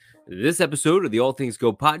This episode of the All Things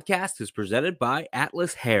Go podcast is presented by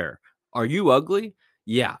Atlas Hair. Are you ugly?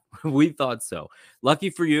 Yeah, we thought so. Lucky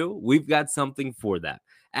for you, we've got something for that.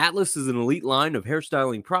 Atlas is an elite line of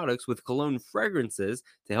hairstyling products with cologne fragrances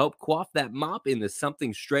to help quaff that mop into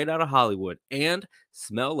something straight out of Hollywood and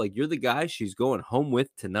smell like you're the guy she's going home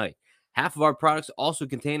with tonight. Half of our products also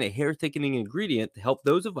contain a hair thickening ingredient to help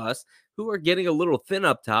those of us who are getting a little thin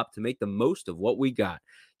up top to make the most of what we got.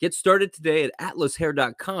 Get started today at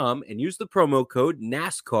atlashair.com and use the promo code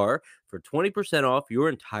NASCAR for 20% off your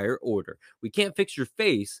entire order. We can't fix your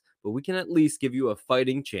face, but we can at least give you a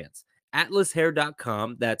fighting chance.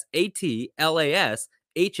 Atlashair.com, that's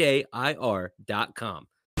ATLASHAIR.com.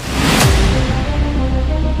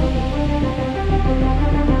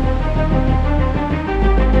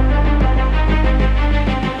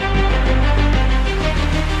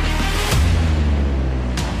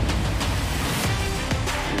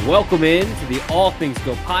 Welcome in to the All Things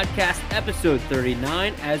Go podcast, episode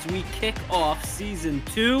 39, as we kick off season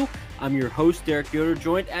 2. I'm your host, Derek Yoder,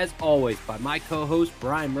 joined as always by my co-host,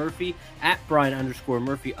 Brian Murphy, at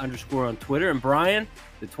Brian_Murphy_ on Twitter. And Brian,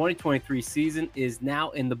 the 2023 season is now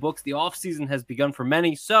in the books. The offseason has begun for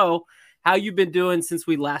many. So how you been doing since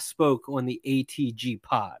we last spoke on the ATG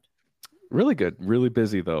pod? Really good. Really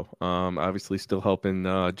busy, though. Obviously still helping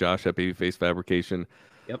Josh at Babyface Fabrication.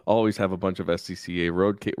 Yep. Always have a bunch of SCCA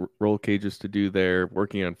roll cages to do there.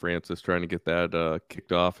 Working on Francis, trying to get that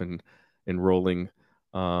kicked off and rolling.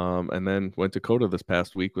 And then went to COTA this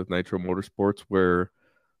past week with Nitro Motorsports, where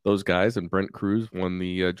those guys and Brent Cruz won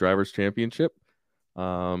the Drivers' Championship.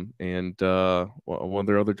 And one of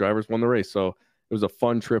their other drivers won the race. So it was a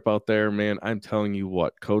fun trip out there, man. I'm telling you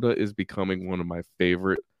what, COTA is becoming one of my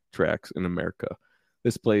favorite tracks in America.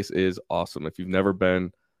 This place is awesome. If you've never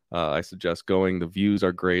been, I suggest going. The views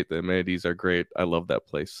are great. The amenities are great. I love that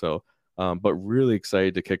place. So, but really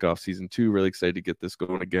excited to kick off season 2. Really excited to get this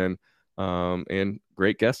going again. And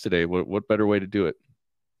great guest today. What better way to do it?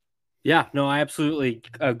 Yeah, no, I absolutely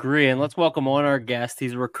agree. And let's welcome on our guest.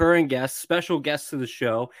 He's a recurring guest, special guest to the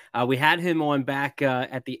show. We had him on back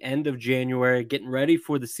at the end of January, getting ready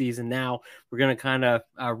for the season. Now we're going to kind of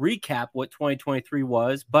recap what 2023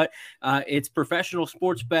 was, but it's professional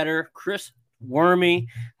sports bettor Chris Werme.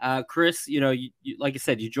 Chris, you like I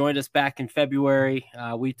said, you joined us back in February.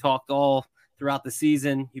 We talked all throughout the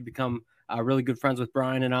season. You become really good friends with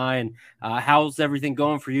Brian and I. And how's everything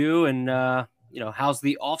going for you? And how's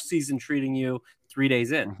the off season treating you 3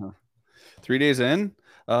 days in? 3 days in,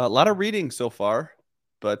 a lot of reading so far,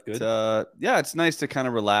 but yeah, it's nice to kind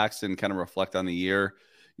of relax and kind of reflect on the year.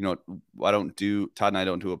 Todd and I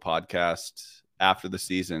don't do a podcast after the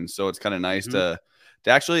season. So it's kind of nice to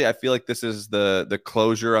actually, I feel like this is the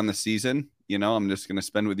closure on the season. I'm just going to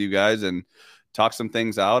spend with you guys and talk some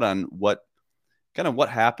things out on what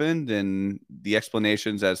happened and the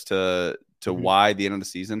explanations as to why the end of the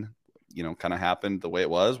season kind of happened the way it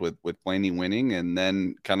was with Blaney winning, and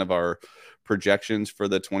then kind of our projections for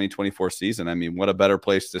the 2024 season. I mean, what a better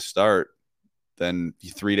place to start than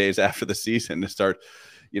 3 days after the season to start,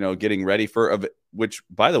 getting ready for, which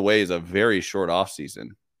by the way is a very short off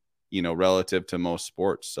season, relative to most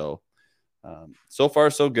sports. So, so far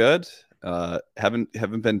so good.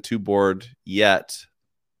 Haven't been too bored yet,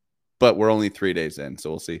 but we're only 3 days in, so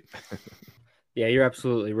we'll see. Yeah, you're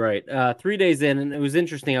absolutely right. 3 days in, and it was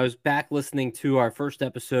interesting. I was back listening to our first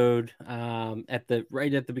episode at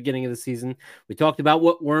the beginning of the season. We talked about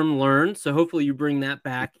what Worm learned, so hopefully you bring that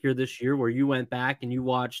back here this year, where you went back and you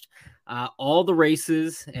watched all the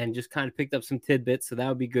races and just kind of picked up some tidbits. So that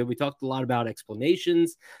would be good. We talked a lot about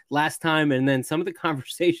explanations last time, and then some of the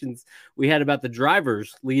conversations we had about the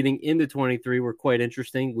drivers leading into 23 were quite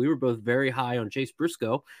interesting. We were both very high on Chase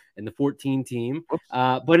Briscoe and the 14 team.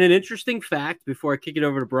 But an interesting fact, before I kick it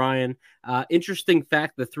over to Brian, interesting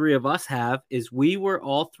fact the three of us have is we were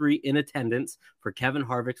all three in attendance for Kevin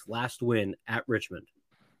Harvick's last win at Richmond.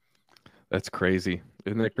 That's crazy.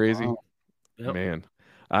 Isn't that crazy? Wow. Yep. Man.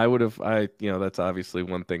 That's obviously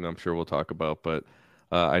one thing I'm sure we'll talk about, but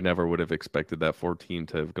I never would have expected that 14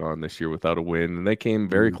 to have gone this year without a win. And they came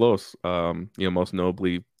very close. Most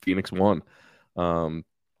notably Phoenix won.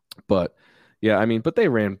 But yeah, I mean, but they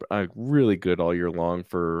ran really good all year long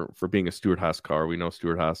for being a Stewart-Haas car. We know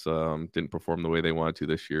Stewart-Haas didn't perform the way they wanted to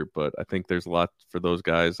this year, but I think there's a lot for those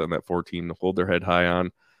guys on that 14 to hold their head high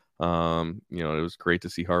on. It was great to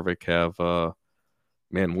see Harvick have,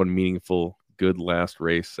 one meaningful, good last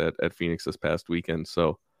race at Phoenix this past weekend.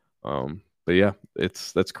 So, but yeah,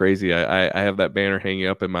 that's crazy. I have that banner hanging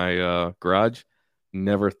up in my garage.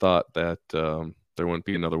 Never thought that there wouldn't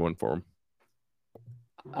be another one for him.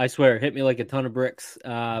 I swear, it hit me like a ton of bricks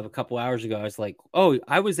a couple hours ago. I was like, oh,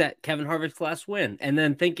 I was at Kevin Harvick's last win. And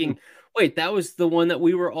then thinking, wait, that was the one that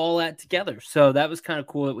we were all at together. So that was kind of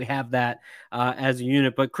cool that we have that as a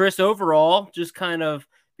unit. But Chris, overall, just kind of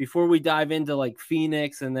before we dive into like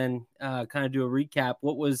Phoenix and then kind of do a recap,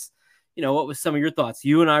 what was some of your thoughts?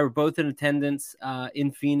 You and I were both in attendance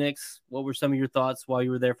in Phoenix. What were some of your thoughts while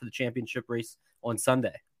you were there for the championship race on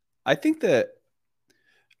Sunday? I think that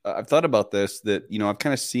I've thought about this, that, I've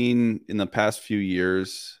kind of seen in the past few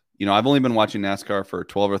years, I've only been watching NASCAR for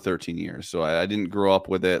 12 or 13 years. So I didn't grow up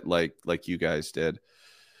with it like you guys did.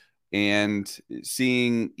 And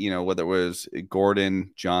seeing, whether it was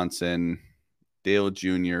Gordon, Johnson, Dale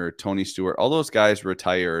Jr., Tony Stewart, all those guys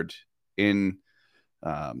retired in,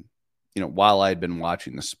 while I'd been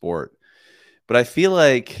watching the sport. But I feel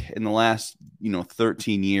like in the last,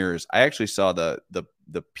 13 years, I actually saw the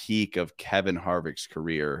peak of Kevin Harvick's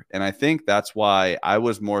career. And I think that's why I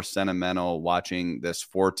was more sentimental watching this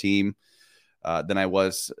 4 team than I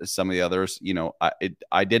was some of the others.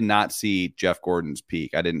 I did not see Jeff Gordon's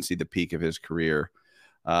peak. I didn't see the peak of his career.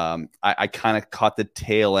 I kind of caught the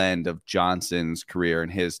tail end of Johnson's career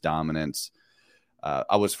and his dominance.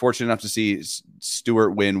 I was fortunate enough to see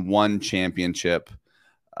Stewart win 1 championship,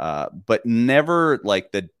 but never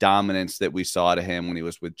like the dominance that we saw to him when he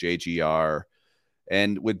was with JGR.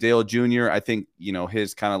 And with Dale Jr., I think,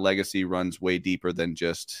 his kind of legacy runs way deeper than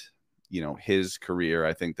just, his career.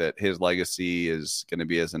 I think that his legacy is going to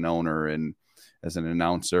be as an owner and as an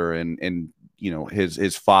announcer and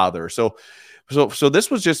his father. So this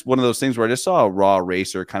was just one of those things where I just saw a raw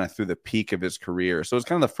racer kind of through the peak of his career. So it's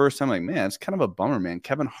kind of the first time like, man, it's kind of a bummer, man.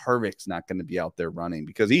 Kevin Harvick's not going to be out there running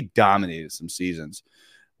because he dominated some seasons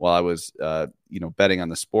while I was, betting on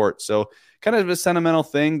the sport. So kind of a sentimental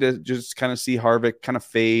thing to just kind of see Harvick kind of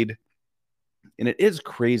fade. And it is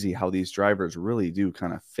crazy how these drivers really do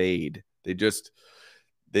kind of fade. They just,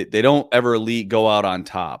 they don't ever go out on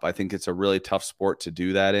top. I think it's a really tough sport to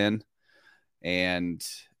do that in. And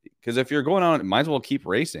because if you're going on, might as well keep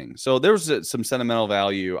racing. So there was some sentimental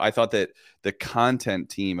value. I thought that the content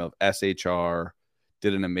team of SHR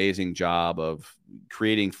did an amazing job of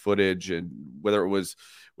creating footage, and whether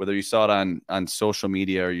you saw it on social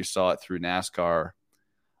media or you saw it through NASCAR,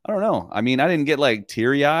 I don't know. I mean, I didn't get like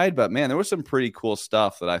teary-eyed, but man, there was some pretty cool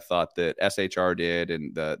stuff that I thought that SHR did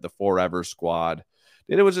and the Forever Squad.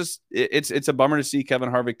 It was just it's a bummer to see Kevin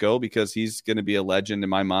Harvick go because he's going to be a legend in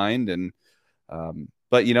my mind. And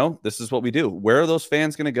but this is what we do. Where are those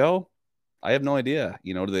fans going to go? I have no idea.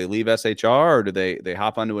 Do they leave SHR or do they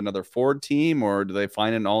hop onto another Ford team or do they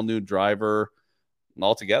find an all new driver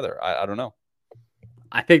altogether? I don't know.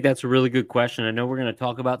 I think that's a really good question. I know we're going to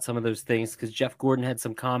talk about some of those things because Jeff Gordon had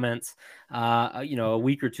some comments, a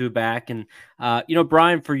week or two back. And,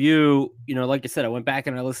 Brian, for you, like I said, I went back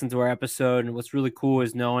and I listened to our episode. And what's really cool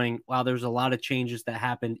is knowing, wow, there's a lot of changes that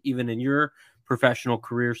happened even in your professional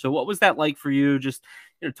career. So what was that like for you? Just,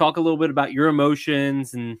 talk a little bit about your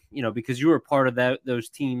emotions and, because you were part of those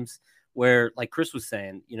teams where, like Chris was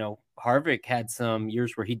saying, Harvick had some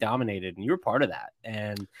years where he dominated and you were part of that.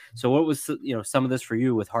 And so what was, some of this for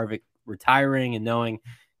you with Harvick retiring and knowing,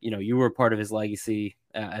 you were part of his legacy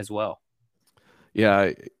as well?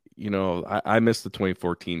 Yeah. I missed the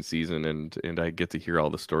 2014 season and I get to hear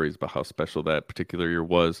all the stories about how special that particular year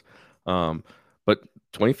was. But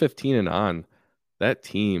 2015 and on, that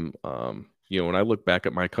team, when I look back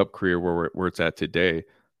at my Cup career where it's at today,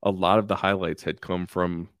 a lot of the highlights had come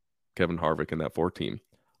from Kevin Harvick and that 4 team.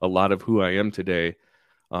 A lot of who I am today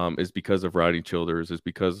is because of Rodney Childers, is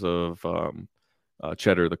because of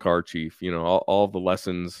Cheddar, the car chief. All the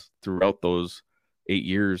lessons throughout those 8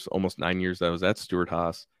 years, almost 9 years that I was at Stewart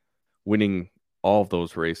Haas, winning all of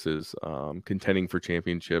those races, contending for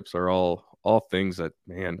championships are all things that,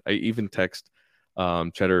 man, I even text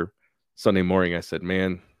Cheddar Sunday morning. I said,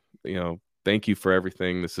 man, thank you for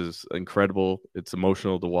everything. This is incredible. It's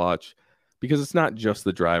emotional to watch because it's not just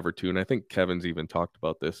the driver too. And I think Kevin's even talked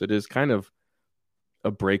about this. It is kind of a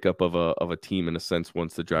breakup of a team in a sense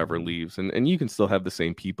once the driver leaves, and you can still have the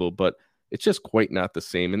same people, but it's just quite not the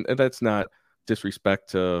same. And that's not disrespect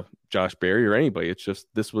to Josh Berry or anybody. It's just,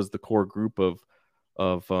 this was the core group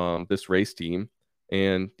of this race team.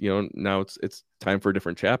 And, now it's time for a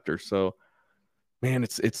different chapter. So, man,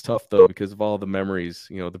 it's tough though, because of all the memories,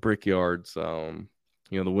 the Brickyards, the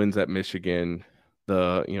wins at Michigan,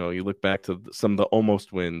 you look back to some of the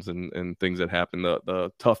almost wins and things that happened,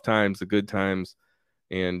 the tough times, the good times.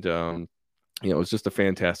 And, it was just a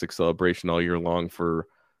fantastic celebration all year long for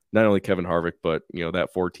not only Kevin Harvick, but,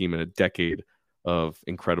 that 4 team in a decade of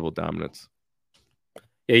incredible dominance.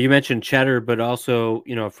 Yeah, you mentioned Cheddar, but also,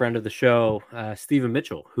 a friend of the show, Stephen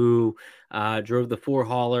Mitchell, who drove the four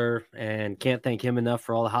hauler, and can't thank him enough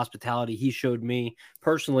for all the hospitality he showed me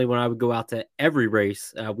personally when I would go out to every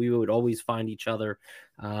race. We would always find each other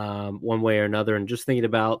one way or another. And just thinking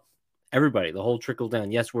about everybody, the whole trickle down.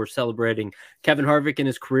 Yes, we're celebrating Kevin Harvick in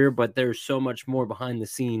his career, but there's so much more behind the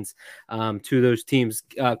scenes to those teams.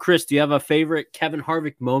 Chris, do you have a favorite Kevin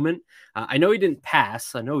Harvick moment? I know he didn't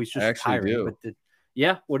pass. I know he's just I actually retiring, do.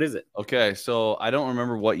 yeah, what is it? Okay, so I don't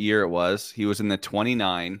remember what year it was. He was in the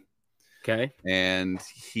 29. Okay. And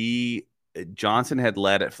Johnson had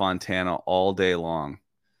led at Fontana all day long.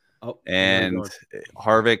 Oh, and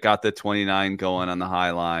Harvick got the 29 going on the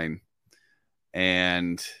high line.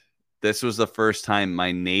 And this was the first time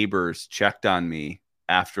my neighbors checked on me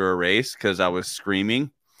after a race because I was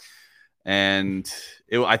screaming. And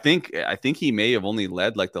I think he may have only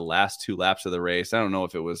led like the last 2 laps of the race. I don't know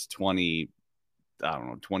if it was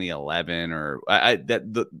 2011 or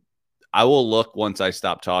I will look once I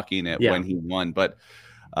stop talking at when he won. But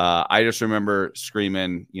I just remember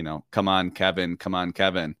screaming, come on, Kevin, come on,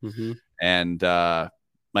 Kevin. Mm-hmm. And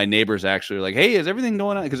my neighbors actually were like, hey, is everything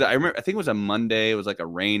going on? Because I think it was a Monday. It was like a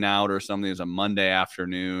rain out or something. It was a Monday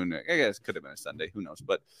afternoon. I guess it could have been a Sunday. Who knows?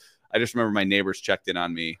 But I just remember my neighbors checked in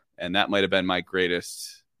on me. And that might have been my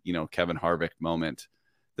greatest, Kevin Harvick moment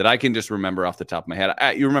that I can just remember off the top of my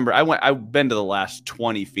head. You remember, I've been to the last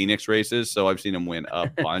 20 Phoenix races, so I've seen him win a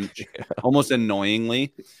bunch, almost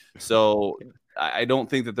annoyingly. So I don't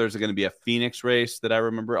think that there's going to be a Phoenix race that I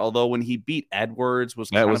remember. Although when he beat Edwards was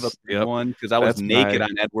kind of a big one because I was naked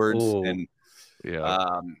on Edwards. And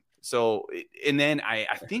so, and then I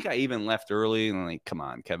think I even left early and like, come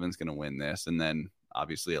on, Kevin's going to win this. And then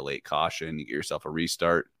obviously a late caution, you get yourself a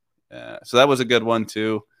restart. So that was a good one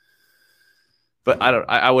too. But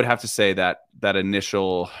I would have to say that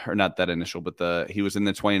initial, or not that initial, but he was in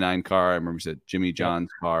the 29 car. I remember he said Jimmy John's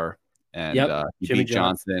car, and he beat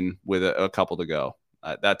Johnson with a couple to go.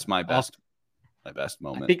 That's my best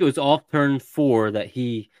moment. I think it was off turn 4 that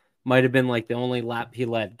he might have been like the only lap he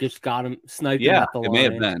led. Just got him, sniped him at the line. May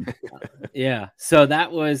have been. Yeah. So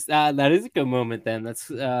that was that is a good moment. Then that's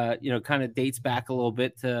kind of dates back a little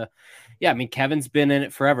bit to. Yeah, I mean, Kevin's been in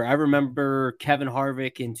it forever. I remember Kevin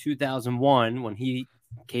Harvick in 2001 when he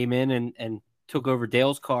came in and took over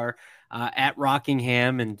Dale's car at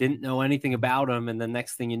Rockingham and didn't know anything about him. And the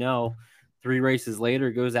next thing you know, 3 races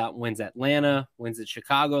later, goes out and wins Atlanta, wins at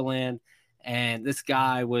Chicagoland. And this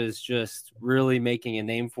guy was just really making a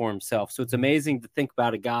name for himself. So it's amazing to think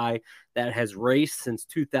about a guy that has raced since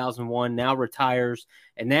 2001, now retires.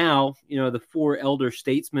 And now, the 4 elder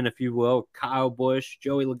statesmen, if you will, Kyle Busch,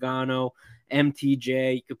 Joey Logano,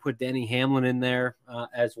 MTJ, you could put Denny Hamlin in there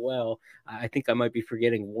as well. I think I might be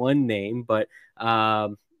forgetting one name, but,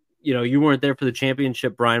 you weren't there for the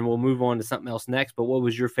championship, Brian. We'll move on to something else next. But what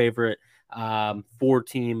was your favorite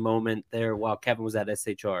 4-team moment there while Kevin was at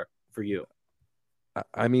SHR? For you?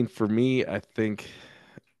 I mean, for me, I think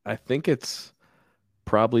it's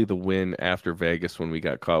probably the win after Vegas when we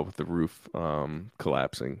got caught with the roof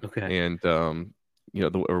collapsing. Okay. And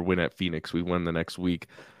or win at Phoenix, we won the next week,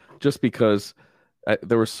 just because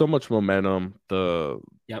there was so much momentum. The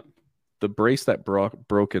brace that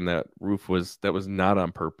broke in that roof was not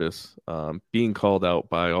on purpose. Being called out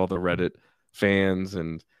by all the Reddit fans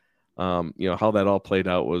and how that all played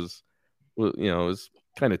out was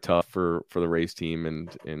kind of tough for the race team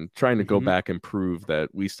and trying to go back and prove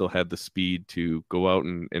that we still had the speed to go out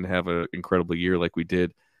and have an incredible year like we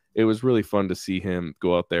did. It was really fun to see him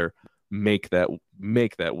go out there, make that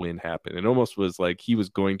win happen. It almost was like he was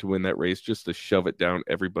going to win that race just to shove it down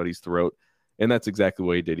everybody's throat. And that's exactly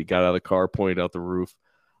what he did. He got out of the car, pointed out the roof.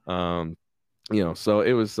 So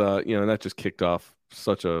it was, and that just kicked off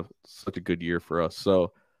such a good year for us.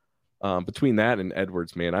 So, between that and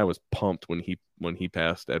Edwards, man, I was pumped when he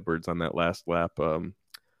passed Edwards on that last lap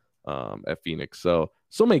at Phoenix. So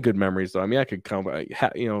many good memories, though. I mean, I could count,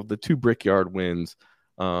 the 2 Brickyard wins,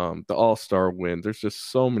 the All-Star win. There's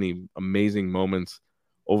just so many amazing moments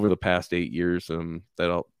over the past 8 years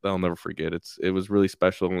that I'll never forget. It was really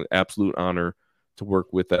special, and absolute honor to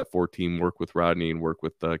work with that 4-team, work with Rodney, and work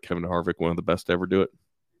with Kevin Harvick, one of the best to ever do it.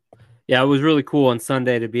 Yeah, it was really cool on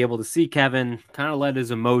Sunday to be able to see Kevin kind of let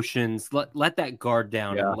his emotions, let that guard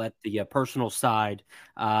down and let the personal side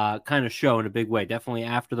kind of show in a big way, definitely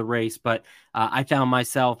after the race. But I found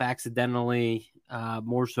myself accidentally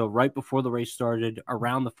more so right before the race started,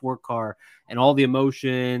 around the 4 car, and all the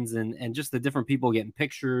emotions and just the different people getting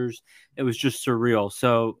pictures. It was just surreal.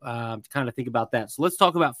 So to kind of think about that. So let's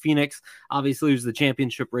talk about Phoenix. Obviously, it was the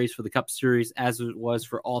championship race for the Cup Series, as it was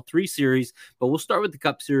for all 3 series. But we'll start with the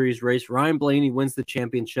Cup Series race. Ryan Blaney wins the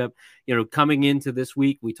championship. Coming into this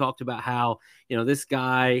week, we talked about how, this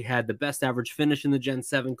guy had the best average finish in the Gen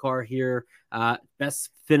 7 car here, best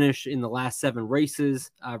finish in the last 7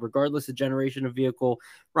 races, regardless of generation of vehicle.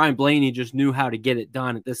 Ryan Blaney just knew how to get it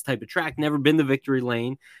done at this type of track. Never been the victory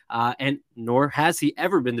lane, and nor has he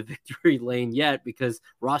ever been the victory lane yet, because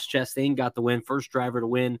Ross Chastain got the win, first driver to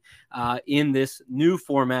win in this new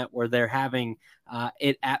format where they're having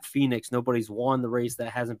it at Phoenix. Nobody's won the race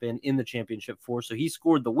that hasn't been in the championship for. So he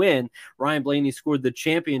scored the win. Ryan Blaney scored the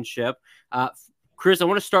championship. Chris, I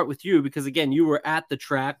want to start with you because, again, you were at the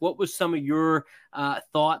track. What was some of your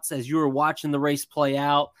thoughts as you were watching the race play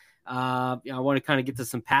out? I want to kind of get to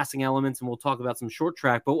some passing elements, and we'll talk about some short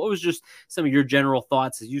track. But what was just some of your general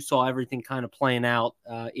thoughts as you saw everything kind of playing out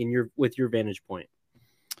with your vantage point?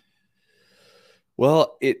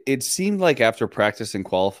 Well, it seemed like after practice and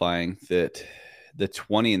qualifying that the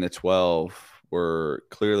 20 and the 12 were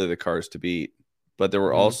clearly the cars to beat. But there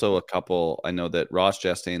were also a couple. I know that Ross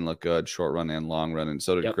Chastain looked good, short run and long run, and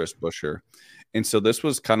so did Chris Buescher. And so this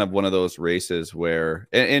was kind of one of those races where,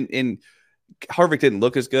 and Harvick didn't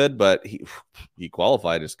look as good, but he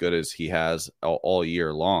qualified as good as he has all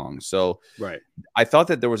year long. So I thought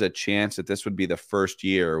that there was a chance that this would be the first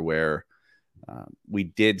year where we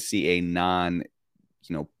did see a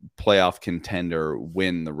playoff contender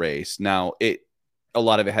win the race. Now, a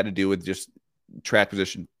lot of it had to do with just track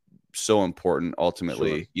position. So important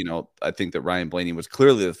ultimately. Sure. I think that Ryan Blaney was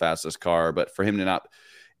clearly the fastest car, but for him to not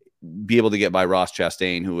be able to get by Ross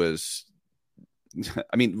Chastain, who was,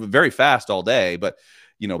 very fast all day, but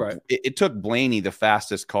it took Blaney, the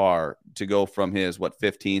fastest car, to go from his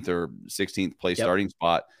 15th or 16th place starting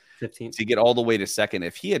spot 15th to get all the way to second.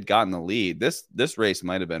 If he had gotten the lead, this race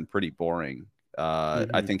might have been pretty boring.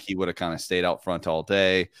 I think he would have kind of stayed out front all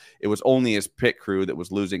day. It was only his pit crew that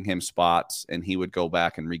was losing him spots, and he would go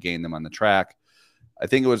back and regain them on the track. I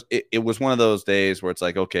think it was one of those days where it's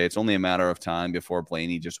like, okay, it's only a matter of time before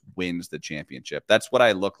Blaney just wins the championship. That's what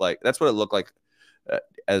I look like. That's what it looked like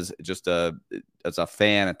as a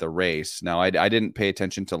fan at the race. Now, I didn't pay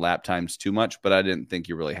attention to lap times too much, but I didn't think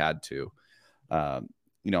you really had to. I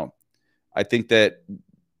think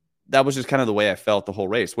that was just kind of the way I felt the whole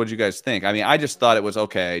race. What did you guys think? I just thought it was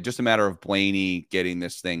okay, just a matter of Blaney getting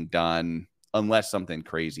this thing done, unless something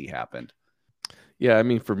crazy happened. Yeah,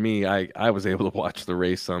 for me, I was able to watch the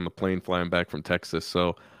race on the plane flying back from Texas.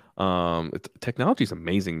 So technology is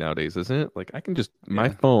amazing nowadays, isn't it? Like I can just my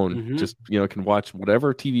phone just can watch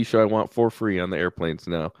whatever TV show I want for free on the airplanes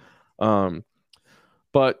now.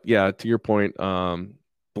 But yeah, to your point,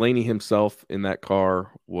 Blaney himself in that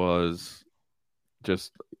car was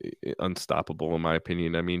just unstoppable in my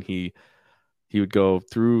opinion. He would go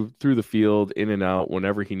through the field, in and out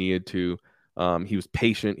whenever he needed to. He was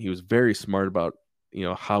patient. He was very smart about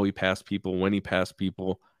how he passed people, when he passed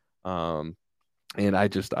people. And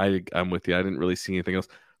I'm with you. I didn't really see anything else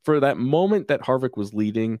for that moment that Harvick was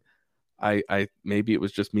leading. I maybe it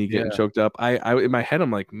was just me getting choked up. I in my head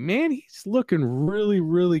I'm like, man, he's looking really,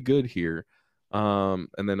 really good here. And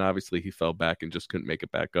then obviously he fell back and just couldn't make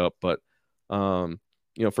it back up. But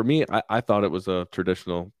for me, I thought it was a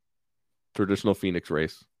traditional Phoenix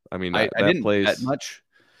race. I didn't bet much.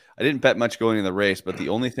 I didn't bet much going in the race, but the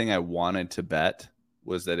only thing I wanted to bet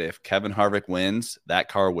was that if Kevin Harvick wins, that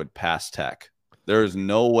car would pass Tech. There is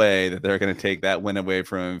no way that they're going to take that win away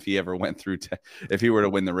from him if he ever went through if he were to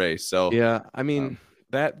win the race. So yeah,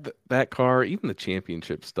 that car, even the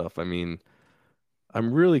championship stuff. I'm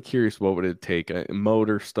really curious what would it take,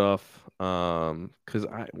 motor stuff. Because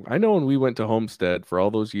I know when we went to Homestead for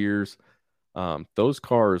all those years, those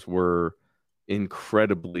cars were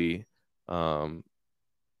incredibly,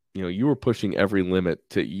 you were pushing every limit.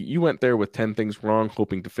 You went there with 10 things wrong,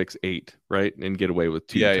 hoping to fix 8, right, and get away with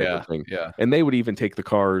 2. Yeah. And they would even take the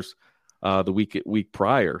cars the week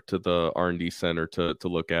prior to the R&D center to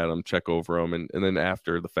look at them, check over them, and then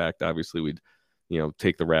after the fact, obviously we'd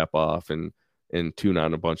take the wrap off and tune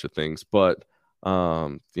on a bunch of things. But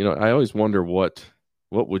I always wonder what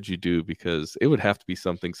would you do, because it would have to be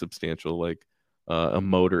something substantial like a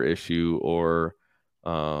motor issue or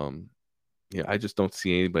I just don't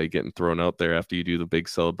see anybody getting thrown out there after you do the big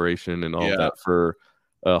celebration and all that for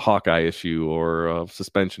a Hawkeye issue or a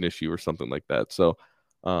suspension issue or something like that. So,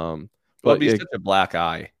 but it'd be such a black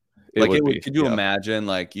eye. Could you imagine,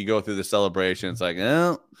 like, you go through the celebration, it's like,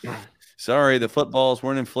 sorry, the footballs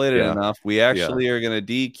weren't inflated Yeah. enough. We actually are going to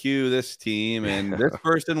DQ this team and this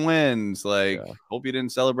person wins. Like, hope you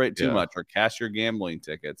didn't celebrate too much or cash your gambling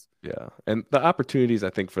tickets. Yeah. And the opportunities,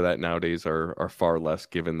 I think, for that nowadays are far less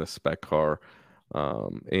given the spec car.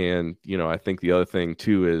 And, you know, I think the other thing,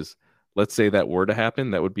 too, is let's say that were to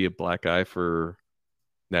happen, that would be a black eye for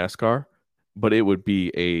NASCAR, but it would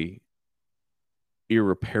be a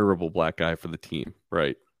irreparable black eye for the team,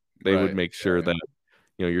 right? They would make sure that,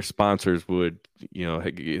 you know, your sponsors would, you know,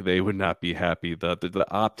 they would not be happy. The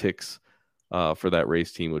optics for that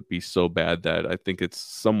race team would be so bad that I think it's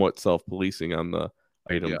somewhat self-policing on the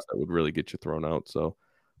items that would really get you thrown out. So,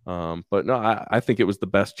 but no, I think it was the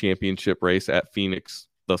best championship race at Phoenix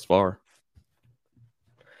thus far.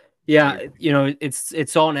 Yeah, you know,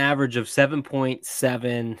 it's on average of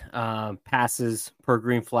 7.7 passes per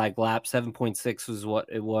green flag lap. 7.6 was what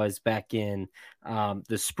it was back in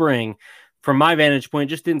the spring. From my vantage point,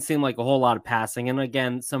 it just didn't seem like a whole lot of passing. And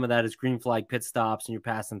again, some of that is green flag pit stops and you're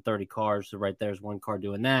passing 30 cars. So right there's one car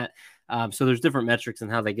doing that. So there's different metrics in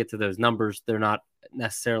how they get to those numbers. They're not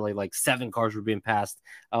necessarily like 7 cars were being passed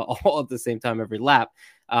all at the same time every lap.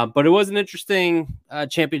 But it was an interesting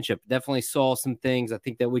championship. Definitely saw some things I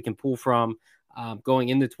think that we can pull from going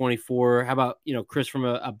into 24. How about, you know, Chris, from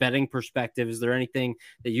a betting perspective, is there anything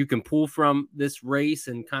that you can pull from this race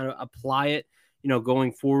and kind of apply it, you know,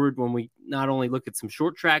 going forward when we not only look at some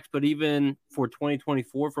short tracks, but even for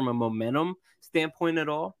 2024 from a momentum standpoint at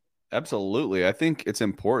all? Absolutely. I think it's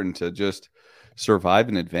important to just survive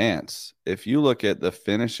in advance. If you look at the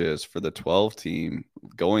finishes for the 12 team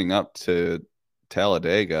going up to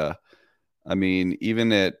Talladega, I mean,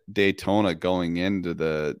 even at Daytona going into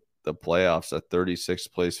the playoffs, a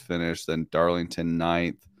 36th place finish, then Darlington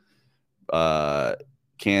 9th,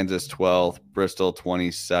 Kansas 12th, Bristol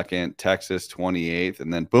 22nd, Texas 28th,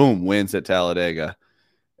 and then boom, wins at Talladega.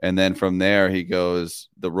 And then from there, he goes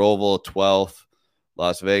the Roval 12th,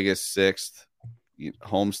 Las Vegas 6th,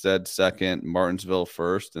 Homestead 2nd, Martinsville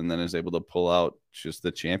 1st, and then is able to pull out just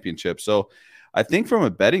the championship. So I think from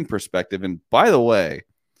a betting perspective, and by the way,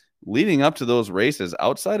 leading up to those races,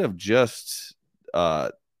 outside of just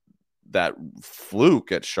that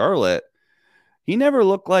fluke at Charlotte, he never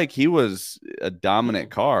looked like he was a dominant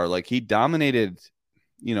car. Like, he dominated,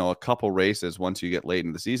 you know, a couple races once you get late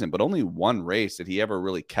in the season, but only one race did he ever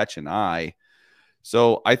really catch an eye.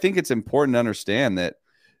 So I think it's important to understand that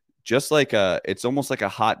just like it's almost like a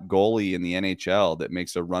hot goalie in the NHL that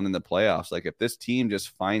makes a run in the playoffs. Like, if this team just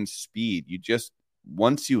finds speed,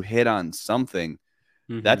 once you hit on something,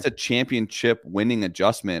 that's a championship winning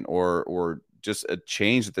adjustment or just a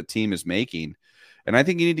change that the team is making. And I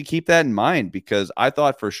think you need to keep that in mind, because I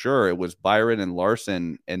thought for sure it was Byron and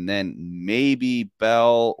Larson and then maybe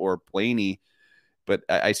Bell or Blaney, but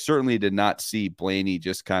I certainly did not see Blaney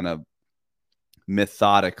just kind of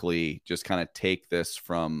methodically just kind of take this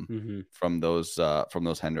from those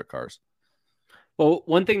Hendrick cars. Well,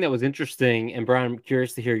 one thing that was interesting, and Brian, I'm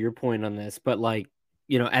curious to hear your point on this, but like,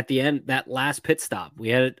 you know, at the end, that last pit stop, we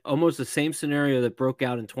had almost the same scenario that broke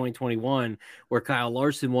out in 2021, where Kyle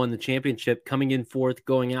Larson won the championship, coming in fourth,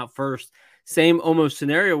 going out first. Same almost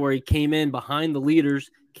scenario where he came in behind the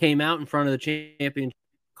leaders, came out in front of the championship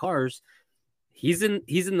cars. He's in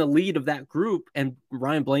the lead of that group, and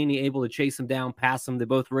Ryan Blaney able to chase him down, pass him. They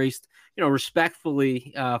both raced, you know,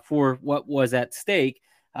 respectfully for what was at stake.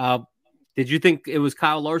 Did you think it was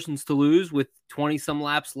Kyle Larson's to lose with 20 some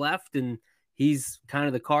laps left and he's kind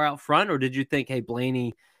of the car out front, or did you think, hey,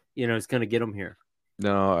 Blaney, you know, is going to get him here?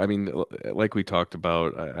 No, I mean, like we talked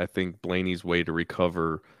about, I think Blaney's way to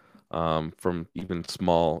recover from even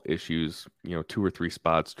small issues, you know, 2 or 3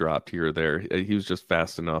 spots dropped here or there. He was just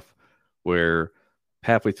fast enough where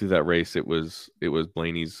halfway through that race, it was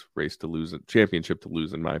Blaney's race to lose, championship to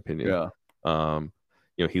lose, in my opinion. Yeah.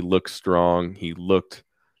 You know, he looked strong.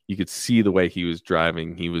 You could see the way he was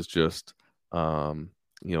driving. He was just,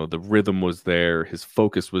 you know, the rhythm was there. His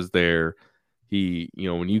focus was there. You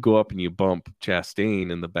know, when you go up and you bump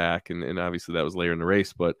Chastain in the back, and obviously that was later in the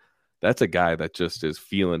race, but that's a guy that just is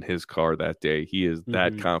feeling his car that day. He is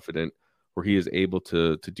that confident where he is able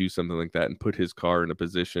to do something like that and put his car in a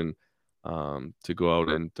position to go out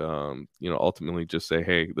and, you know, ultimately just say,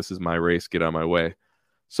 hey, this is my race, get on my way.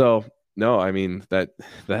 So, no, I mean, that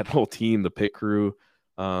whole team, the pit crew,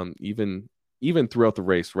 even throughout the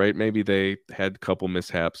race, right? Maybe they had a couple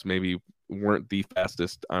mishaps, maybe weren't the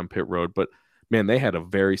fastest on pit road, but man, they had a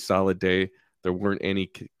very solid day. There weren't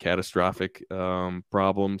any catastrophic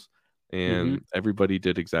problems, and everybody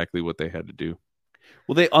did exactly what they had to do.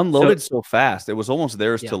 Well, they unloaded so fast. It was almost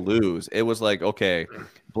theirs to lose. It was like, okay,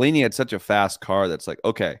 Blaney had such a fast car that's like,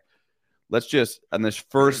 okay, let's just on this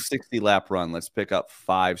first 60 lap run, let's pick up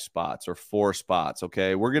 5 spots or 4 spots.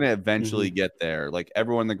 Okay. We're going to eventually get there. Like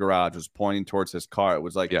everyone in the garage was pointing towards his car. It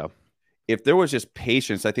was like, if there was just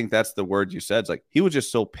patience, I think that's the word you said. It's like he was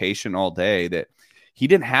just so patient all day that he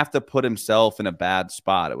didn't have to put himself in a bad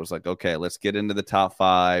spot. It was like, okay, let's get into the top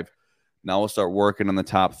 5. Now we'll start working on the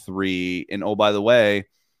top 3. And oh, by the way,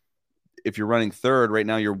 if you're running third right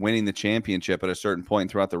now, you're winning the championship at a certain point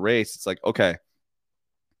throughout the race. It's like, okay,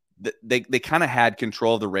 they kind of had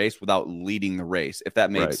control of the race without leading the race, if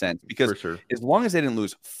that made sense. Because as long as they didn't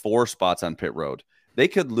lose 4 spots on pit road, they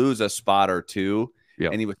could lose a spot or 2,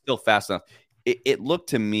 and he was still fast enough. It looked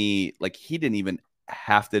to me like he didn't even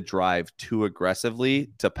have to drive too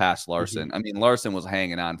aggressively to pass Larson. I mean, Larson was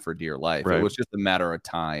hanging on for dear life. It was just a matter of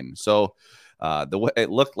time. So the way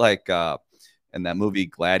it looked like in that movie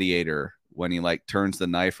Gladiator, when he like turns the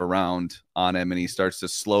knife around on him and he starts to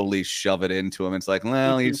slowly shove it into him. It's like,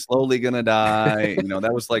 well, he's slowly gonna die.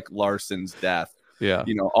 That was like Larson's death. Yeah.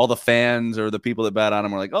 All the fans or the people that bet on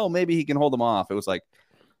him were like, oh, maybe he can hold him off. It was like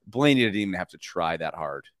Blaney didn't even have to try that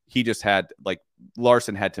hard. He just had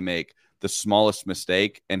Larson had to make the smallest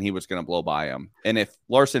mistake and he was going to blow by him. And if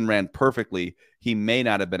Larson ran perfectly, he may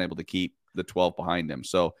not have been able to keep the 12 behind him.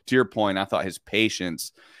 So to your point, I thought his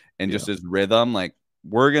patience and just his rhythm, like,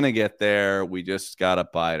 we're going to get there. We just got to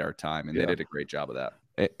bide our time. And they did a great job of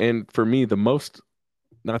that. And for me,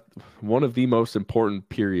 not one of the most important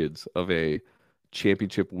periods of a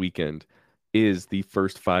championship weekend is the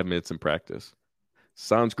first 5 minutes in practice.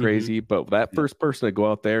 Sounds crazy, but that first person to go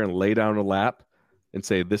out there and lay down a lap and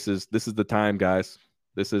say, this is the time, guys.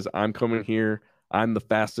 I'm coming here. I'm the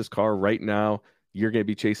fastest car right now. You're going to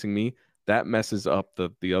be chasing me. That messes up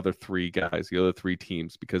the other 3 guys, the other 3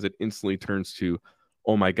 teams, because it instantly turns to,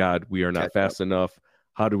 oh my God, we are not fast enough.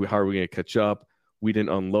 How are we going to catch up? We didn't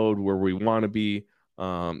unload where we want to be.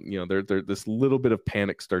 This little bit of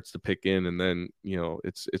panic starts to pick in, and then,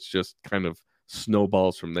 it's just kind of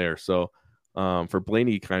snowballs from there. So for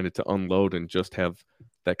Blaney kind of to unload and just have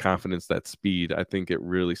that confidence, that speed, I think it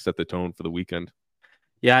really set the tone for the weekend.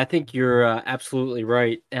 Yeah, I think you're absolutely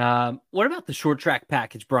right. What about the short track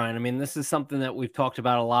package, Brian? I mean, this is something that we've talked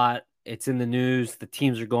about a lot. It's in the news. The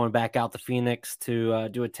teams are going back out to Phoenix to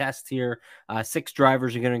do a test here. 6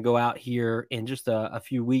 drivers are going to go out here in just a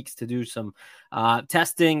few weeks to do some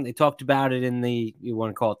testing. They talked about it in you want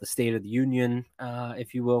to call it the State of the Union,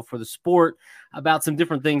 if you will, for the sport, about some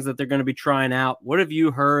different things that they're going to be trying out. What have you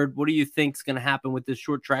heard? What do you think is going to happen with this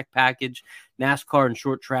short track package? NASCAR and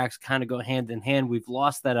short tracks kind of go hand in hand. We've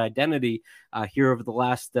lost that identity here over the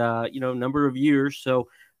last number of years. So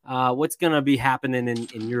what's going to be happening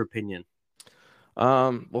in your opinion?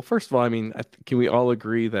 Well, first of all, I mean, can we all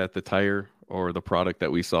agree that the tire or the product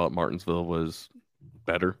that we saw at Martinsville was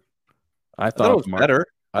better? I thought it was better.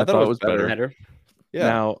 I thought it was better. Yeah.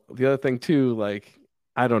 Now, the other thing too, like,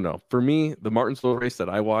 I don't know. For me, the Martinsville race that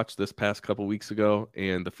I watched this past couple weeks ago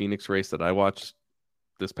and the Phoenix race that I watched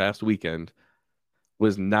this past weekend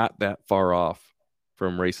was not that far off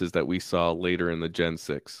from races that we saw later in the Gen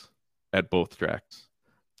 6 at both tracks.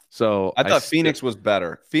 So I thought Phoenix was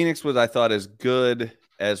better. Phoenix was, I thought, as good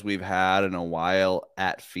as we've had in a while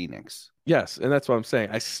at Phoenix. Yes, and that's what I'm saying.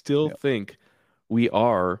 I still think we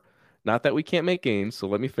are, not that we can't make gains, so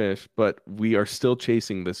let me finish, but we are still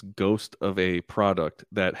chasing this ghost of a product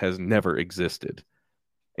that has never existed.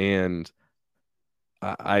 And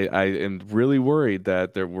I am really worried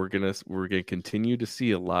that we're gonna continue to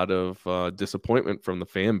see a lot of disappointment from the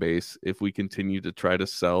fan base if we continue to try to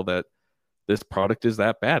sell that this product is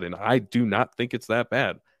that bad. And I do not think it's that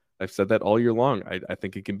bad. I've said that all year long. I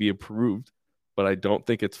think it can be improved, but I don't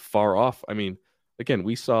think it's far off. I mean, again,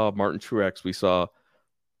 we saw Martin Truex, we saw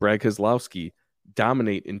Brad Keselowski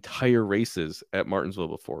dominate entire races at Martinsville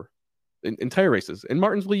before. Entire races. In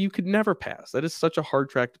Martinsville, you could never pass. That is such a hard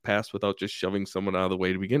track to pass without just shoving someone out of the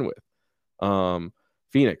way to begin with.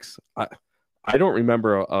 Phoenix, I don't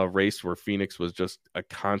remember a race where Phoenix was just a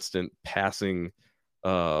constant passing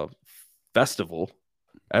festival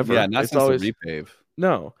ever. Yeah, not since the repave.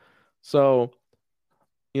 No. So,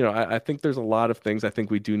 I think there's a lot of things. I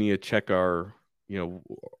think we do need to check our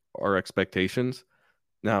expectations.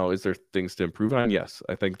 Now, is there things to improve on? Yes.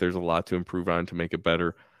 I think there's a lot to improve on to make it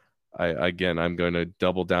better. I'm going to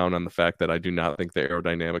double down on the fact that I do not think the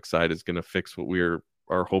aerodynamic side is going to fix what we are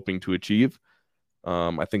hoping to achieve.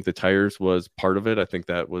 I think the tires was part of it. I think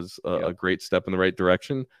that was a great step in the right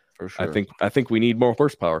direction. For sure. I think we need more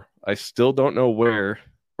horsepower. I still don't know where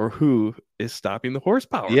or who is stopping the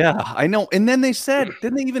horsepower. Yeah, I know. And then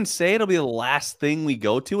didn't they even say it'll be the last thing we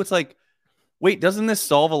go to? It's like, wait, doesn't this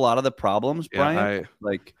solve a lot of the problems, Brian?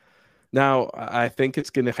 Now, I think it's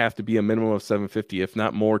going to have to be a minimum of 750, if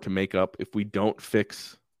not more, to make up if we don't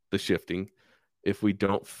fix the shifting, if we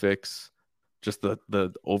don't fix just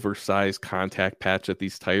the oversized contact patch that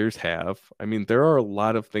these tires have. I mean, there are a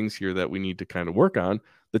lot of things here that we need to kind of work on.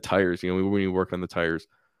 The tires, we need to work on the tires.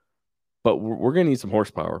 But we're going to need some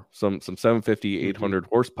horsepower, some 750, 800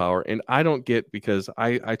 horsepower. And I don't get, because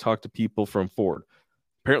I talk to people from Ford.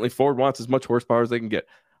 Apparently, Ford wants as much horsepower as they can get.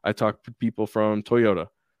 I talk to people from Toyota,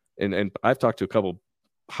 and I've talked to a couple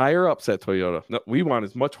higher ups at Toyota. No, we want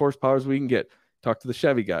as much horsepower as we can get. Talk to the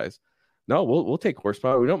Chevy guys. No, we'll take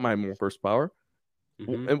horsepower. We don't mind more horsepower.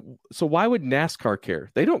 And so why would NASCAR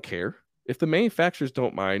care? They don't care. If the manufacturers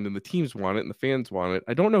don't mind and the teams want it and the fans want it,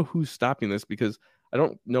 I don't know who's stopping this, because I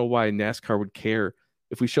don't know why NASCAR would care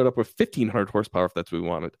if we showed up with 1,500 horsepower if that's what we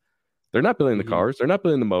wanted. They're not building the cars. They're not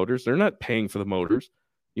building the motors. They're not paying for the motors.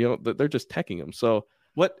 They're just teching them. So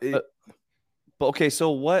what? Okay,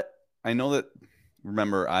 so what? I know that.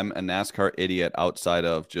 Remember, I'm a NASCAR idiot outside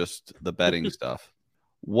of just the betting stuff.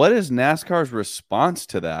 What is NASCAR's response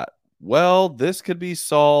to that? Well, this could be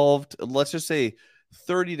solved. Let's just say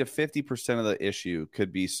 30 to 50% of the issue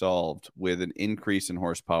could be solved with an increase in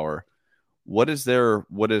horsepower. What is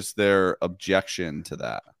their objection to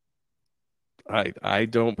that? I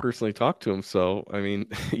don't personally talk to him, so I mean,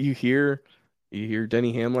 you hear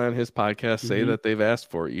Denny Hamlin on his podcast say that they've asked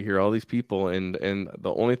for it. You hear all these people, and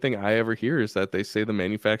the only thing I ever hear is that they say the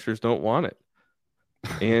manufacturers don't want it.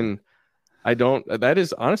 And I don't. That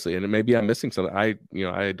is honestly, and maybe I'm missing something.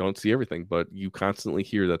 I don't see everything, but you constantly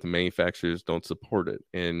hear that the manufacturers don't support it.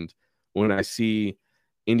 And when I see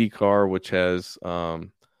IndyCar, which has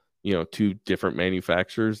two different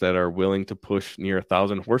manufacturers that are willing to push near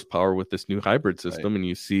 1,000 horsepower with this new hybrid system, and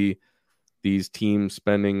you see these teams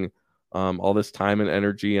spending all this time and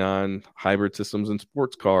energy on hybrid systems in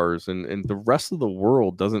sports cars, and the rest of the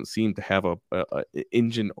world doesn't seem to have a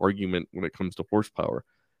engine argument when it comes to horsepower.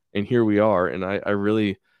 And here we are, and I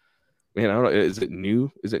really, man, I don't know. Is it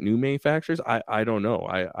new manufacturers? I don't know.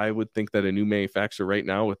 I would think that a new manufacturer right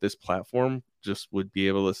now with this platform just would be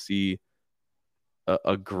able to see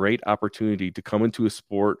a great opportunity to come into a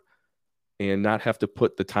sport and not have to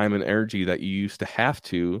put the time and energy that you used to have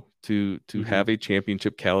to have a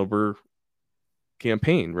championship caliber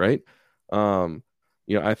campaign, right?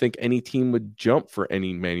 I think any team would jump for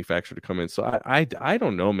any manufacturer to come in. So I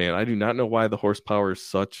don't know, man. I do not know why the horsepower is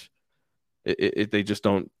such. They just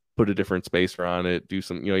don't put a different spacer on it. Do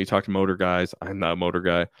some, you talk to motor guys. I'm not a motor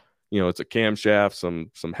guy. It's a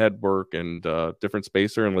camshaft, some head work, and different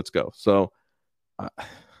spacer, and let's go. So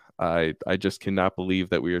I just cannot believe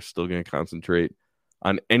that we are still going to concentrate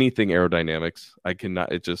on anything aerodynamics. I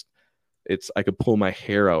cannot. I could pull my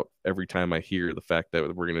hair out every time I hear the fact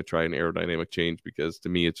that we're going to try an aerodynamic change, because to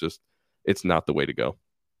me, it's not the way to go.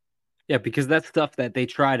 Yeah, because that's stuff that they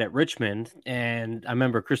tried at Richmond, and I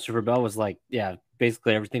remember Christopher Bell was like, "Yeah,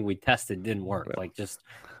 basically everything we tested didn't work. Yeah. Like, just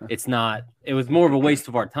it's not. It was more of a waste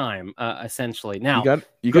of our time, essentially." Now,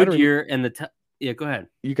 you got Goodyear and yeah, go ahead.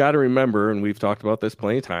 You got to remember, and we've talked about this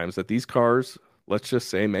plenty of times, that these cars, let's just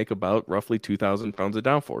say, make about roughly 2,000 pounds of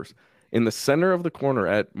downforce. In the center of the corner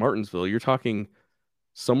at Martinsville, you're talking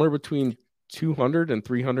somewhere between 200 and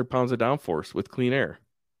 300 pounds of downforce with clean air.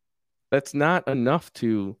 That's not enough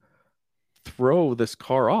to throw this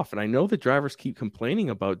car off. And I know the drivers keep complaining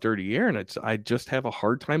about dirty air, and I just have a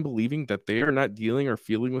hard time believing that they are not dealing or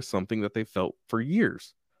feeling with something that they felt for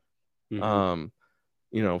years. So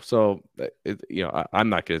I'm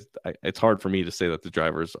not gonna. It's hard for me to say that the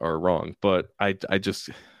drivers are wrong, but I just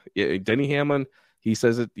Denny Hamlin, he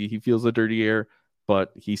says it. He feels the dirty air,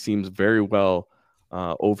 but he seems very well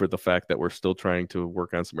over the fact that we're still trying to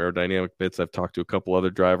work on some aerodynamic bits. I've talked to a couple other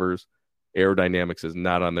drivers. Aerodynamics is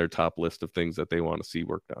not on their top list of things that they want to see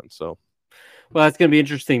worked on. So. Well, that's going to be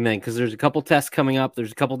interesting then, because there's a couple tests coming up.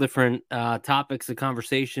 There's a couple different topics of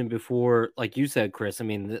conversation before, like you said, Chris. I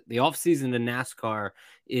mean, the offseason in NASCAR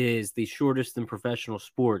is the shortest in professional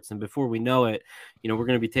sports. And before we know it, we're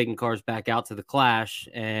going to be taking cars back out to the Clash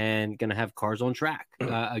and going to have cars on track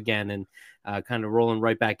again, and kind of rolling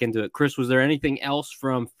right back into it. Chris, was there anything else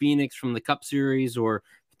from Phoenix, from the Cup Series, or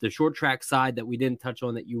the short track side that we didn't touch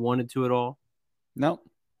on that you wanted to at all? No.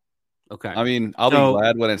 Okay. I mean, I'll be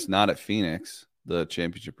glad when it's not at Phoenix, the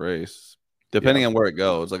championship race, depending on where it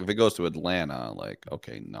goes. Like if it goes to Atlanta, like,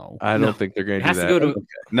 okay, no. I don't think they're going to do that.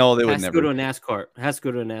 No, they would never. It has to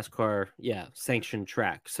go to a NASCAR, sanctioned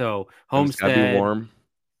track. So Homestead. It's gotta be warm.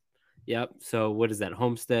 Yep. So what is that?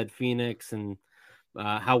 Homestead, Phoenix, and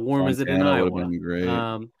how warm Fontana is it in Iowa? Would have been great.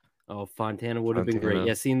 Fontana would have been great.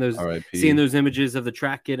 Yeah, seeing those images of the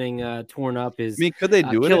track getting torn up is. I mean, could they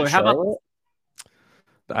do it in Charlotte?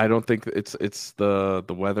 I don't think it's the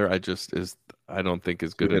weather. I don't think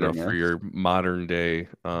is good Hit or enough for miss. your modern day.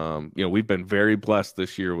 We've been very blessed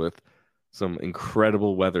this year with some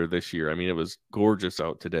incredible weather this year. I mean, it was gorgeous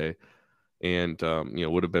out today, and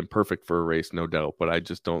would have been perfect for a race, no doubt. But I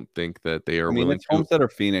just don't think that they are I mean, willing it's to. Homestead or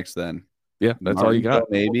Phoenix then. Yeah, that's all you got.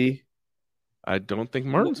 Martinsville, maybe. I don't think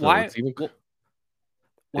Martinsville. Why? It's even.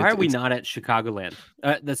 Why are we It's not at Chicagoland?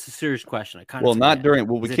 That's a serious question. I kind of Well, not forget. during.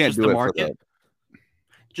 Well, we Is it can't just do the it for market?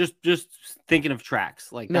 the. Just thinking of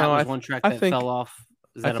tracks. Like that No, was one track I that think fell off.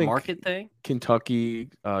 Is I that a think market thing?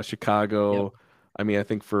 Kentucky, Yep. Chicago. I mean, I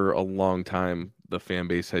think for a long time the fan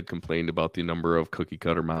base had complained about the number of cookie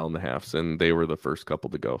cutter mile and a halves, and they were the first couple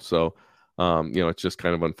to go. So, it's just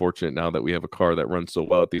kind of unfortunate now that we have a car that runs so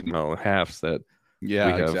well at these mile and a halves that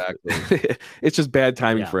Yeah, we have. exactly. It's just bad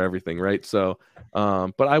timing Yeah. for everything, right? So,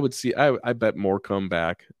 but I would see. I bet more come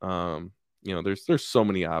back. There's so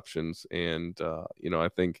many options, and I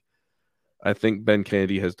think Ben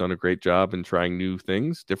Kennedy has done a great job in trying new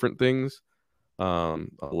things, different things, a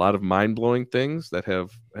lot of mind blowing things that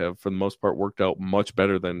have for the most part worked out much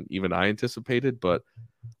better than even I anticipated. But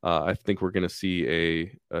I think we're going to see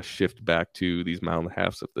a shift back to these mile and a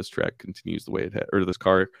halves if this track continues the way or this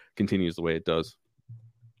car continues the way it does.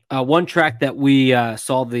 One track that we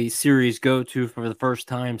saw the series go to for the first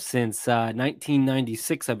time since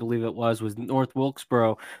 1996, I believe it was North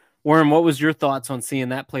Wilkesboro. Warren, what was your thoughts on seeing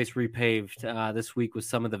that place repaved this week with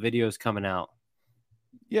some of the videos coming out?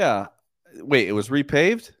 Yeah. Wait, it was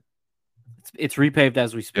repaved? It's repaved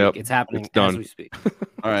as we speak. Yep, It's happening it's done. as we speak.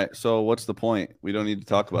 All right. So what's the point? We don't need to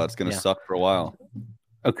talk about it. It's going to suck for a while.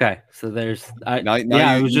 Okay. So there's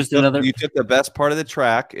It was just another. You took the best part of the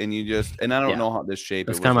track and and I don't know how this shape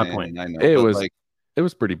That's it was kind of my in, point. I know, it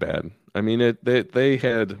was pretty bad. I mean,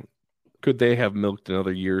 could they have milked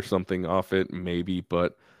another year or something off it? Maybe,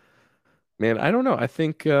 but man, I don't know. I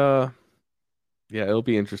think, it'll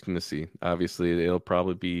be interesting to see. Obviously, it'll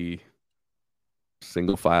probably be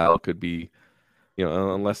single file. Could be,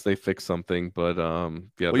 unless they fix something. But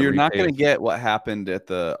well, you're not going to get what happened at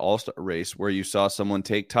the All-Star race where you saw someone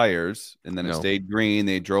take tires and then it stayed green.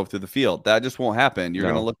 They drove through the field. That just won't happen.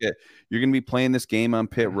 You're going to you're going to be playing this game on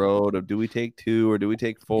pit road of do we take 2 or do we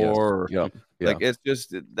take 4? Yes. Like it's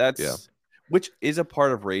just which is a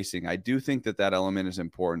part of racing. I do think that element is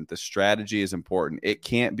important. The strategy is important. It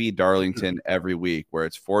can't be Darlington every week where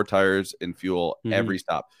it's 4 tires and fuel every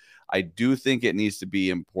stop. I do think it needs to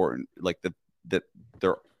be important. Like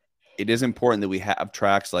it is important that we have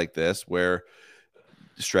tracks like this where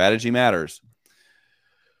strategy matters.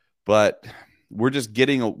 But we're just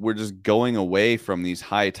going away from these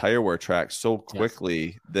high tire wear tracks so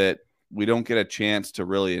quickly that we don't get a chance to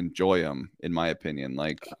really enjoy them, in my opinion.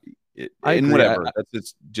 Like, whatever.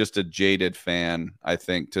 It's just a jaded fan, I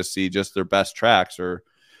think, to see just their best tracks or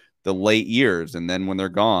the late years, and then when they're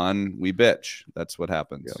gone, we bitch. That's what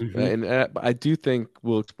happens. Yeah. And I do think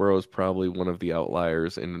Wilkesboro is probably one of the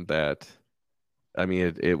outliers in that. I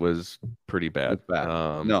mean, it was pretty bad. It's bad.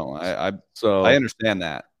 I understand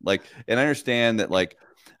that. And I understand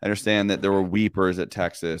that there were weepers at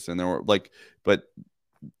Texas, and there were but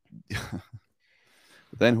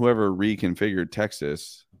then whoever reconfigured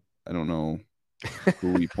Texas, I don't know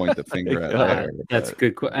who we point the finger at there. That's a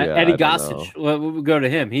good question. Eddie Gossage. We'll go to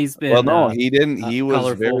him. He's been. Well, no, he didn't. He was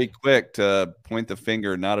colorful. Very quick to point the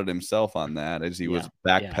finger, not at himself on that, as he was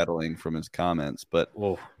backpedaling from his comments. But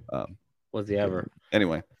was he ever?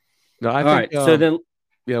 Anyway, no, I think. Right. So then,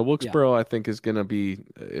 Wilkesboro, I think, is gonna be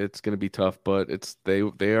tough, but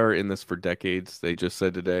they are in this for decades. They just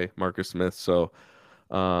said today, Marcus Smith. So,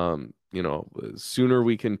 sooner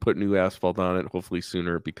we can put new asphalt on it. Hopefully,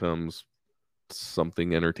 sooner it becomes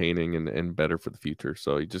something entertaining and better for the future.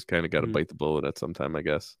 So you just kind of got to bite the bullet at some time, I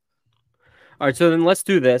guess. All right, so then let's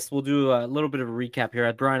do this. We'll do a little bit of a recap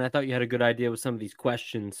here. Brian, I thought you had a good idea with some of these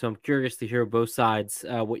questions, so I'm curious to hear both sides,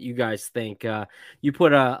 what you guys think. You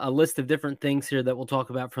put a list of different things here that we'll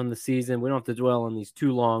talk about from the season. We don't have to dwell on these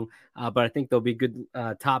too long, but I think they'll be good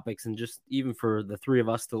topics, and just even for the three of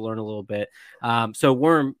us to learn a little bit. So,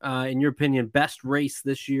 Worm, in your opinion, best race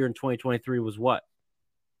this year in 2023 was what?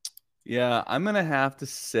 Yeah, I'm going to have to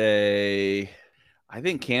say, I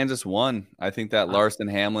think Kansas won. I think that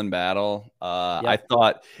Larson-Hamlin battle, I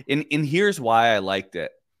thought, and here's why I liked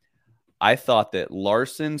it. I thought that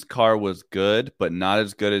Larson's car was good, but not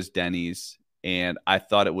as good as Denny's. And I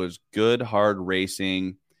thought it was good, hard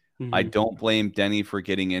racing. Mm-hmm. I don't blame Denny for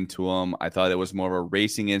getting into him. I thought it was more of a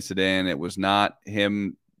racing incident. It was not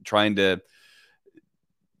him trying to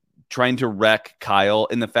wreck Kyle,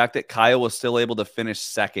 and the fact that Kyle was still able to finish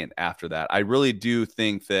second after that. I really do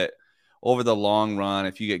think that over the long run,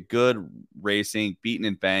 if you get good racing, beating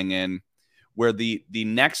and banging, where the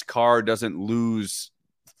next car doesn't lose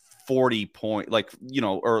 40 points, like,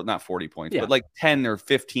 or not 40 points, but like 10 or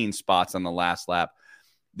 15 spots on the last lap.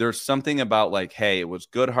 There's something about like, hey, it was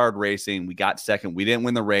good, hard racing. We got second. We didn't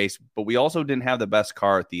win the race, but we also didn't have the best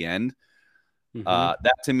car at the end.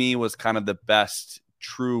 That to me was kind of the best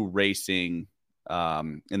true racing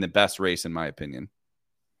in the best race, in my opinion.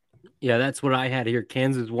 Yeah, that's what I had here.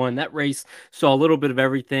 Kansas won. That race saw a little bit of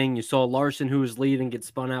everything. You saw Larson, who was leading, get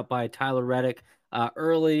spun out by Tyler Reddick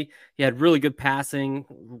early. He had really good passing.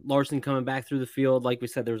 Larson coming back through the field. Like we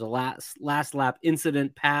said, there was a last lap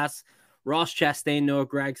incident pass. Ross Chastain, Noah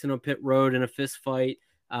Gragson on pit road in a fist fight.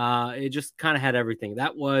 It just kind of had everything.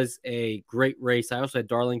 That was a great race. I also had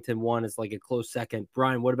Darlington won as like a close second.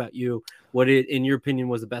 Brian, what about you? What, in your opinion,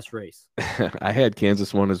 was the best race? I had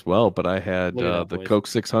Kansas won as well, but I had the Coke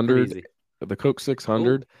 600, the Coke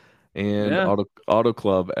 600, and Auto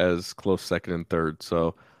Club as close second and third.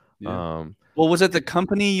 So, well, was it the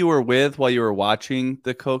company you were with while you were watching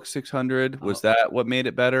the Coke 600? Was that what made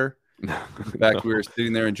it better? In fact, we were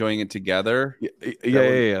sitting there enjoying it together.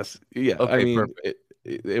 Yes. Okay, I mean, perfect.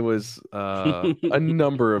 It was a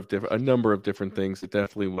number of different things. It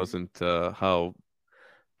definitely wasn't how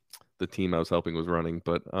the team I was helping was running,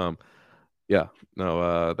 but that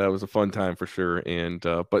was a fun time for sure. And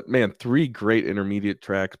but man, 3 great intermediate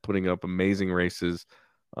tracks, putting up amazing races.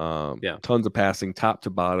 Tons of passing, top to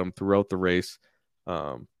bottom throughout the race.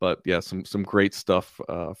 But yeah, some great stuff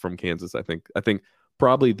from Kansas. I think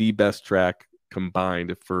probably the best track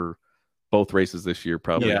combined for both races this year.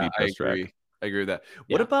 Probably the best track. I agree with that.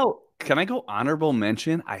 What about, can I go honorable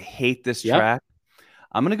mention? I hate this track.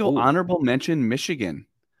 I'm going to go honorable mention Michigan.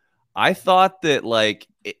 I thought that like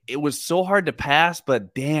it was so hard to pass,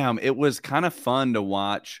 but damn, it was kind of fun to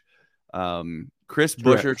watch. Chris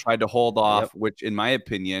Buescher tried to hold off, which in my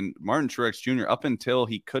opinion, Martin Truex Jr., up until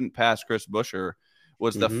he couldn't pass Chris Buescher,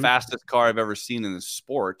 was the fastest car I've ever seen in the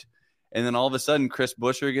sport. And then all of a sudden, Chris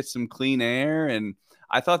Buescher gets some clean air, and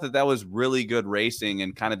I thought that was really good racing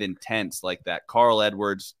and kind of intense, like that Carl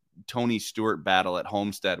Edwards, Tony Stewart battle at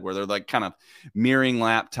Homestead, where they're like kind of mirroring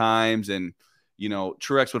lap times, and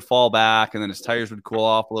Truex would fall back and then his tires would cool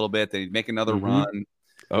off a little bit. Then he'd make another run.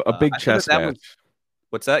 A big chess match.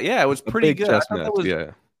 What's that? Yeah, it was pretty good. Chess match.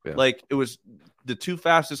 Like it was the 2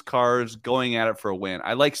 fastest cars going at it for a win.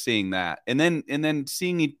 I like seeing that, and then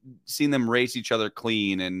seeing them race each other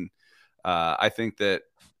clean, and I think that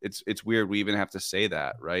it's weird we even have to say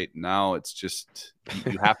that right now. It's just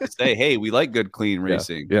you have to say, hey, we like good clean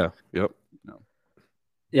racing. Yep.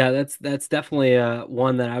 Yeah, that's definitely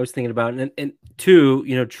one that I was thinking about. And 2,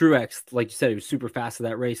 Truex, like you said, he was super fast in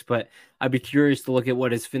that race, but I'd be curious to look at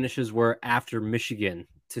what his finishes were after Michigan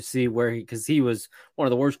to see because he was one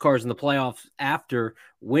of the worst cars in the playoffs after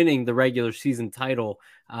winning the regular season title.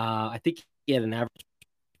 I think he had an average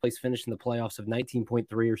place finish in the playoffs of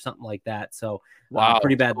 19.3 or something like that. So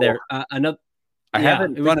pretty bad there. I have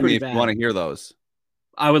it in front of me if you want to hear those.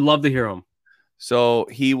 I would love to hear them. So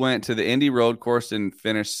he went to the Indy road course and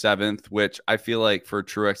finished 7th, which I feel like for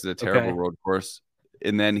Truex is a terrible road course.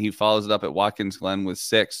 And then he follows it up at Watkins Glen with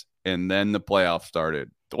 6th, and then the playoff started.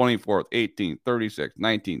 24th, 18th, 36th,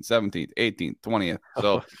 19th, 17th, 18th, 20th.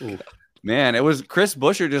 So, man, it was Chris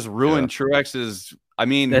Buescher just ruined Truex's. I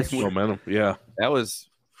mean, that's momentum. Yeah, that was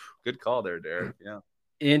good call there, Derek. Yeah.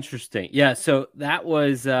 Interesting. Yeah, so that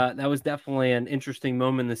was definitely an interesting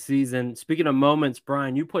moment in the season. Speaking of moments,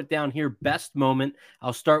 Brian, you put down here best moment.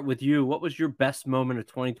 I'll start with you. What was your best moment of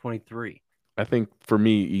 2023? I think for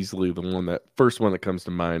me, easily the first one that comes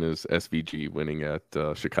to mind is SVG winning at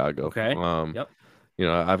Chicago. Okay.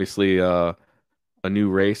 Obviously a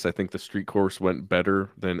new race. I think the street course went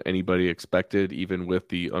better than anybody expected, even with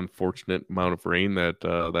the unfortunate amount of rain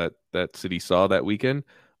that city saw that weekend.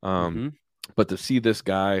 But to see this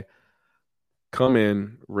guy come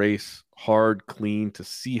in, race hard, clean, to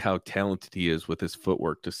see how talented he is with his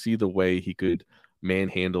footwork, to see the way he could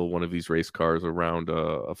manhandle one of these race cars around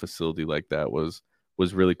a facility like that was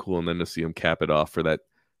really cool. And then to see him cap it off for that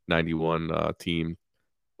 91 team.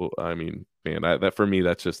 Well, I mean, man, that for me,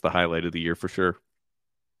 that's just the highlight of the year for sure.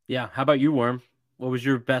 Yeah. How about you, Worm? What was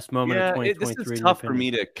your best moment of 2023? This is tough for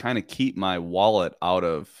me to kind of keep my wallet out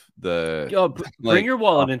of the. Bring your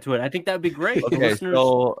wallet into it. I think that would be great. Okay,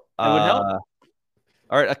 so that would help.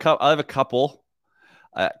 All right, I have a couple.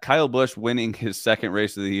 Kyle Busch winning his 2nd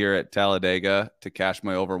race of the year at Talladega to cash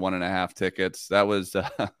my over 1.5 tickets. That was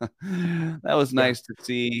nice to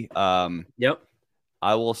see. Yep.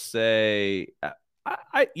 I will say,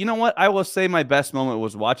 you know what? I will say my best moment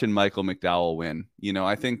was watching Michael McDowell win.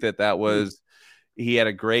 I think that was. he had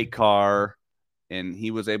a great car, and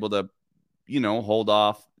he was able to, hold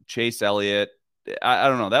off Chase Elliott. I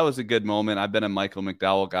don't know. That was a good moment. I've been a Michael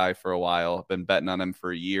McDowell guy for a while. I've been betting on him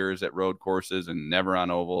for years at road courses and never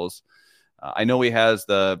on ovals. I know he has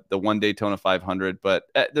the one Daytona 500, but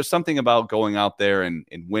there's something about going out there and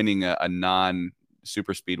winning a non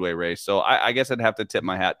super speedway race. So I guess I'd have to tip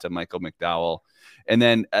my hat to Michael McDowell. And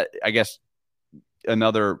then I guess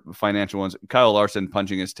another financial ones, Kyle Larson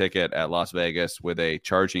punching his ticket at Las Vegas with a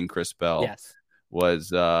charging Chris Bell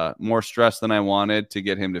was more stress than I wanted to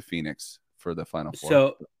get him to Phoenix for the Final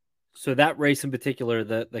Four. So that race in particular,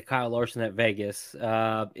 the Kyle Larson at Vegas,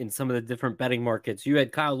 in some of the different betting markets, you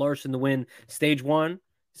had Kyle Larson to win stage 1,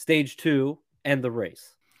 stage 2, and the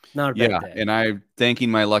race. Not a bad day. And I'm thanking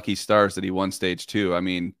my lucky stars that he won stage 2. I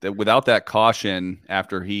mean, without that caution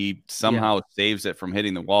after he somehow saves it from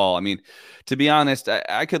hitting the wall. I mean, to be honest,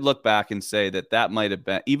 I could look back and say that might have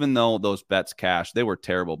been, even though those bets cashed, they were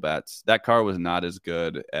terrible bets. That car was not as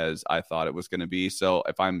good as I thought it was going to be. So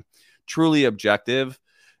if I'm truly objective,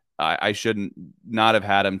 I shouldn't not have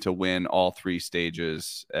had him to win all 3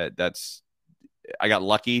 stages. I got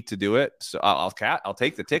lucky to do it, so I'll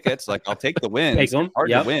take the tickets. Like, I'll take the wins. Take them. It's hard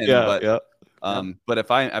to win, but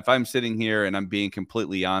if I'm sitting here and I'm being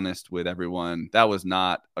completely honest with everyone, that was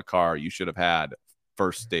not a car you should have had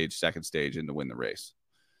first stage, second stage, and to win the race.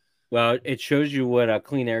 Well, it shows you what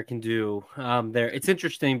clean air can do there. It's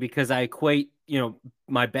interesting because I equate,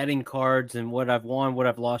 my betting cards and what I've won, what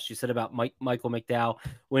I've lost. You said about Michael McDowell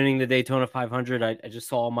winning the Daytona 500. I just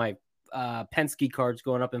saw my Penske cards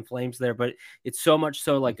going up in flames there, but it's so much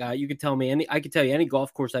so like you could tell me I could tell you any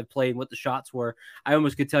golf course I've played and what the shots were. I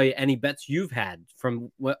almost could tell you any bets you've had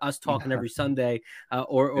from us talking every Sunday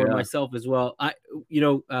or myself as well.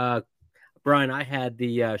 Brian, I had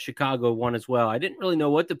the Chicago one as well. I didn't really know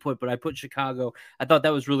what to put, but I put Chicago. I thought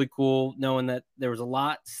that was really cool, knowing that there was a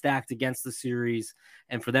lot stacked against the series,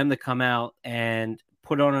 and for them to come out and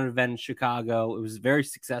put on an event in Chicago, it was very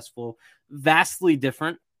successful, vastly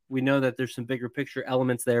different. We know that there's some bigger picture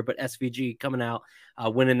elements there, but SVG coming out,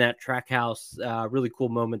 winning that track house, really cool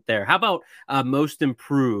moment there. How about most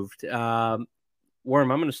improved? Worm, I'm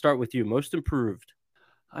going to start with you. Most improved.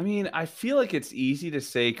 I mean, I feel like it's easy to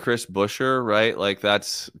say Chris Buescher, right? Like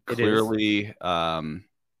that's clearly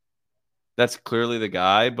the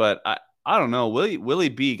guy, but I don't know. Willie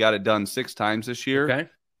B got it done 6 times this year. Okay.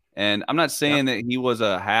 And I'm not saying that he was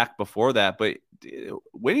a hack before that, but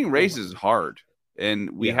winning races is hard.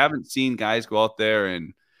 And we haven't seen guys go out there,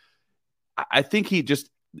 and I think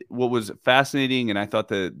what was fascinating, and I thought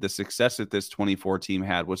the success that this 24 team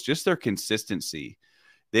had was just their consistency.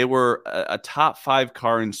 They were a top 5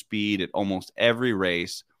 car in speed at almost every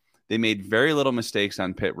race. They made very little mistakes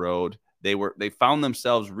on pit road. They found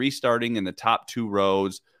themselves restarting in the top 2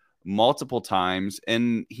 rows multiple times,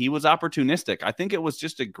 and he was opportunistic. I think it was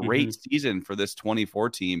just a great season for this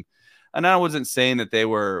 24 team. And I wasn't saying that they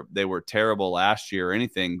were terrible last year or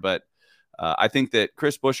anything, but I think that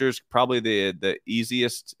Chris Buescher is probably the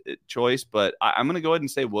easiest choice. But I'm going to go ahead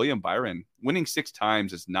and say William Byron. Winning 6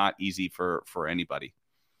 times is not easy for anybody.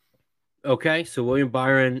 Okay, so William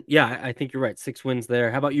Byron, I think you're right. 6 wins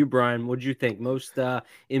there. How about you, Brian? What did you think? Most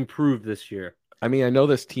improved this year? I mean, I know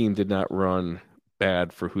this team did not run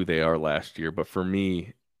bad for who they are last year, but for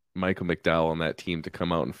me, Michael McDowell and that team to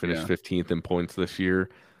come out and finish 15th in points this year,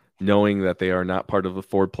 knowing that they are not part of the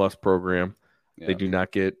Ford Plus program, they do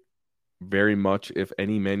not get very much, if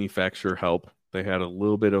any, manufacturer help. They had a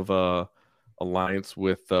little bit of a alliance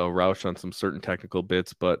with Roush on some certain technical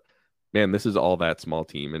bits, but man, this is all that small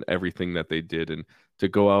team and everything that they did. And to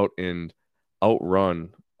go out and outrun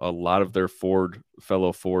a lot of their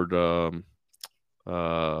fellow Ford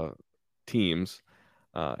teams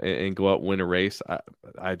and go out and win a race,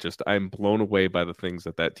 I'm blown away by the things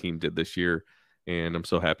that team did this year. And I'm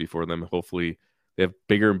so happy for them. Hopefully they have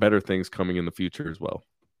bigger and better things coming in the future as well.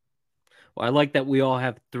 Well, I like that we all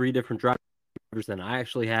have 3 different drivers. Then I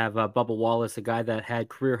actually have Bubba Wallace, a guy that had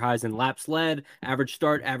career highs in laps led, average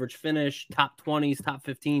start, average finish, top 20s, top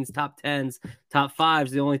 15s, top 10s, top 5s.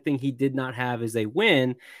 The only thing he did not have is a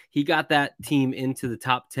win. He got that team into the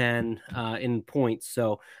top 10 in points.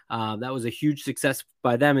 So that was a huge success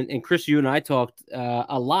by them. And Chris, you and I talked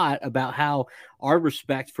a lot about how our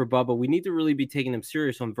respect for Bubba, we need to really be taking him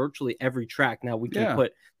serious on virtually every track. Now we can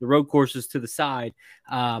put the road courses to the side,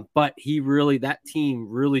 but that team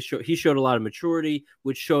really showed a lot of maturity,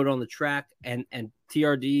 which showed on the track, and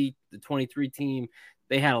TRD, the 23 team,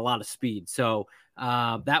 they had a lot of speed. So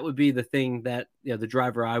that would be the thing that the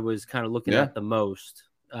driver I was kind of looking at the most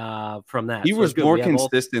from that. He was more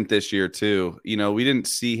consistent this year too. We didn't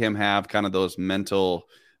see him have kind of those mental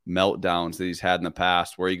meltdowns that he's had in the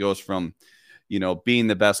past, where he goes from, being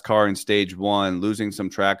the best car in stage one, losing some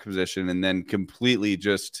track position, and then completely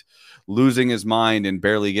just losing his mind and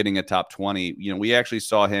barely getting a top 20. We actually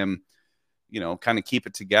saw him, kind of keep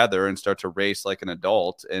it together and start to race like an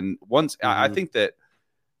adult. And once I think that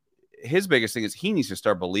his biggest thing is he needs to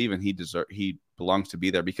start believing he belongs to be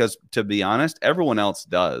there, because to be honest, everyone else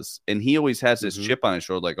does. And he always has this chip on his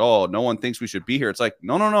shoulder, like, oh, no one thinks we should be here. It's like,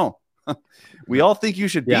 no. We all think you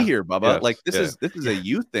should be here, Bubba. Yes. Like this is a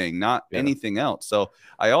you thing, not anything else. So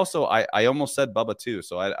I almost said Bubba too.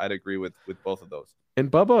 So I'd agree with both of those. And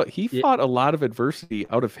Bubba, he fought a lot of adversity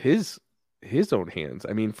out of his own hands.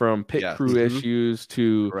 I mean, from pit crew issues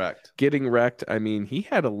to getting wrecked. I mean, he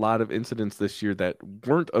had a lot of incidents this year that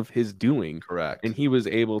weren't of his doing. Correct. And he was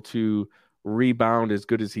able to rebound as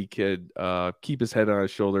good as he could, keep his head on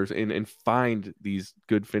his shoulders, and find these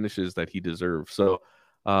good finishes that he deserves. So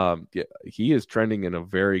he is trending in a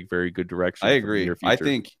very, very good direction. I agree.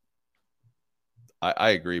 I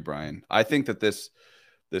agree, Brian. I think that this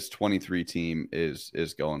 23 team is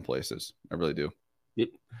going places. I really do.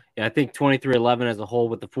 Yeah, I think 23-11 as a whole,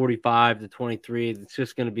 with the 45 to 23, it's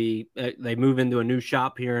just going to be, they move into a new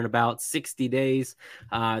shop here in about 60 days.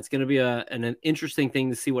 It's going to be an interesting thing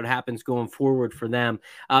to see what happens going forward for them.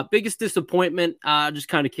 Biggest disappointment, just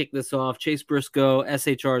kind of kick this off, Chase Briscoe,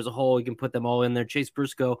 SHR as a whole, you can put them all in there. Chase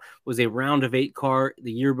Briscoe was a round of 8 car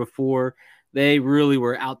the year before. They really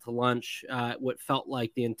were out to lunch what felt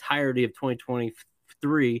like the entirety of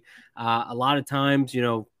 2023. A lot of times,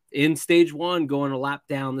 in stage one, going a lap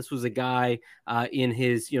down, this was a guy in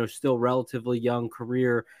his, still relatively young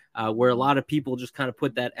career where a lot of people just kind of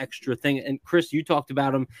put that extra thing. And Chris, you talked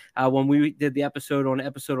about him when we did the episode on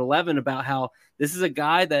episode 11 about how this is a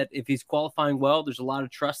guy that if he's qualifying well, there's a lot of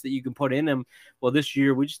trust that you can put in him. Well, this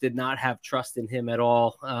year we just did not have trust in him at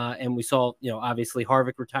all. And we saw, obviously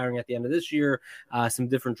Harvick retiring at the end of this year, some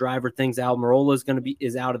different driver things. Almirola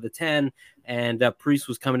is out of the 10, and Priest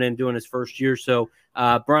was coming in doing his first year. So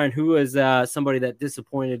Brian, who is somebody that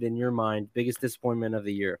disappointed in your mind, biggest disappointment of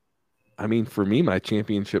the year? I mean, for me, my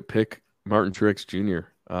championship pick, Martin Truex Jr.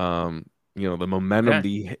 The momentum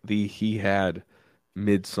he had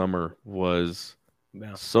midsummer was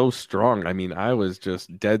so strong. I mean, I was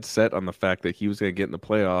just dead set on the fact that he was going to get in the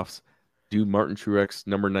playoffs, do Martin Truex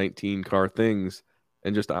number 19 car things,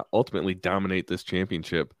 and just ultimately dominate this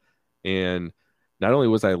championship. And not only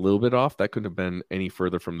was I a little bit off, that couldn't have been any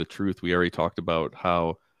further from the truth. We already talked about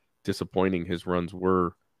how disappointing his runs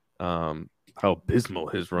were, how abysmal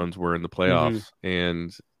his runs were in the playoffs.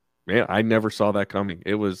 And man, I never saw that coming.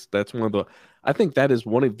 I think that is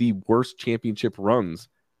one of the worst championship runs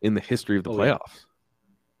in the history of the playoffs.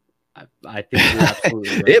 I think you're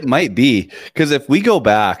absolutely right. It might be, because if we go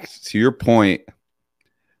back to your point,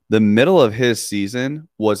 the middle of his season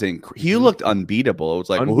was he looked unbeatable. It was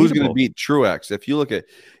like, well, who's going to beat Truex? If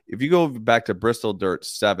you go back to Bristol Dirt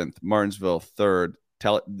 7th, Martinsville 3rd,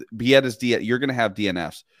 you're going to have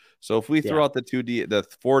DNFs. So if we throw out the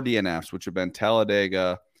 4 DNFs, which have been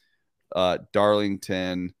Talladega,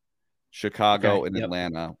 Darlington, Chicago, and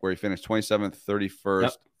Atlanta, where he finished 27th,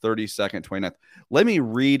 31st, 32nd, 29th. Let me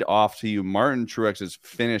read off to you Martin Truex's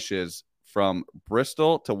finishes from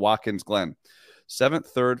Bristol to Watkins Glen.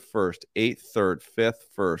 7th, 3rd, 1st, 8th, 3rd, 5th,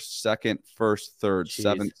 1st, 2nd, 1st, 3rd,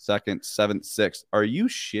 7th, 2nd, 7th, 6th. Are you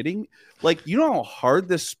shitting? Like, you know how hard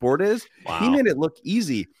this sport is? Wow. He made it look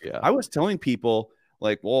easy. Yeah. I was telling people,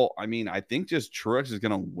 like, well, I mean, I think just Truex is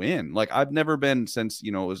going to win. Like, I've never been since,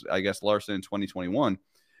 it was, I guess, Larson in 2021,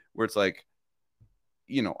 where it's like,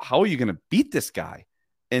 how are you going to beat this guy?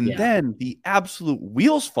 And then the absolute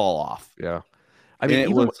wheels fall off. Yeah. I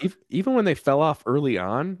mean, even when they fell off early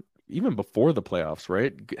on, even before the playoffs,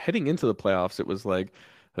 right? Heading into the playoffs, it was like,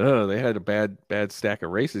 oh, they had a bad stack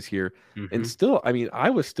of races here. And still, I mean, I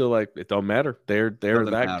was still like, it don't matter. They're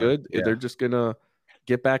that good. Yeah. They're just going to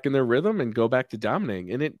get back in their rhythm and go back to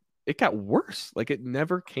dominating. And it got worse. Like, it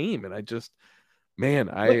never came. And I just,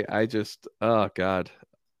 oh God.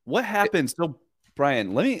 What happened? So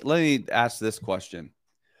Brian, let me ask this question.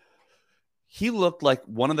 He looked like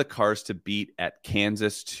one of the cars to beat at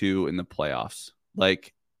Kansas 2 in the playoffs.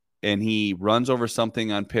 And he runs over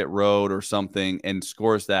something on pit road or something and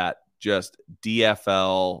scores that just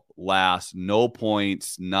DFL last, no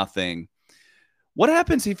points, nothing. What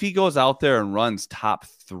happens if he goes out there and runs top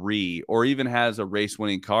 3 or even has a race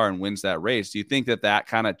winning car and wins that race? Do you think that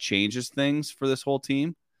kind of changes things for this whole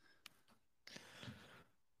team?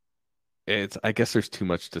 I guess there's too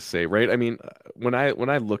much to say, right? I mean, when I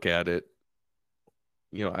look at it,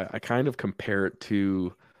 I kind of compare it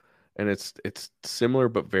to, and it's similar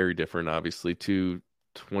but very different, obviously, to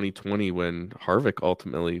 2020 when Harvick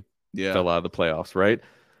ultimately Yeah. fell out of the playoffs, right?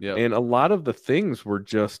 Yeah. And a lot of the things were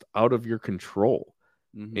just out of your control.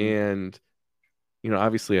 Mm-hmm. And,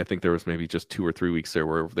 obviously I think there was maybe just 2 or 3 weeks there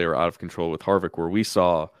where they were out of control with Harvick, where we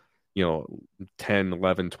saw, 10,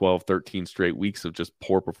 11, 12, 13 straight weeks of just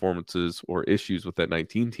poor performances or issues with that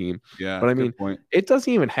 19 team. Yeah. But I good mean, point. it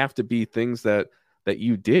doesn't even have to be things that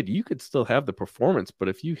you did. You could still have the performance, but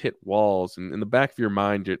if you hit walls and in the back of your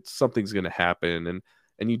mind, something's going to happen,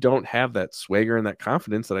 and you don't have that swagger and that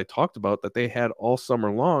confidence that I talked about that they had all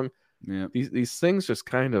summer long, Yeah. these things just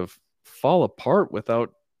kind of fall apart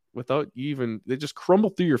without you even, they just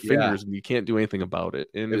crumble through your fingers and you can't do anything about it.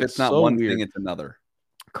 And If it's it's not so one weird. thing, it's another.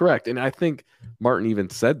 Correct. And I think Martin even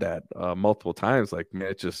said that multiple times, like,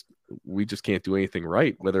 man, we just can't do anything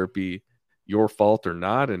right, whether it be your fault or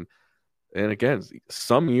not. And again,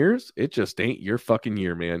 some years it just ain't your fucking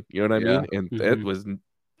year, man. You know what I mean? And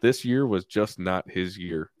this year was just not his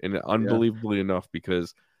year. And unbelievably enough,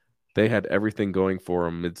 because they had everything going for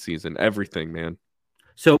them midseason, everything, man.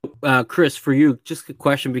 So, Chris, for you, just a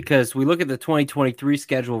question, because we look at the 2023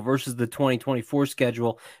 schedule versus the 2024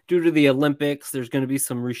 schedule. Due to the Olympics, there's going to be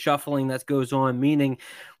some reshuffling that goes on, meaning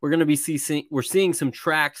we're going to be seeing some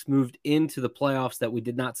tracks moved into the playoffs that we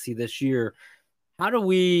did not see this year. How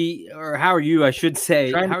are you, I should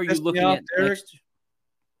say, how are you looking at next?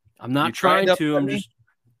 I'm not trying to.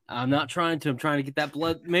 I'm not trying to. I'm trying to get that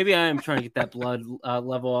blood. Maybe I am trying to get that blood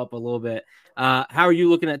level up a little bit. How are you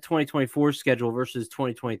looking at 2024 schedule versus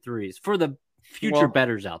 2023's for the future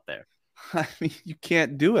bettors out there? I mean, you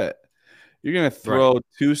can't do it. You're going to throw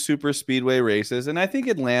 2 super speedway races, and I think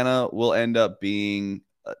Atlanta will end up being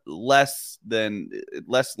less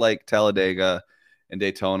like Talladega and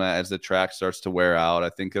Daytona as the track starts to wear out. I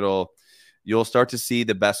think you'll start to see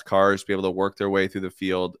the best cars be able to work their way through the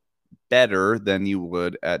field better than you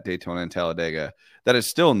would at Daytona and Talladega. That is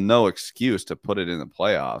still no excuse to put it in the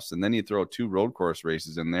playoffs. And then you throw 2 road course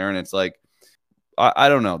races in there, and it's like, I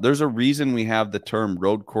don't know. There's a reason we have the term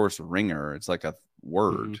road course ringer. It's like a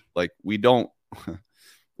word. Like we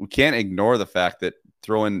can't ignore the fact that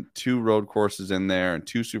throwing 2 road courses in there and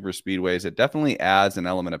 2 super speedways, it definitely adds an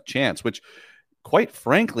element of chance, which quite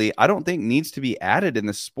frankly, I don't think needs to be added in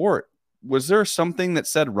the sport. Was there something that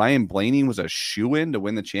said Ryan Blaney was a shoo-in to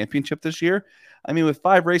win the championship this year? I mean, with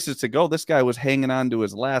 5 races to go, this guy was hanging on to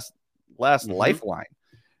his last lifeline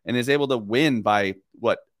and is able to win by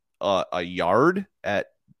a yard at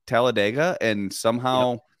Talladega, and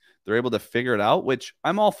somehow they're able to figure it out, which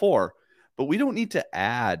I'm all for. But we don't need to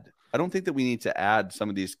add. I don't think that we need to add some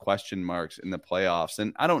of these question marks in the playoffs.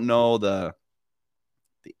 And I don't know the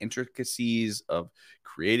intricacies of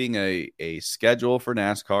creating a schedule for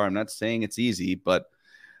NASCAR. I'm not saying it's easy, but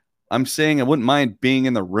I'm saying I wouldn't mind being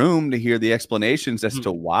in the room to hear the explanations as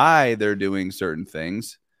to why they're doing certain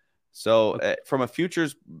things. So from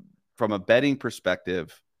a betting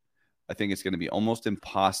perspective, I think it's going to be almost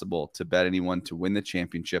impossible to bet anyone to win the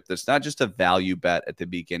championship. That's not just a value bet at the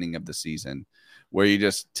beginning of the season where you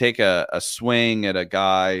just take a swing at a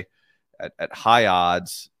guy at high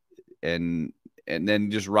odds and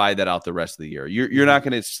then just ride that out the rest of the year. You're not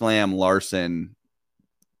going to slam Larson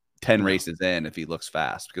 10 races in if he looks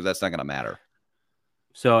fast, because that's not going to matter.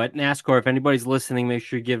 So at NASCAR, if anybody's listening, make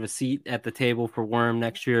sure you give a seat at the table for Werme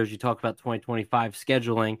next year as you talk about 2025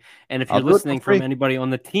 scheduling. And if you're listening from anybody on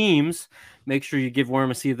the teams, make sure you give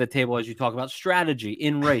Werme a seat at the table as you talk about strategy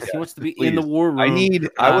in race. He wants to be in the war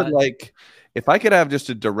room. I would like, if I could have just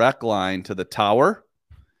a direct line to the tower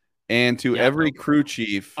and to every crew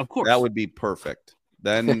chief, of course, that would be perfect.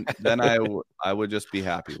 Then I would just be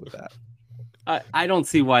happy with that. I don't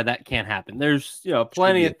see why that can't happen. There's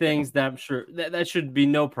plenty of things that I'm sure that should be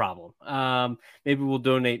no problem. Maybe we'll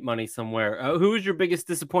donate money somewhere. Who was your biggest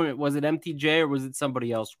disappointment? Was it MTJ or was it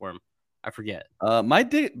somebody else, Werme? I forget.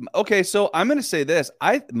 Okay, so I'm going to say this.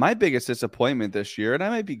 My biggest disappointment this year, and I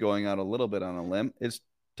might be going out a little bit on a limb, is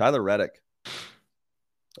Tyler Reddick.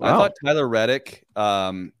 Wow. I thought Tyler Reddick,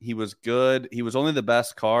 he was good. He was only the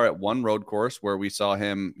best car at one road course where we saw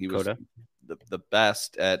him. He was the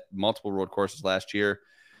best at multiple road courses last year.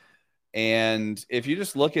 And if you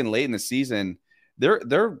just look in late in the season,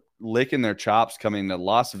 they're licking their chops coming to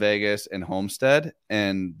Las Vegas and Homestead,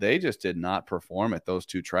 and they just did not perform at those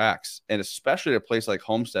 2 tracks. And especially at a place like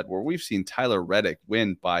Homestead, where we've seen Tyler Reddick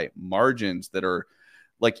win by margins that are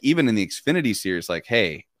like, even in the Xfinity series, like,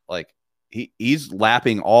 hey, like he's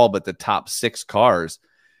lapping all but the top 6 cars.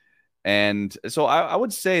 And so I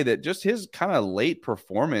would say that just his kind of late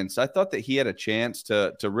performance, I thought that he had a chance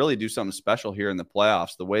to really do something special here in the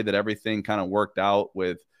playoffs, the way that everything kind of worked out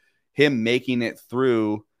with him making it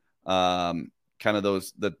through kind kind of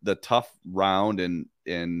the tough round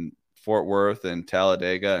in Fort Worth and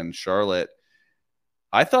Talladega and Charlotte,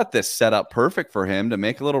 I thought this set up perfect for him to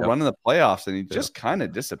make a little run in the playoffs, and he just kind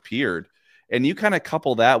of disappeared. And you kind of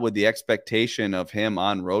couple that with the expectation of him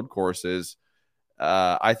on road courses.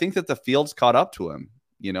 I think that the field's caught up to him.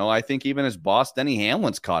 I think even his boss, Denny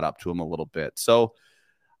Hamlin's caught up to him a little bit. So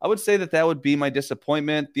I would say that would be my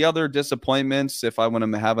disappointment. The other disappointments, if I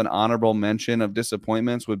want to have an honorable mention of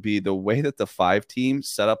disappointments, would be the way that the 5 team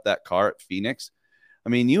set up that car at Phoenix. I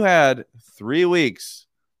mean, you had 3 weeks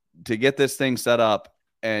to get this thing set up,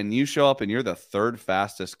 and you show up and you're the 3rd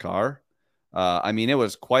fastest car. I mean, it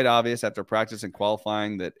was quite obvious after practice and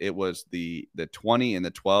qualifying that it was the 20 and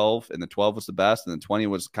the 12, and the 12 was the best, and the 20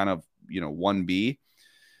 was kind of, 1B.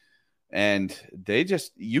 And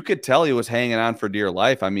you could tell he was hanging on for dear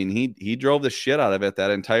life. I mean, he drove the shit out of it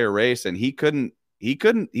that entire race, and he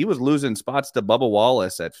was losing spots to Bubba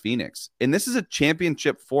Wallace at Phoenix. And this is a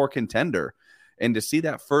championship 4 contender. And to see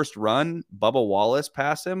that first run, Bubba Wallace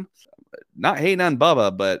pass him, not hating on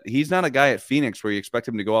Bubba, but he's not a guy at Phoenix where you expect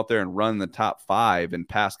him to go out there and run the top 5 and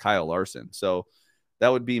pass Kyle Larson. So that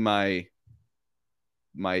would be my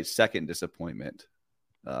second disappointment.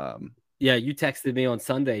 Yeah, you texted me on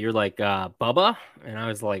Sunday. You're like, Bubba? And I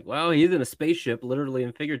was like, well, he's in a spaceship, literally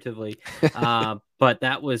and figuratively. But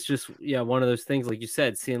that was just, one of those things, like you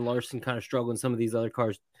said, seeing Larson kind of struggle and some of these other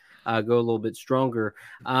cars go a little bit stronger.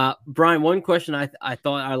 Brian, one question I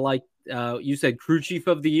thought I liked, you said crew chief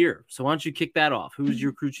of the year. So why don't you kick that off? Who is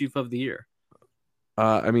your crew chief of the year?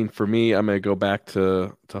 I mean, for me, I'm going to go back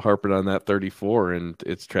to harping on that 34, and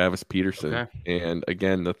it's Travis Peterson. Okay. And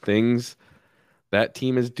again, the things that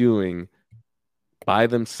team is doing by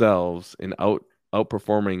themselves and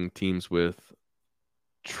outperforming teams with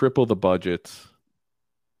triple the budgets,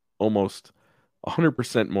 almost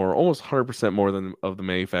 100% more, almost 100% more than of the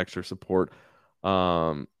manufacturer support.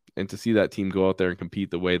 And to see that team go out there and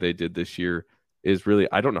compete the way they did this year is really,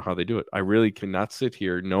 I don't know how they do it. I really cannot sit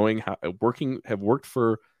here knowing how have worked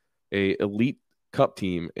for a elite cup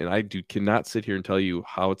team, and I cannot sit here and tell you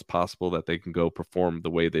how it's possible that they can go perform the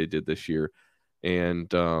way they did this year.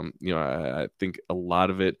 And, I think a lot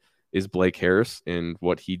of it is Blake Harris and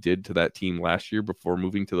what he did to that team last year before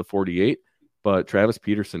moving to the 48. But Travis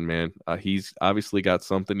Peterson, man, he's obviously got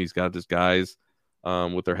something. He's got his guys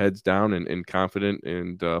with their heads down and confident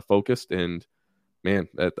and focused. And, man,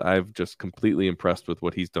 I've just completely impressed with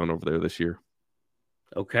what he's done over there this year.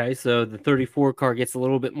 Okay, so the 34 car gets a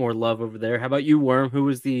little bit more love over there. How about you, Worm? Who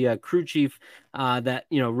was the crew chief that,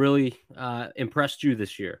 really impressed you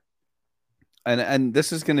this year? And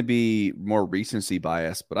this is going to be more recency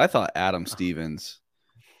bias, but I thought Adam Stevens,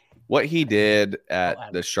 what he did at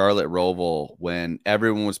the Charlotte Roval when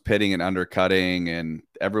everyone was pitting and undercutting and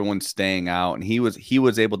everyone's staying out, and he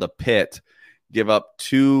was able to pit, give up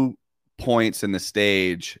 2 points in the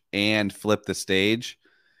stage and flip the stage.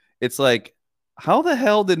 It's like, how the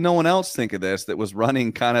hell did no one else think of this that was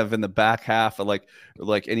running kind of in the back half of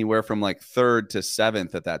like anywhere from like 3rd to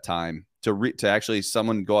 7th at that time to actually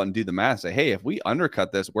someone go out and do the math, say, hey, if we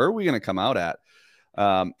undercut this, where are we going to come out at?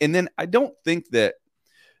 And then I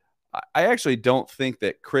actually don't think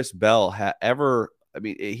that Chris Bell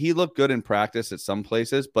he looked good in practice at some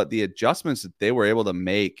places, but the adjustments that they were able to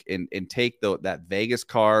make and take that Vegas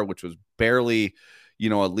car, which was barely,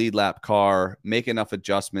 a lead lap car, make enough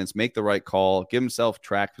adjustments, make the right call, give himself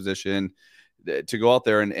track position to go out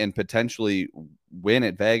there and potentially win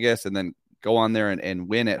at Vegas and then go on there and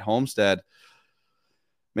win at Homestead.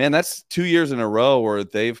 Man, that's 2 years in a row where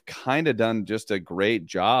they've kind of done just a great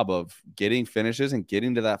job of getting finishes and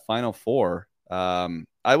getting to that Final Four.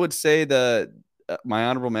 I would say my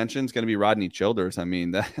honorable mention is going to be Rodney Childers. I mean,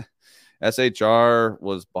 the SHR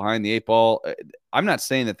was behind the 8 ball. I'm not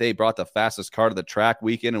saying that they brought the fastest car to the track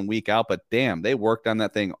week in and week out, but damn, they worked on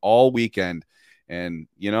that thing all weekend. And,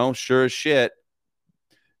 sure as shit,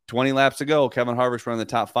 20 laps ago, Kevin Harvick's running the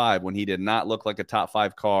top 5 when he did not look like a top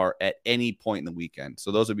 5 car at any point in the weekend.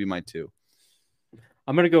 So those would be my 2.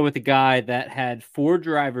 I'm going to go with the guy that had 4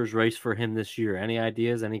 drivers race for him this year. Any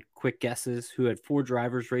ideas? Any quick guesses who had 4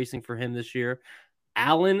 drivers racing for him this year?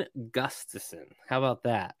 Alan Gustafson. How about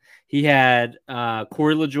that? He had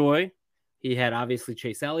Corey LaJoie. He had obviously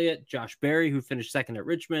Chase Elliott, Josh Berry, who finished 2nd at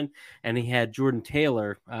Richmond, and he had Jordan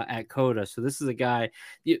Taylor at COTA. So this is a guy,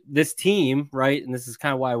 this team, right? And this is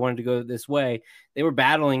kind of why I wanted to go this way. They were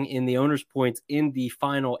battling in the owner's points in the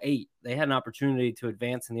final 8. They had an opportunity to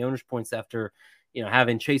advance in the owner's points after,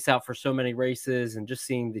 having Chase out for so many races and just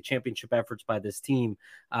seeing the championship efforts by this team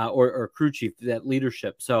or crew chief, that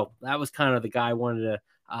leadership. So that was kind of the guy I wanted to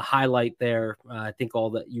highlight there. I think all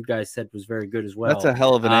that you guys said was very good as well. That's a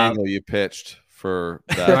hell of an angle you pitched for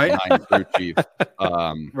that behind crew chief.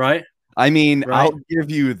 Right. I mean, Right. I'll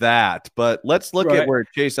give you that, but let's look at where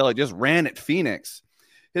Chase Elliott just ran at Phoenix.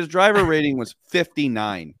 His driver rating was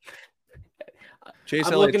 59. Chase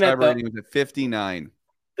Elliott's driver rating was at 59.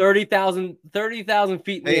 30,000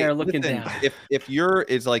 feet in the air looking down. If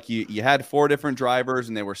it's like you had 4 different drivers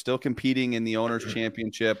and they were still competing in the owners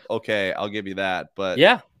championship, okay, I'll give you that. But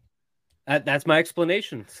yeah, that's my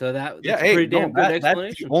explanation. So that's a pretty damn good explanation.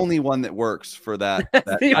 That's the only one that works for that.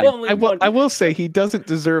 I will say he doesn't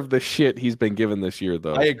deserve the shit he's been given this year,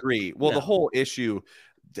 though. I agree. Well, the whole issue.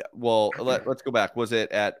 Well, let's go back. Was it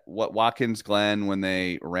at Watkins Glen when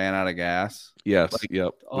they ran out of gas? Yes.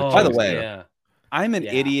 Yep. By the way, I'm an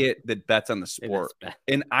idiot that bets on the sport,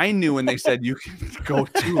 and I knew when they said you can go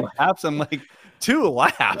 2 laps, I'm like, 2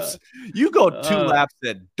 laps? You go 2 laps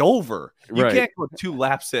at Dover. You can't go 2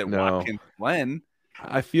 laps at Watkins Glen.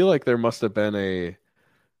 I feel like there must have been a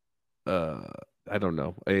I don't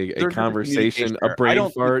know, a conversation, a brain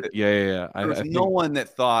fart. Yeah. There's no one that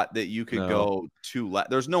thought that you could go 2 laps.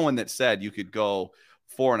 There's no one that said you could go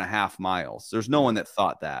 4.5 miles. There's no one that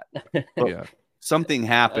thought that. But something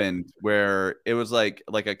happened where it was like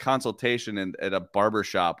a consultation at a barber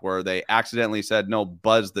shop where they accidentally said, no,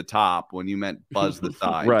 buzz the top when you meant buzz the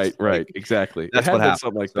thighs. Right. Exactly. That's what happened.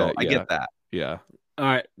 Something like that. I get that. Yeah. All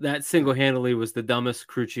right, that single-handedly was the dumbest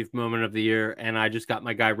crew chief moment of the year, and I just got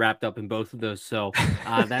my guy wrapped up in both of those, so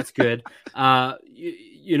that's good.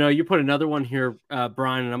 You put another one here,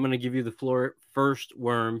 Brian, and I'm going to give you the floor first.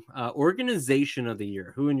 Worm, organization of the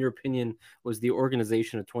year. Who, in your opinion, was the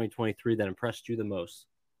organization of 2023 that impressed you the most?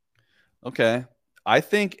 Okay, I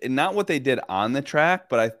think not what they did on the track,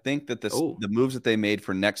 but I think that the moves that they made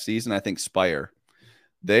for next season. I think Spire.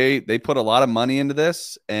 They put a lot of money into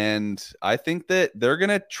this, and I think that they're going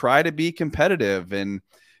to try to be competitive. And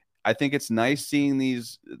I think it's nice seeing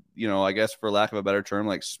these, I guess for lack of a better term,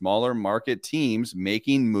 like smaller market teams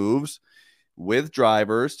making moves with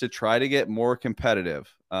drivers to try to get more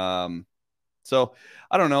competitive. So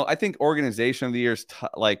I don't know. I think organization of the year is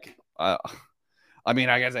I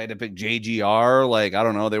guess I had to pick JGR. Like, I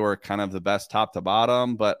don't know. They were kind of the best top to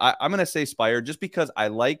bottom, but I'm going to say Spire just because I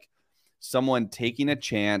like someone taking a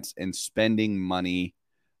chance and spending money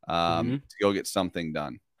to go get something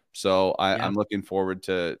done. So I'm looking forward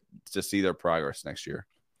to see their progress next year.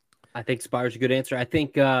 I think Spire's a good answer. I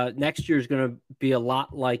think next year is going to be a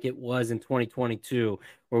lot like it was in 2022,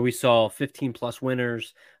 where we saw 15 plus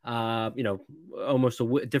winners, almost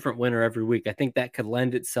a different winner every week. I think that could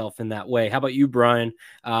lend itself in that way. How about you, Brian?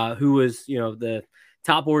 Who was, the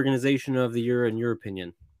top organization of the year in your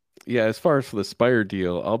opinion? Yeah, as far as for the Spire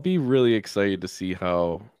deal, I'll be really excited to see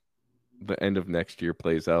how the end of next year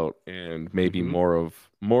plays out, and maybe more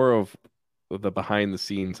of the behind the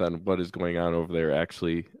scenes on what is going on over there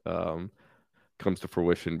actually comes to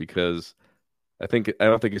fruition. Because I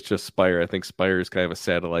don't think it's just Spire. I think Spire is kind of a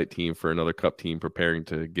satellite team for another Cup team preparing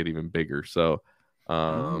to get even bigger. So,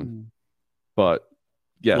 but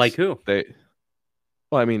yes, like who?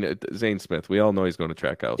 Zane Smith. We all know he's going to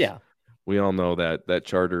Trackhouse. Yeah. We all know that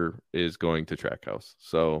Charter is going to Trackhouse.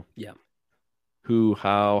 So yeah,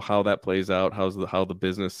 how that plays out, how the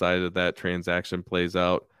business side of that transaction plays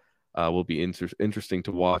out, will be interesting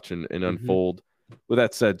to watch and unfold. With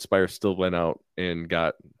that said, Spire still went out and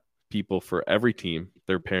got people for every team.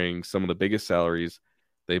 They're paying some of the biggest salaries.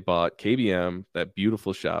 They bought KBM, that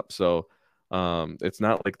beautiful shop. So it's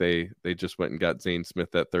not like they just went and got Zane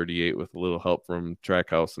Smith at 38 with a little help from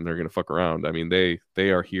Trackhouse and they're going to fuck around. I mean, they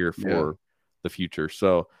are here for the future.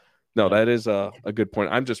 So no, that is a good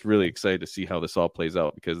point. I'm just really excited to see how this all plays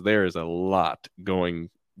out, because there is a lot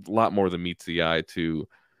more than meets the eye to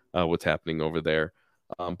what's happening over there.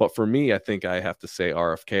 But for me, I think I have to say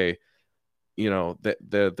RFK,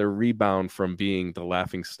 the rebound from being the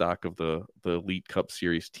laughing stock of the Elite Cup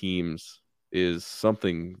Series teams is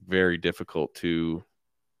something very difficult to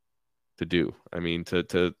do. I mean,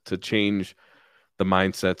 to change the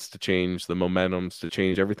mindsets, to change the momentums, to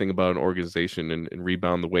change everything about an organization and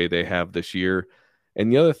rebound the way they have this year.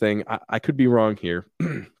 And the other thing, I could be wrong here.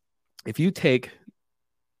 If you take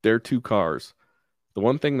their 2 cars, the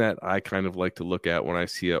one thing that I kind of like to look at when I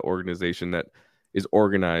see an organization that is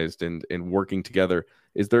organized and working together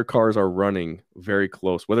is their cars are running very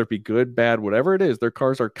close, whether it be good, bad, whatever it is, their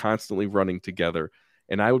cars are constantly running together.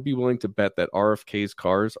 And I would be willing to bet that RFK's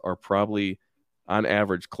cars are probably on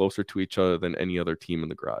average closer to each other than any other team in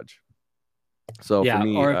the garage. So for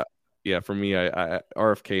me,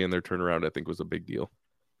 RFK and their turnaround, I think, was a big deal.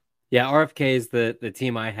 Yeah, RFK is the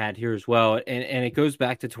team I had here as well. And it goes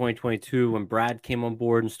back to 2022 when Brad came on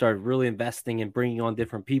board and started really investing and bringing on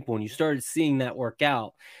different people. And you started seeing that work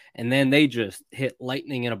out. and then they just hit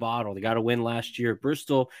lightning in a bottle. They got a win last year at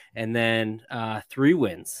Bristol, and then 3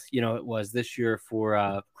 wins. It was this year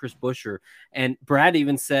for Chris Buescher. And Brad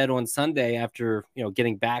even said on Sunday after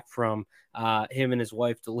getting back from him and his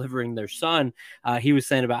wife delivering their son, he was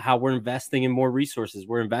saying about how we're investing in more resources.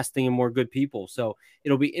 We're investing in more good people. So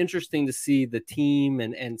it'll be interesting to see the team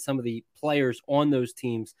and some of the players on those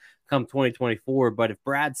teams come 2024. But if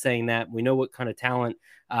Brad's saying that, we know what kind of talent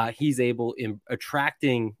he's able in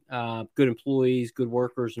attracting good employees, good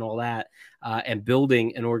workers, and all that, and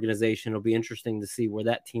building an organization. It'll be interesting to see where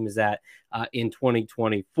that team is at in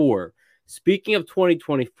 2024. Speaking of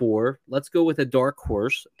 2024, let's go with a dark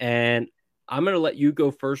horse. And I'm going to let you go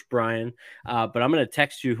first, Brian, but I'm going to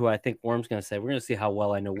text you who I think Worm's going to say. We're going to see how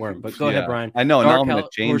well I know Worm. But go ahead, Brian. I know. Now I'm going to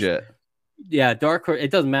change it. Yeah, dark horse. It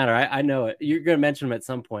doesn't matter. I know it. You're going to mention him at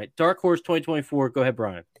some point. Dark horse 2024. Go ahead,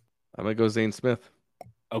 Brian. I'm going to go Zane Smith.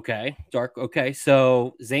 Okay, dark. Okay,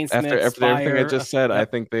 so Zane Smith. After everything I just said, I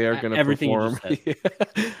think they are going to perform.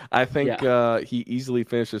 I think he easily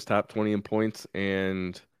finishes top 20 in points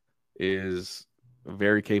and is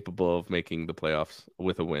very capable of making the playoffs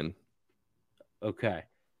with a win. Okay.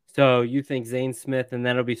 So you think Zane Smith, and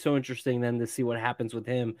that'll be so interesting then to see what happens with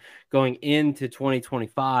him going into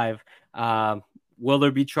 2025. Will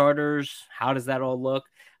there be charters? How does that all look?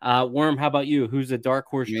 Worm, how about you? Who's a dark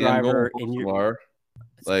horse driver in your?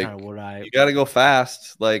 Like, you got to go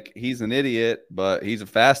fast. Like, he's an idiot, but he's a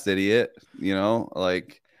fast idiot.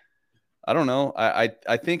 Like, I don't know.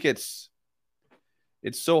 I think it's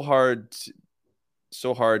so hard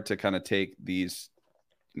to kind of take these,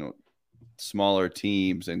 smaller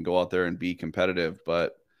teams and go out there and be competitive.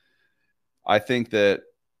 But I think that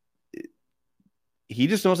he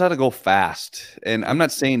just knows how to go fast. And I'm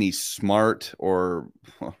not saying he's smart I'm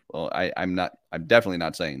definitely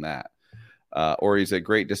not saying that. Or he's a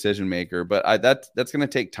great decision maker, but that's going to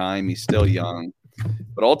take time. He's still young.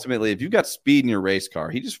 But ultimately, if you've got speed in your race car,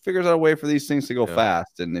 he just figures out a way for these things to go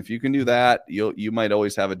fast. And if you can do that, you might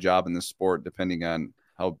always have a job in this sport, depending on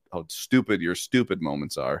how stupid your stupid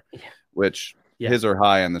moments are, which his are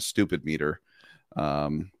high on the stupid meter.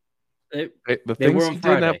 The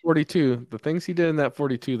things he did in that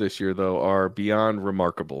 42, this year, though, are beyond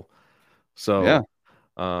remarkable. So,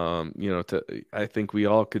 I think we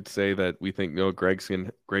all could say that we think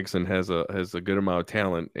Gregson has a good amount of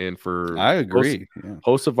talent, and for I agree.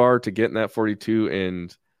 Hocevar to get in that 42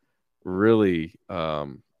 and really,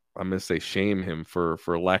 I'm going to say shame him for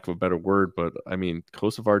lack of a better word, but I mean,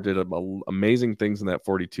 Hocevar did amazing things in that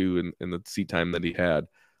 42 in the seat time that he had.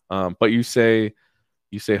 But you say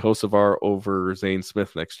Hocevar over Zane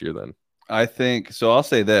Smith next year, then? I think so. I'll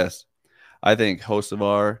say this: I think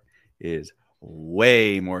Hocevar is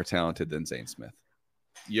way more talented than Zane Smith.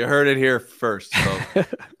 You heard it here first. So.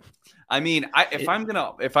 I mean, if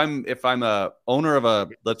I'm a owner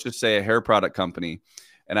of let's just say a hair product company,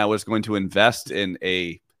 and I was going to invest in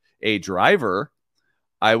a driver,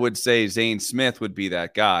 I would say Zane Smith would be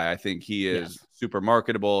that guy. I think he is super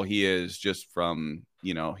marketable. He is just from,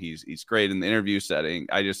 he's great in the interview setting.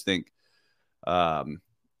 I just think, how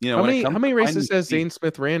many races has Zane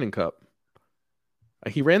Smith ran in Cup?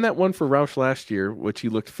 He ran that one for Roush last year, which he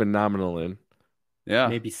looked phenomenal in. Yeah.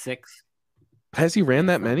 Maybe 6. Has he ran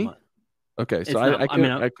that many? Okay. So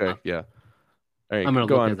yeah. All right,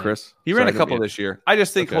 go on, Chris. He ran a couple this year. I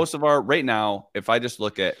just think Hocevar right now, if I just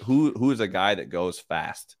look at who is a guy that goes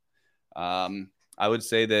fast, I would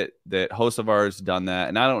say that Hocevar has done that.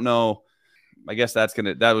 And I don't know. I guess that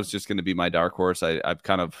was just gonna be my dark horse. I've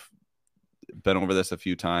kind of been over this a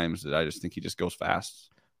few times. That I just think he just goes fast.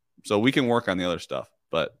 So we can work on the other stuff,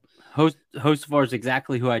 but Hocevar is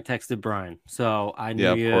exactly who I texted Brian. So I knew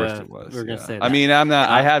of course it was. We're gonna say that. I mean,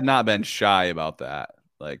 I have not been shy about that.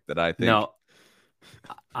 Like that, I think. No.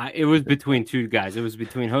 It was between two guys. It was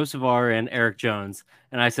between Hocevar and Eric Jones,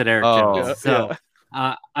 and I said Eric Jones. So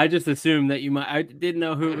I just assumed that you might. I didn't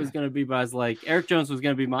know who it was going to be, but I was like, Eric Jones was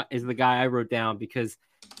going to be is the guy I wrote down because,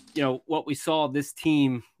 what we saw this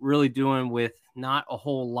team really doing with not a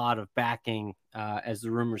whole lot of backing, as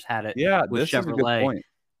the rumors had it. Yeah, with this Chevrolet. is a good point.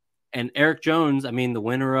 And Eric Jones, I mean, the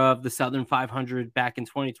winner of the Southern 500 back in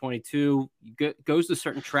 2022, goes to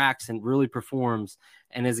certain tracks and really performs,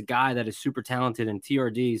 and is a guy that is super talented. And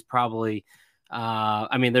TRDs probably,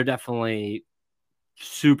 they're definitely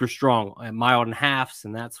super strong at mile and halves,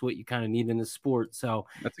 and that's what you kind of need in this sport. So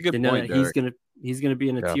that's a good point. That he's gonna be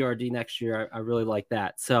in a TRD next year. I really like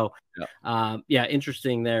that. So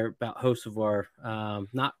interesting there about Hocevar.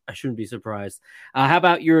 I shouldn't be surprised. How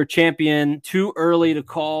about your champion? Too early to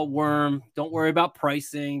call, Worm. Don't worry about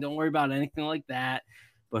pricing. Don't worry about anything like that.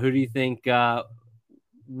 But who do you think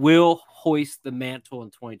will hoist the mantle in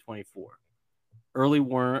 2024? Early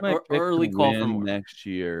Werme or early call from Werme next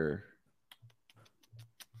year.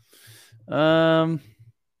 While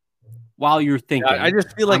you're thinking, I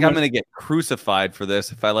just feel like I'm going to get crucified for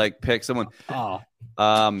this if I pick someone. Oh,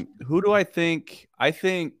 who do I think?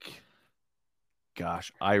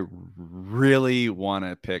 Gosh, I really want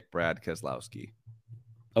to pick Brad Keselowski.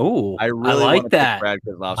 Oh, I really like that. Brad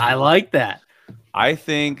Keselowski. I like that. I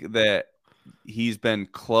think that he's been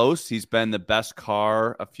close. He's been the best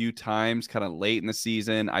car a few times, kind of late in the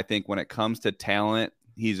season. I think when it comes to talent,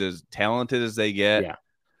 he's as talented as they get. Yeah.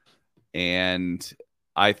 And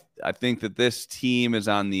I think that this team is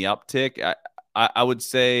on the uptick. I would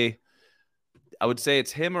say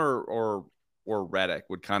it's him or Reddick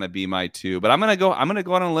would kind of be my two. But I'm gonna go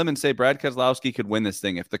on a limb and say Brad Keselowski could win this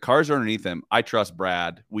thing. If the cars are underneath him, I trust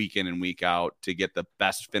Brad week in and week out to get the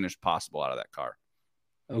best finish possible out of that car.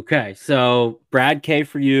 Okay, so Brad K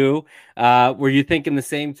for you. Were you thinking the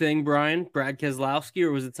same thing, Brian? Brad Keselowski,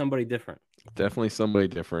 or was it somebody different? Definitely somebody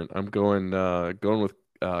different. I'm going with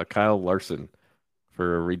Kyle Larson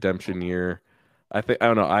for a redemption year. I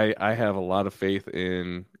don't know. I have a lot of faith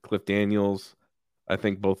in Cliff Daniels. I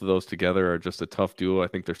think both of those together are just a tough duo. I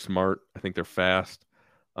think they're smart. I think they're fast.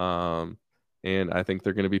 And I think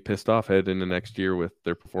they're going to be pissed off heading into next year with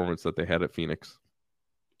their performance that they had at Phoenix.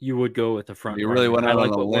 You would go with the front. You really went out on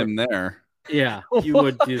a limb there. Yeah, you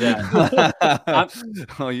would do that. But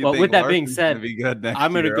with that being said, be good next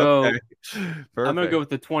I'm going to go. Okay. I'm going to go with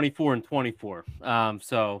the 24 and 24.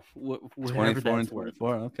 So 24 and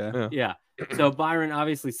 24. Okay. Yeah. So Byron,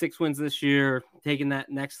 obviously 6 wins this year, taking that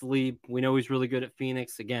next leap. We know he's really good at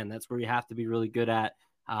Phoenix. Again, that's where you have to be really good at,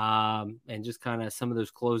 and just kind of some of those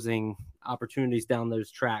closing opportunities down those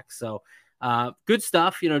tracks. So good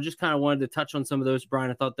stuff. Just kind of wanted to touch on some of those, Brian.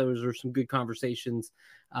 I thought those were some good conversations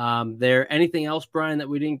there. Anything else, Brian, that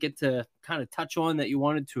we didn't get to kind of touch on that you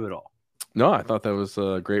wanted to at all? No, I thought that was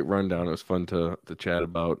a great rundown. It was fun to chat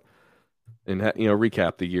about and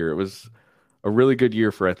recap the year. It was a really good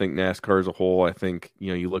year for, I think, NASCAR as a whole. I think,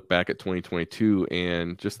 you look back at 2022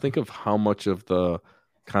 and just think of how much of the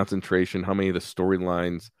concentration, how many of the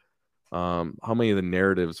storylines, how many of the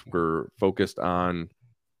narratives were focused on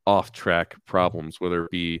off-track problems, whether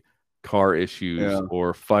it be car issues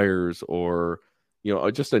or fires or,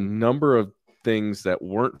 just a number of things that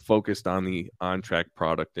weren't focused on the on-track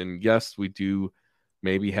product. And yes, we do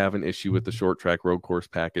maybe have an issue with the short track road course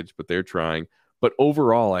package, but they're trying. But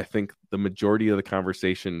overall, I think the majority of the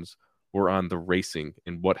conversations were on the racing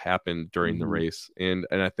and what happened during the race. And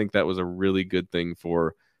I think that was a really good thing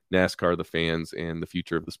for NASCAR, the fans, and the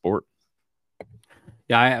future of the sport.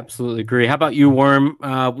 Yeah, I absolutely agree. How about you, Worm?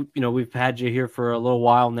 We've had you here for a little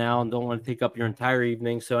while now and don't want to take up your entire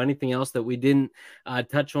evening. So anything else that we didn't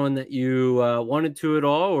touch on that you wanted to at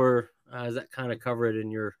all, or does that kind of cover it in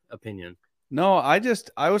your opinion? No, I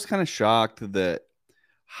was kind of shocked that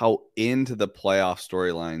how into the playoff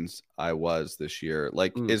storylines I was this year.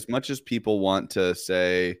 As much as people want to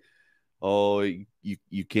say, oh,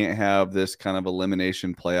 you can't have this kind of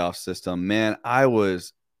elimination playoff system, man, I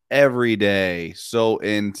was every day so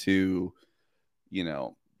into,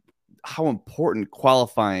 how important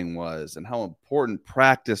qualifying was and how important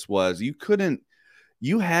practice was.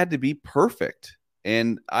 You had to be perfect.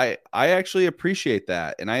 And I actually appreciate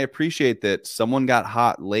that. And I appreciate that someone got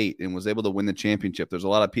hot late and was able to win the championship. There's a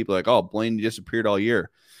lot of people like, oh, Blaney disappeared all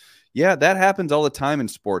year. Yeah, that happens all the time in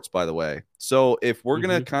sports, by the way. So if we're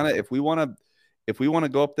going to if we want to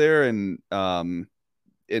go up there and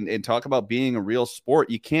talk about being a real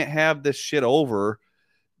sport, you can't have this shit over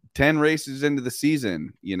 10 races into the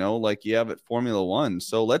season, like you have at Formula One.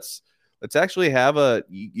 So let's actually have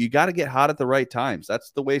you got to get hot at the right times.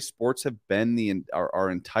 That's the way sports have been our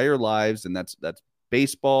entire lives. And that's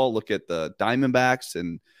baseball. Look at the Diamondbacks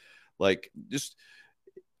and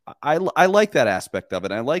I like that aspect of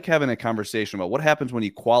it. I like having a conversation about what happens when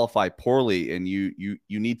you qualify poorly and you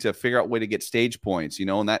need to figure out a way to get stage points,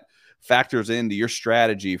 and that factors into your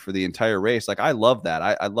strategy for the entire race. I love that.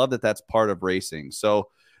 I love that that's part of racing. So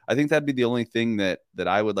I think that'd be the only thing that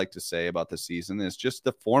I would like to say about the season is just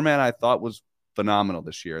the format I thought was phenomenal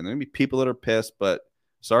this year. And there'll be people that are pissed, but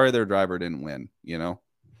sorry their driver didn't win,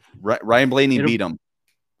 Ryan Blaney beat him.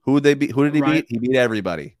 Who did he beat? He beat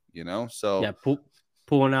everybody, so yeah,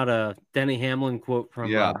 pulling out a Denny Hamlin quote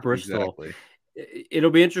from Bristol. Exactly.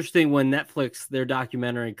 It'll be interesting when Netflix, their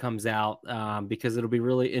documentary comes out, because it'll be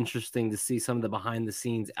really interesting to see some of the behind the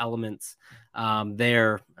scenes elements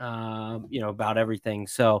there, about everything.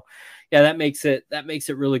 So yeah, that makes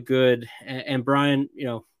it really good. And Brian,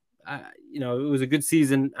 it was a good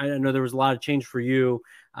season. I know there was a lot of change for you,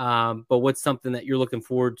 but what's something that you're looking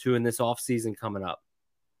forward to in this off season coming up?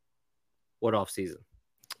 What off season?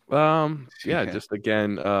 Just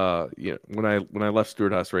again, when I left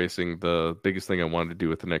Stewart Haas Racing, the biggest thing I wanted to do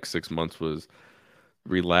with the next 6 months was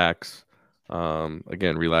relax.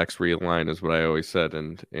 Again, relax, realign is what I always said,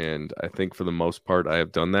 and I think for the most part I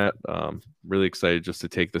have done that. Really excited just to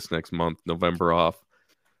take this next month, November, off,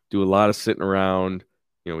 do a lot of sitting around.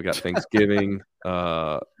 We got Thanksgiving.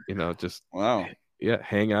 Just wow. Yeah,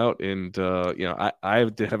 hang out, and I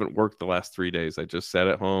haven't worked the last 3 days. I just sat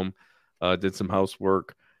at home, did some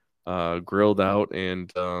housework, grilled out,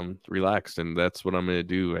 and relaxed, and that's what I'm going to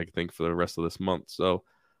do, I think, for the rest of this month. So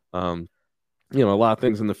a lot of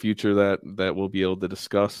things in the future that we'll be able to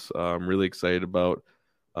discuss. I'm really excited about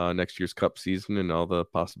next year's Cup season and all the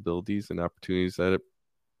possibilities and opportunities that it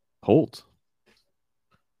holds.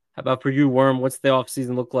 How about for you, Worm? What's the off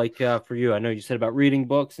season look like for you? I know you said about reading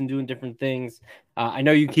books and doing different things. I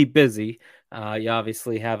know you keep busy. You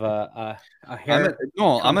obviously have a hair.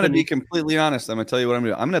 I'm going to be completely honest. I'm going to tell you what I'm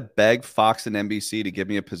going to do. I'm going to beg Fox and NBC to give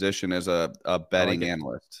me a position as a betting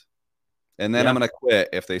analyst. And then I'm going to quit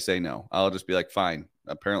if they say no. I'll just be like, fine.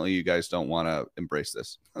 Apparently you guys don't want to embrace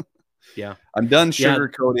this. Yeah. I'm done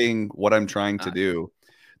sugarcoating what I'm trying to do.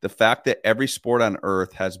 The fact that every sport on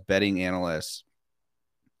earth has betting analysts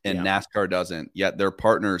and NASCAR doesn't, yet their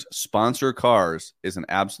partners sponsor cars, is an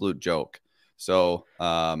absolute joke. So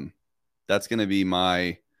that's going to be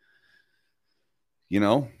my,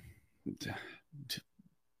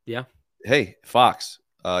 hey, Fox,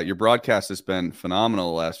 your broadcast has been phenomenal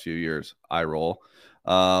the last few years. I roll.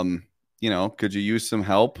 Could you use some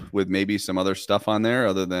help with maybe some other stuff on there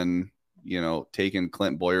other than, taking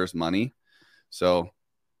Clint Boyer's money? So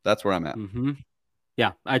that's where I'm at. Mm-hmm.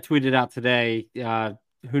 Yeah, I tweeted out today.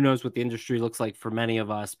 Who knows what the industry looks like for many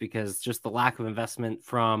of us, because just the lack of investment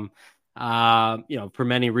from, for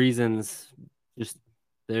many reasons, just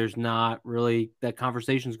there's not really that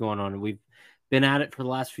conversation's going on. And we've been at it for the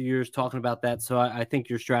last few years talking about that. So I think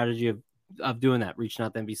your strategy of doing that, reaching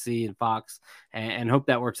out to NBC and Fox, and hope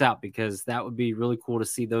that works out, because that would be really cool to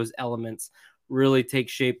see those elements really take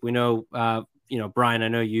shape. We know, Brian, I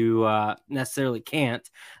know you necessarily can't,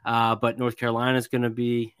 but North Carolina is going to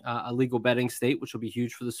be a legal betting state, which will be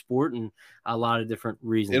huge for the sport and a lot of different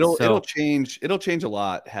reasons. It'll change a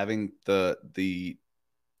lot having the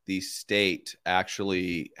state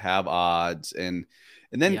actually have odds, and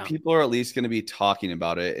then people are at least going to be talking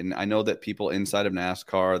about it. And I know that people inside of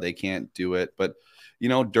NASCAR, they can't do it, but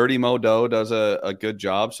Dirty Mo Doe does a good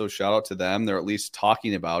job. So shout out to them. They're at least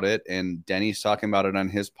talking about it. And Denny's talking about it on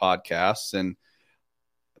his podcasts. And,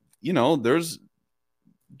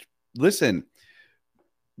 listen,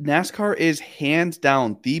 NASCAR is hands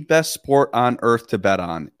down the best sport on earth to bet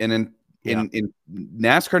on. And in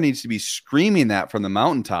NASCAR needs to be screaming that from the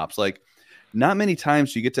mountaintops. Like, not many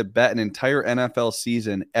times you get to bet an entire NFL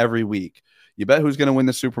season every week. You bet who's going to win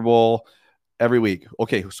the Super Bowl every week.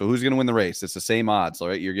 Okay, so who's going to win the race? It's the same odds, all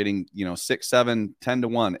right? You're getting, 6, 7, 10 to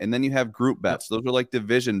 1. And then you have group bets. Those are like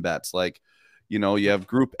division bets. Like, you have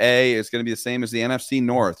Group A. It's going to be the same as the NFC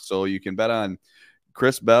North. So you can bet on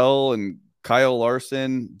Chris Bell and Kyle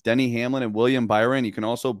Larson, Denny Hamlin, and William Byron. You can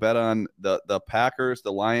also bet on the Packers,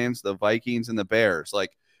 the Lions, the Vikings, and the Bears.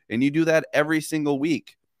 Like, and you do that every single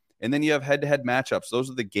week. And then you have head-to-head matchups.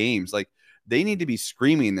 Those are the games. Like, they need to be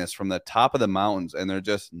screaming this from the top of the mountains, and they're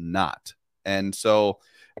just not. And so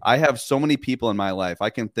I have so many people in my life.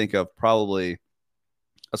 I can think of probably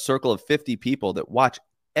a circle of 50 people that watch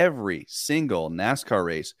every single NASCAR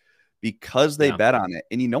race because they bet on it.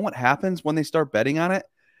 And you know what happens when they start betting on it?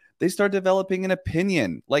 They start developing an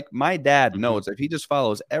opinion. Like, my dad knows if he just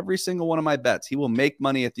follows every single one of my bets, he will make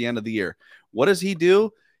money at the end of the year. What does he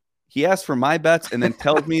do? He asks for my bets and then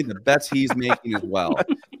tells me the bets he's making as well.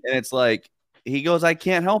 And it's like, he goes, I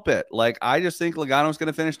can't help it. Like, I just think Logano's going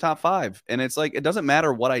to finish top 5. And it's like, it doesn't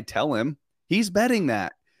matter what I tell him. He's betting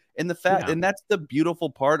that. And the fact, and that's the beautiful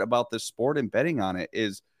part about this sport and betting on it,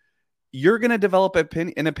 is you're going to develop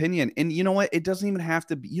an opinion. And you know what? It doesn't even have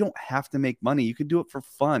to be, you don't have to make money. You can do it for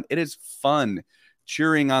fun. It is fun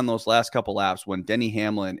cheering on those last couple laps when Denny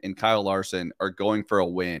Hamlin and Kyle Larson are going for a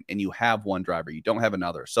win and you have one driver, you don't have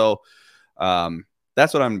another. So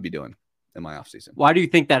that's what I'm going to be doing in my offseason. Why do you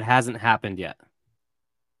think that hasn't happened yet?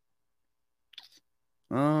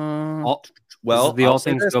 Well, the All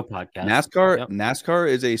Things Go podcast. NASCAR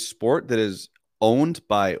is a sport that is owned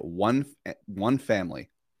by one family.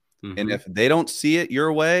 And if they don't see it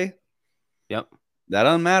your way, that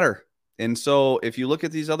doesn't matter. And so if you look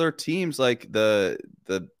at these other teams, like the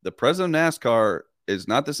president of NASCAR is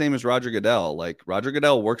not the same as Roger Goodell. Like Roger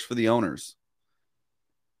Goodell works for the owners.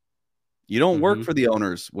 You don't work for the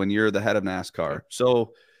owners when you're the head of NASCAR.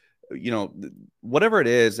 So, whatever it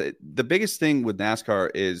is, the biggest thing with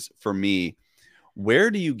NASCAR is, for me, where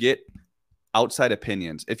do you get outside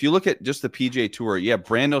opinions? If you look at just the PGA Tour, you have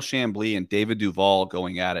Brandel Chambly and David Duval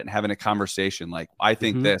going at it and having a conversation like, I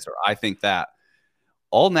think this or I think that.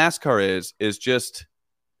 All NASCAR is just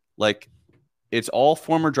like, it's all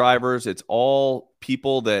former drivers. It's all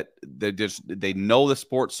people that they know the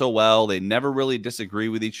sport so well. They never really disagree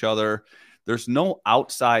with each other. There's no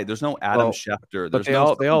outside. There's no Adam Schefter. But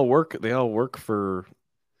they all work for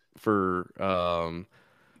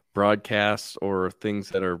broadcasts or things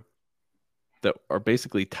that are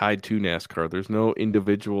basically tied to NASCAR. There's no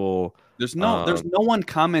individual. There's no one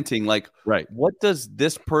commenting like, right, what does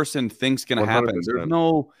this person think's going to happen?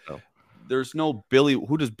 There's no Billy.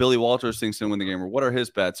 Who does Billy Walters think's going to win the game, or what are his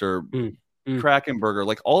bets, or Krakenberger?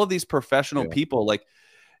 Like all of these professional people, like,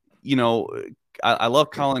 I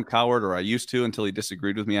love Colin Coward, or I used to, until he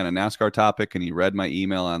disagreed with me on a NASCAR topic and he read my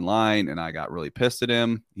email online and I got really pissed at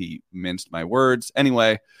him. He minced my words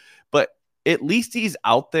anyway, but at least he's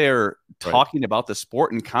out there talking about the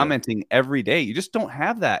sport and commenting every day. You just don't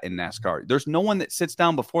have that in NASCAR. There's no one that sits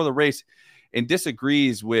down before the race and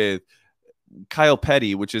disagrees with Kyle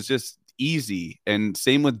Petty, which is just easy. And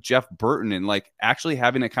same with Jeff Burton, and like actually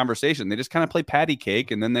having a conversation. They just kind of play patty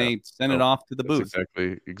cake and then they send it off to the booth.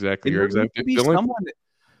 Exactly. You're exactly.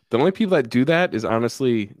 The only people that do that is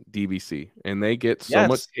honestly DBC, and they get so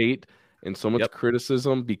much hate and so much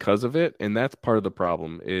criticism because of it. And that's part of the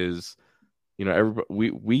problem is,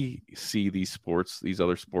 everybody, we see these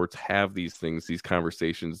other sports have these things, these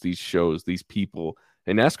conversations, these shows, these people,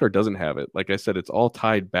 and NASCAR doesn't have it. Like I said, it's all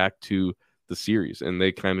tied back to the series, and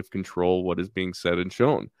they kind of control what is being said and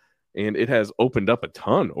shown. And it has opened up a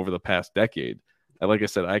ton over the past decade. And like I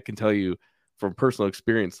said, I can tell you from personal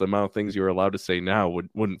experience, the amount of things you're allowed to say now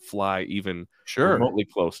wouldn't fly even remotely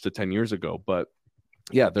close to 10 years ago. But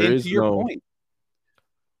yeah, there is no point.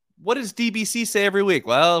 What does DBC say every week?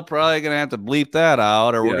 Well, probably going to have to bleep that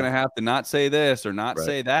out, or we're going to have to not say this or not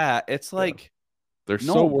say that. It's like they're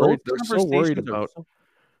so worried. They're so worried about.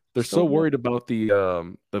 They're so worried about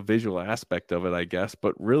the visual aspect of it, I guess.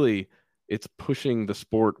 But really, it's pushing the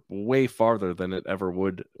sport way farther than it ever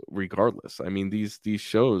would, regardless. I mean, these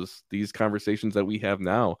shows, these conversations that we have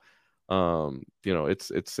now,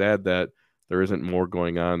 it's sad that there isn't more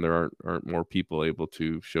going on. There aren't more people able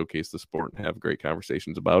to showcase the sport and have great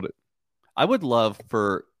conversations about it. I would love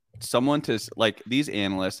for someone to, like, these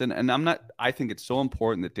analysts, and I think it's so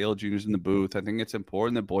important that Dale Jr.'s in the booth. I think it's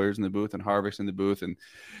important that Boyer's in the booth and Harvick's in the booth, and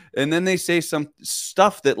then they say some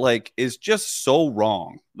stuff that like is just so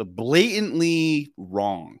wrong, the blatantly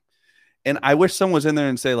wrong. And I wish someone was in there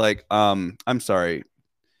and say like, I'm sorry,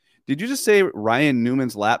 did you just say Ryan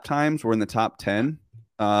Newman's lap times were in the top 10?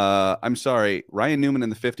 I'm sorry, Ryan Newman in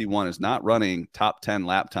the 51 is not running top 10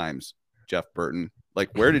 lap times, Jeff Burton.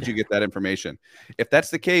 Like, where did you get that information? If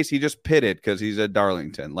that's the case, he just pitted because he's at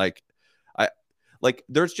Darlington.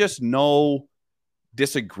 There's just no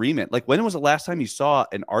disagreement. Like, when was the last time you saw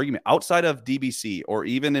an argument outside of DBC or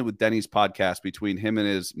even with Denny's podcast between him and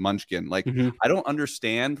his Munchkin? Like, I don't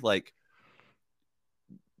understand. Like,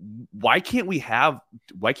 why can't we have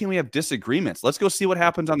disagreements? Let's go see what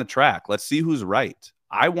happens on the track. Let's see who's right.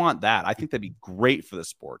 I want that. I think that'd be great for the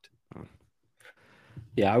sport.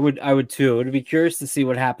 Yeah, I would too. It would be curious to see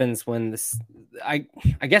what happens when this. I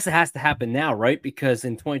guess it has to happen now, right? Because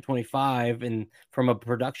in 2025, and from a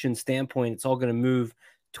production standpoint, it's all going to move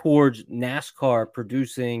towards NASCAR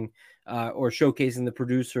producing or showcasing the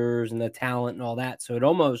producers and the talent and all that. So it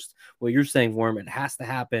almost, what you're saying, Werme, it has to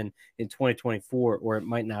happen in 2024, or it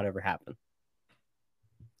might not ever happen.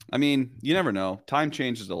 I mean, you never know. Time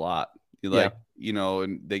changes a lot.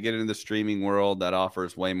 And they get into the streaming world that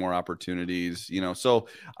offers way more opportunities, so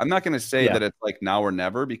I'm not going to say that it's like now or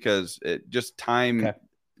never, because it just time,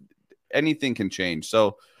 anything can change.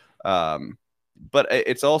 So, but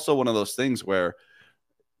it's also one of those things where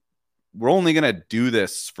we're only going to do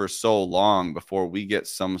this for so long before we get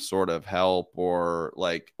some sort of help, or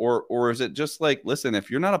is it just like, listen,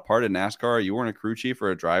 if you're not a part of NASCAR, you weren't a crew chief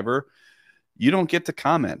or a driver, you don't get to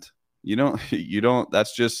comment. You don't,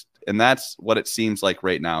 that's just, and that's what it seems like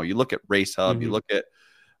right now. You look at Race Hub, you look at,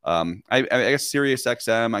 I guess Sirius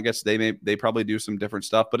XM, I guess they probably do some different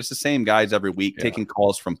stuff, but it's the same guys every week taking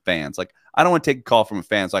calls from fans. Like, I don't want to take a call from a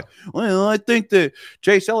fan. It's like, well, I think that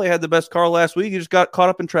Chase Elliott had the best car last week. He just got caught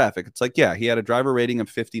up in traffic. It's like, yeah, he had a driver rating of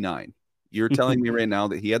 59. You're telling me right now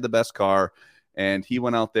that he had the best car, and he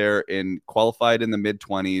went out there and qualified in the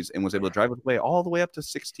mid-20s and was able to drive it away all the way up to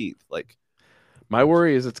 16th. Like, My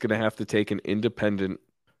worry is it's going to have to take an independent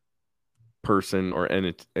person or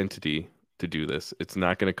entity to do this. It's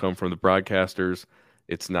not going to come from the broadcasters.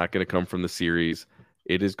 It's not going to come from the series.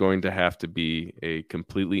 It is going to have to be a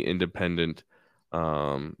completely independent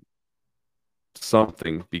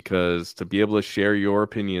something, because to be able to share your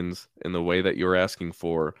opinions in the way that you're asking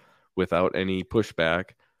for without any pushback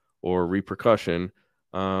or repercussion,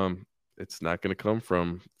 it's not going to come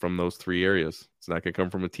from those three areas. It's not going to come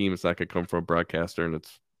from a team. It's not going to come from a broadcaster, and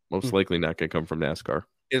it's most likely not going to come from NASCAR.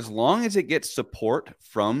 As long as it gets support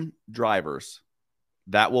from drivers,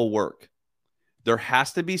 that will work. There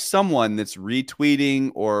has to be someone that's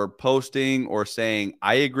retweeting or posting or saying,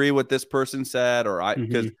 I agree with this person said, or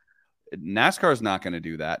because NASCAR is not going to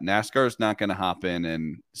do that. NASCAR is not going to hop in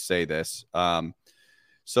and say this.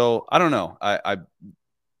 So I don't know.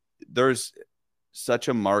 There's such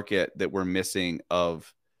a market that we're missing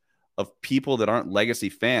of people that aren't legacy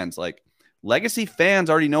fans. Like, legacy fans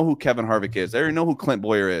already know who Kevin Harvick is. They already know who Clint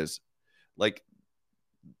Boyer is. Like,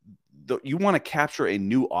 you want to capture a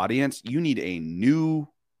new audience. You need a new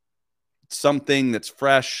something that's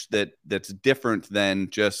fresh, that's different than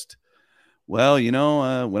just, well,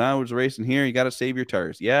 when I was racing here, you got to save your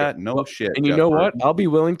tires. Yeah, no shit. And you know what? I'll be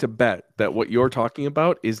willing to bet that what you're talking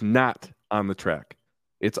about is not on the track.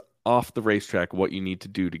 It's off the racetrack, what you need to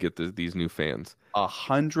do to get these new fans.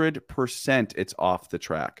 100% it's off the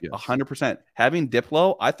track. Yes. 100%. Having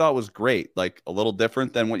Diplo, I thought was great. Like, a little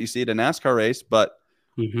different than what you see at a NASCAR race, but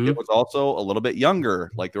it was also a little bit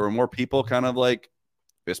younger. Like, there were more people kind of like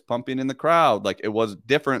fist pumping in the crowd. Like, it was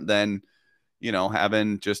different than,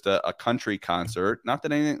 having just a country concert. Not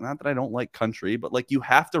that I don't like country, but like, you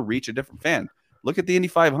have to reach a different fan. Look at the Indy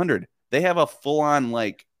 500. They have a full on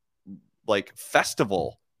like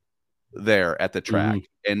festival there at the track.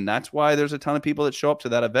 And that's why there's a ton of people that show up to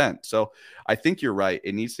that event. So I think you're right.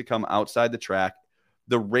 It needs to come outside the track.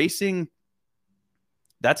 The racing,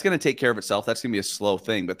 that's going to take care of itself. That's going to be a slow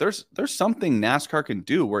thing, but there's something NASCAR can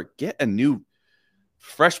do where get a new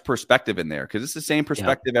fresh perspective in there. Cause it's the same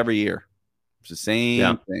perspective every year. It's the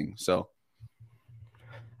same thing. So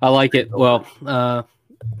I like it. Well,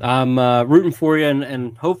 I'm rooting for you,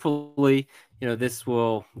 and hopefully, this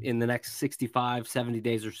will, in the next 65, 70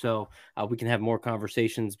 days or so, we can have more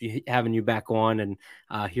conversations, having you back on and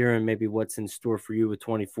hearing maybe what's in store for you with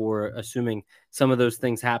 24, assuming some of those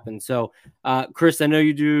things happen. So, Chris, I know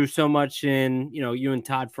you do so much you and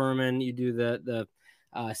Todd Furman, you do the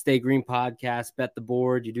Stay Green podcast, Bet the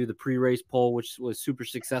Board. You do the pre-race poll, which was super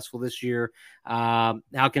successful this year. How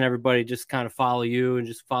can everybody just kind of follow you and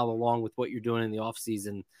just follow along with what you're doing in the off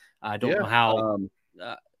season? I don't know how,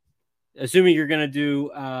 assuming you're going to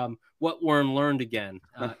do what Worm learned again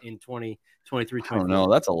in 2023. I don't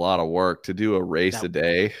know. That's a lot of work to do a race a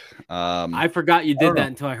day. I forgot you did that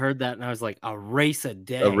until I heard that, and I was like, a race a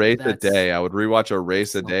day. A race a day. I would rewatch a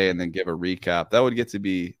race a day and then give a recap.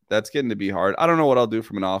 That's getting to be hard. I don't know what I'll do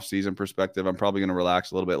from an off-season perspective. I'm probably going to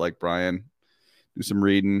relax a little bit like Brian, do some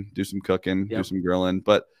reading, do some cooking, do some grilling.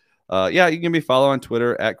 But you can give me a follow on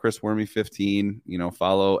Twitter at ChrisWormy15.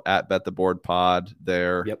 Follow at Bet the Board Pod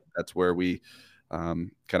there. Yep. That's where we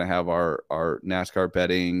kind of have our NASCAR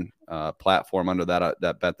betting platform under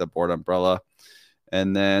that Bet the Board umbrella.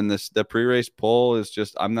 And then the pre-race poll is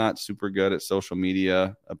just, I'm not super good at social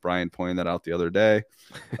media. Brian pointed that out the other day,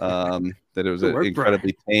 that it was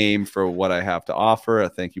incredibly tame for what I have to offer.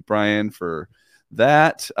 Thank you, Brian, for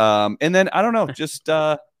that. And then I don't know, just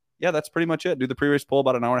that's pretty much it. Do the pre-race poll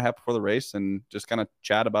about an hour and a half before the race and just kind of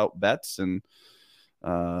chat about bets and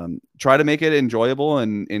try to make it enjoyable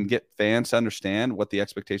and get fans to understand what the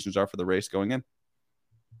expectations are for the race going in.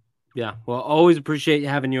 Yeah, well, always appreciate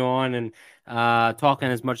having you on and talking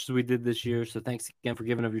as much as we did this year. So thanks again for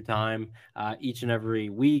giving up your time each and every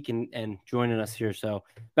week and joining us here. So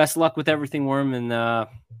best of luck with everything, Worm, and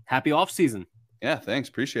happy off season. Yeah, thanks.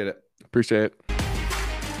 Appreciate it. Appreciate it.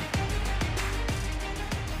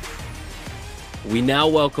 We now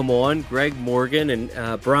welcome on Greg Morgan.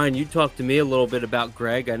 And Brian, you talked to me a little bit about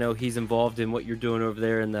Greg. I know he's involved in what you're doing over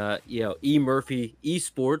there in the Murphy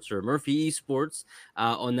Esports or Murphy Esports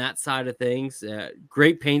on that side of things.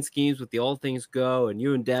 Great paint schemes with the All Things Go and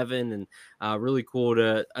you and Devin, and really cool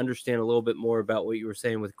to understand a little bit more about what you were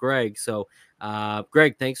saying with Greg. So,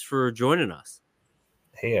 Greg, thanks for joining us.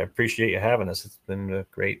 Hey, I appreciate you having us. It's been a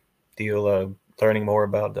great deal learning more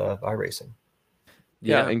about iRacing.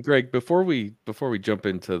 Yeah, and Greg, before we jump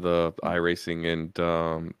into the iRacing and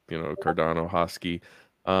Cardano Hosky,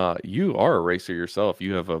 you are a racer yourself.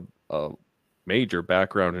 You have a major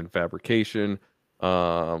background in fabrication.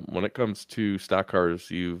 When it comes to stock cars,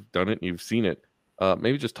 you've done it, and you've seen it.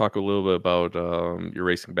 maybe just talk a little bit about your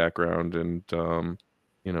racing background and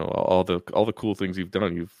all the cool things you've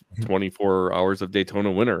done. You've 24 hours of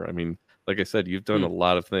Daytona winner. I mean, like I said, you've done a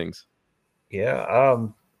lot of things. Yeah,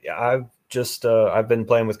 I've been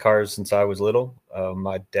playing with cars since I was little.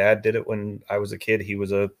 My dad did it when I was a kid. He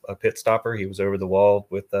was a pit stopper. He was over the wall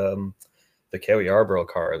with the Kelly Yarborough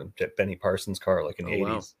car, the Benny Parsons car, like in the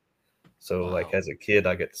 80s. So like as a kid,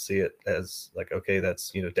 I get to see it as like, okay,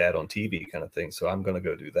 that's, dad on TV kind of thing. So I'm going to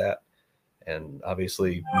go do that. And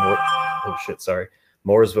obviously,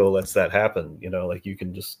 Mooresville lets that happen. Like you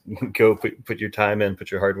can just go put your time in,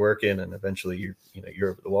 put your hard work in, and eventually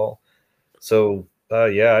you're over the wall. So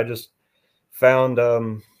I just found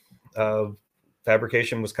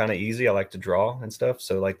fabrication was kind of easy. I like to draw and stuff.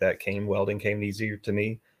 So like welding came easier to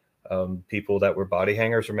me. People that were body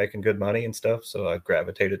hangers were making good money and stuff. So I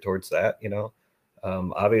gravitated towards that,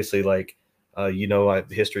 obviously like, I have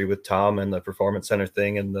history with Tom and the Performance Center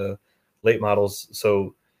thing and the late models.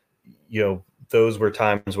 So, those were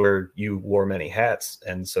times where you wore many hats.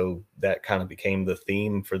 And so that kind of became the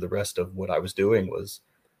theme for the rest of what I was doing was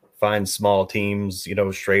find small teams.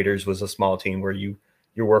 Schrader's was a small team where you're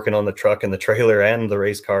working on the truck and the trailer and the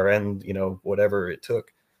race car and, whatever it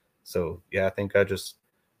took. So, yeah, I think I just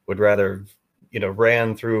would rather,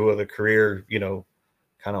 ran through the career, kind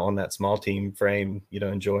of on that small team frame,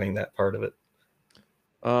 enjoying that part of it.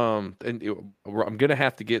 I'm gonna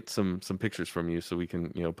have to get some pictures from you so we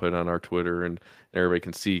can put it on our Twitter and everybody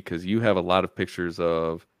can see, because you have a lot of pictures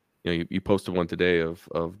of you posted one today of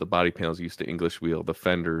the body panels you used to English wheel, the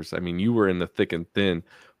fenders. I mean, you were in the thick and thin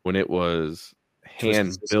when it was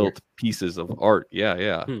hand built pieces of art.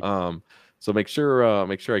 Yeah. So make sure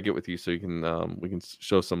I get with you so you can we can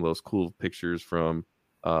show some of those cool pictures from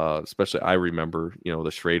especially I remember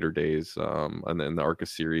the Schrader days and then the ARCA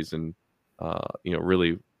series and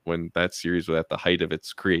really when that series was at the height of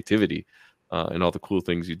its creativity and all the cool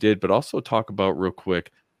things you did. But also talk about real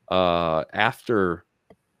quick after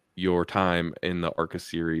your time in the ARCA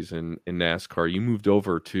series and in NASCAR, you moved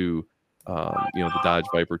over to the Dodge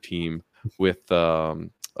Viper team with I'm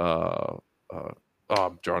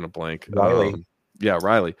drawing a blank. Riley.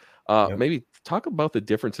 Riley. Yep. Maybe talk about the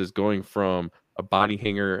differences going from a body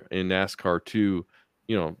hanger in NASCAR to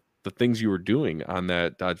the things you were doing on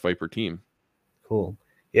that Dodge Viper team. Cool.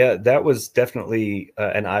 Yeah, that was definitely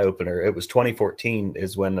an eye opener. It was 2014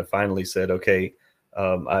 is when I finally said, okay,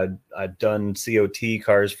 I'd done COT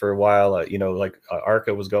cars for a while.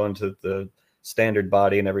 ARCA was going to the standard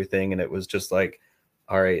body and everything. And it was just like,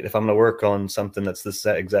 all right, if I'm going to work on something that's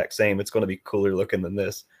the exact same, it's going to be cooler looking than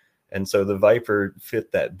this. And so the Viper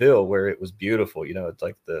fit that bill where it was beautiful. It's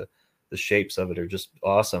like the shapes of it are just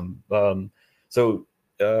awesome. So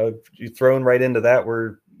you thrown right into that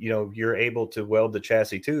where, you're able to weld the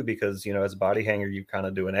chassis too, because, as a body hanger, you kind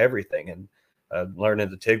of doing everything. And learning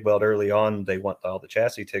the TIG weld early on, they want all the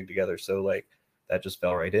chassis TIG together. So like that just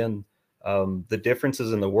fell right in. The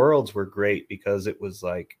differences in the worlds were great because it was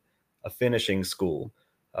like a finishing school.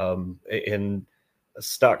 In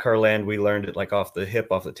stock car land, we learned it like off the hip,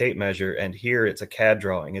 off the tape measure. And here it's a CAD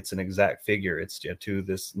drawing. It's an exact figure. It's to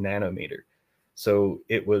this nanometer. So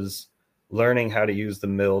it was learning how to use the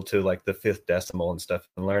mill to like the 5th decimal and stuff,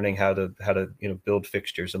 and learning how to build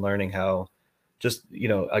fixtures, and learning how just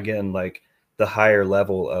again like the higher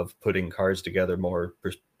level of putting cars together more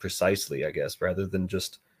precisely, I guess, rather than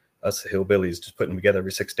just us hillbillies just putting them together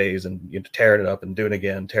every 6 days and tearing it up and doing it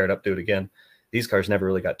again, tear it up, do it again. These cars never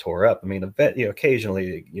really got tore up. I mean,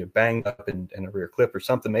 occasionally banged up in a rear clip or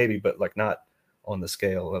something maybe, but like not on the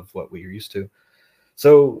scale of what we are used to.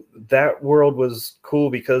 So that world was cool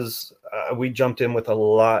because we jumped in with a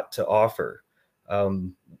lot to offer. A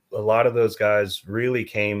lot of those guys really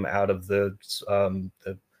came out of the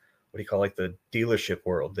what do you call like the dealership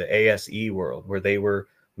world, the ASE world, where they were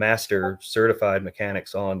master certified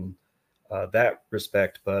mechanics on that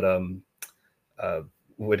respect. But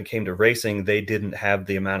when it came to racing, they didn't have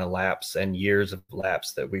the amount of laps and years of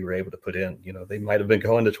laps that we were able to put in. They might have been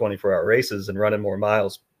going to 24-hour races and running more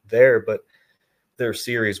miles there, but their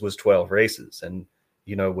series was 12 races. And,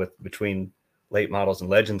 with between late models and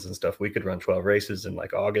legends and stuff, we could run 12 races in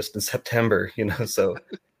like August and September, so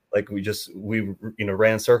like we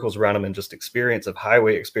ran circles around them and just experience of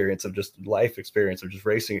highway experience, of just life experience, of just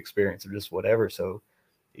racing experience, of just whatever. So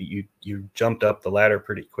you jumped up the ladder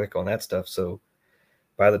pretty quick on that stuff. So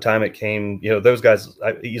by the time it came, those guys,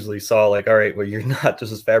 I easily saw like, all right, well, you're not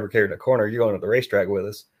just a fabricator in a corner, you're going to the racetrack with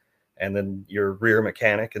us. And then you're rear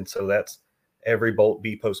mechanic. And so that's every bolt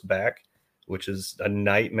B-post back, which is a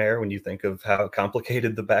nightmare when you think of how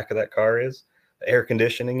complicated the back of that car is. Air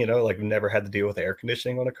conditioning, like we've never had to deal with air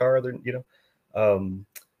conditioning on a car,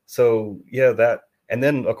 So yeah, that, and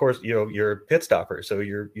then of course, you're a pit stopper, so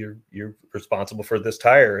you're responsible for this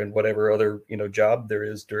tire and whatever other job there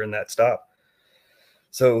is during that stop.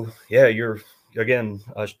 So yeah, you're again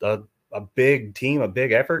a big team, a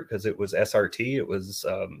big effort, because it was SRT. It was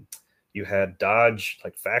you had Dodge,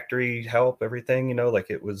 like factory help, everything, like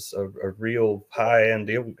it was a real high end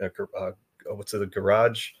deal. What's it, the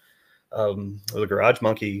Garage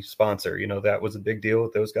Monkey sponsor, that was a big deal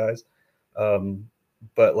with those guys.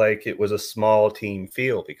 But like it was a small team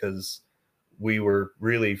feel, because we were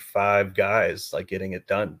really 5 guys like getting it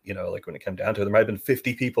done, like when it came down to it, there might have been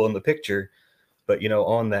 50 people in the picture, but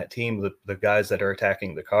on that team, the guys that are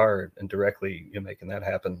attacking the car and directly making that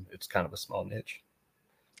happen, it's kind of a small niche.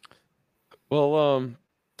 Well,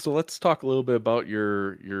 so let's talk a little bit about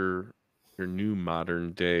your new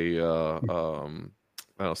modern day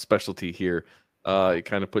specialty here. You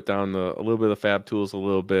kind of put down a little bit of Fab Tools, a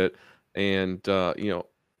little bit, and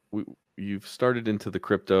you've started into the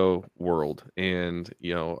crypto world, and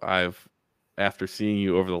after seeing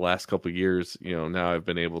you over the last couple of years, now I've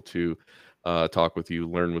been able to talk with you,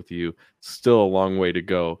 learn with you. Still a long way to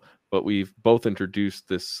go, but we've both introduced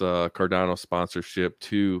this Cardano sponsorship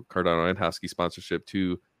to Cardano and Husky sponsorship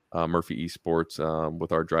to Murphy Esports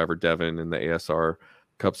with our driver Devin in the ASR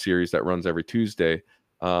Cup Series that runs every Tuesday.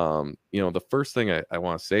 The first thing I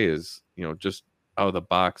want to say is, just out of the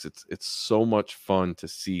box, it's so much fun to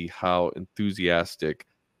see how enthusiastic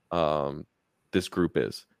this group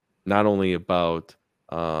is. Not only about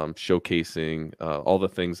showcasing all the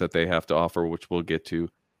things that they have to offer, which we'll get to,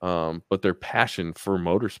 but their passion for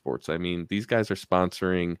motorsports. I mean, these guys are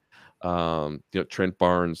sponsoring, Trent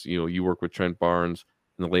Barnes. You work with Trent Barnes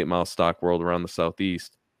in the late model stock world around the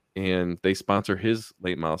Southeast, and they sponsor his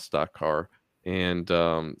late model stock car. And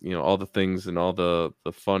all the things and all the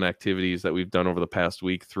fun activities that we've done over the past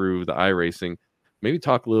week through the iRacing. Maybe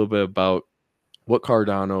talk a little bit about what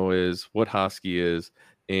Cardano is, what Husky is,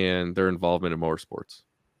 and their involvement in motorsports.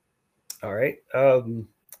 All right.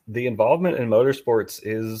 The involvement in motorsports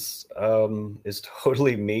is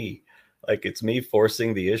totally me. Like, it's me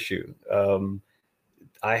forcing the issue.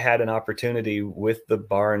 I had an opportunity with the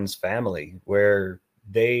Barnes family where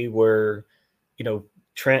they were,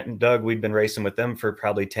 Trent and Doug, we'd been racing with them for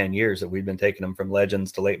probably 10 years, that we'd been taking them from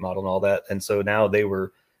legends to late model and all that. And so now they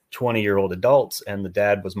were 20-year-old adults, and the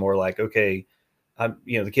dad was more like, okay,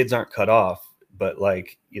 the kids aren't cut off, but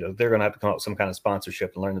like, they're going to have to come up with some kind of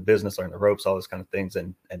sponsorship and learn the business, learn the ropes, all those kind of things.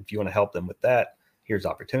 And if you want to help them with that, here's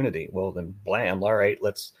opportunity. Well, then blam, all right,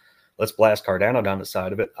 let's blast Cardano down the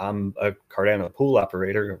side of it. I'm a Cardano pool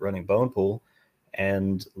operator running Bone Pool,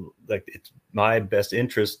 and like, it's my best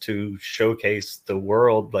interest to showcase the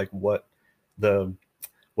world, like what the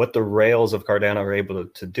rails of Cardano are able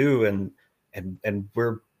to do. And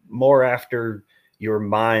we're more after your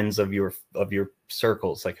minds of your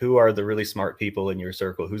circles. Like, who are the really smart people in your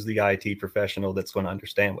circle? Who's the IT professional that's going to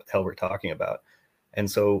understand what the hell we're talking about?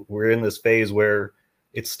 And so we're in this phase where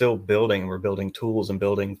it's still building. We're building tools and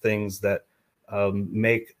building things that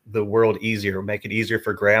make the world easier, make it easier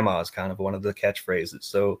for grandmas, kind of one of the catchphrases.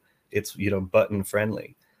 So it's, button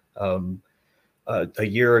friendly. A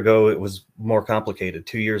year ago, it was more complicated.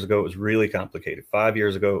 2 years ago, it was really complicated. 5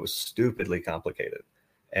 years ago, it was stupidly complicated.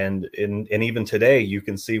 And even today, you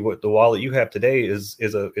can see what the wallet you have today is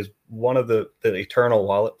one of the Eternal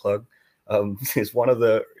wallet plug, is one of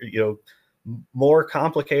the more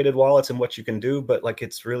complicated wallets in what you can do, but like,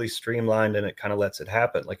 it's really streamlined and it kind of lets it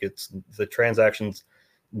happen. Like, it's the transaction's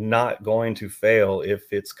not going to fail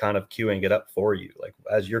if it's kind of queuing it up for you. Like,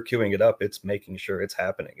 as you're queuing it up, it's making sure it's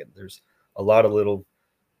happening. And there's a lot of little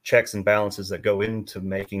checks and balances that go into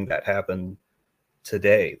making that happen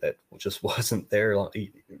today that just wasn't there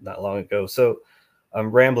not long ago. So I'm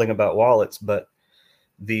rambling about wallets, but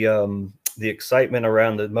the excitement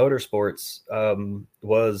around the motorsports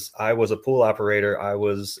was, I was a pool operator. I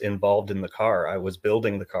was involved in the car. I was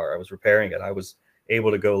building the car. I was repairing it. I was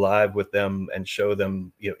able to go live with them and show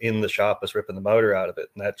them, in the shop, us ripping the motor out of it.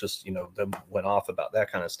 And that just, them went off about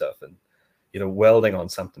that kind of stuff. And, welding on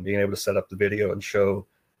something, being able to set up the video and show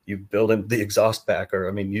you building the exhaust back, or,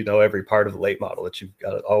 every part of the late model that you've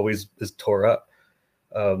got always is tore up.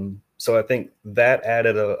 So I think that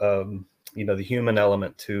added the human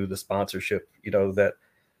element to the sponsorship,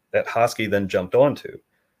 that Husky then jumped onto,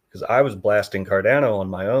 because I was blasting Cardano on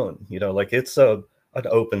my own. Like, it's an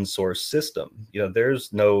open source system.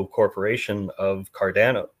 There's no corporation of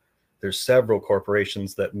Cardano. There's several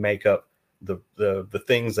corporations that make up the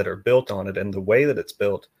things that are built on it and the way that it's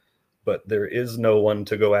built, but there is no one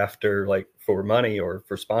to go after, like, for money or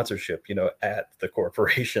for sponsorship, at the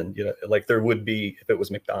corporation, like there would be if it was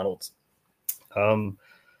McDonald's.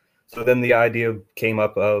 So then the idea came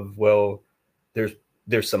up of, well,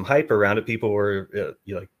 there's some hype around it. People were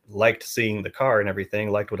liked seeing the car and everything,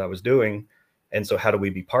 liked what I was doing, and so how do we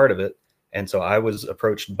be part of it? And so I was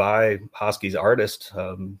approached by Hosky's artist,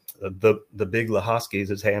 the Big Lahosky is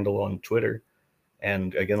his handle on Twitter,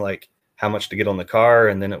 and again, like, how much to get on the car,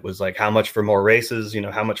 and then it was like, how much for more races,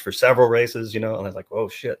 how much for several races, and I was like, oh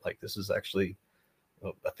shit, like this is actually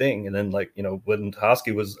a thing. And then, like, when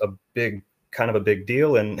Hosky was a big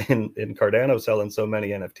deal in Cardano, selling so many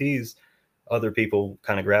NFTs, other people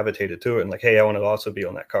kind of gravitated to it and like, hey, I want to also be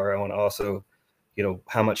on that car. I want to also,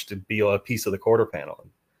 how much to be a piece of the quarter panel.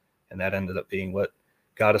 And that ended up being what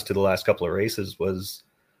got us to the last couple of races. Was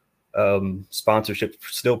sponsorship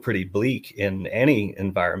still pretty bleak in any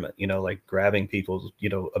environment, like grabbing people's,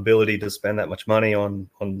 ability to spend that much money on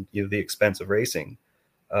the expense of racing.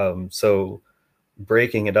 So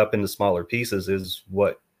breaking it up into smaller pieces is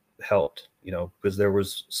what helped, because there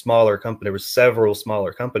was several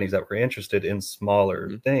smaller companies that were interested in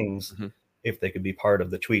smaller things. If they could be part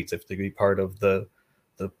of the tweets, if they could be part of the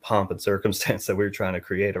pomp and circumstance that we were trying to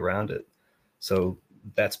create around it. So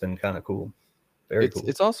that's been kind of cool. Very cool.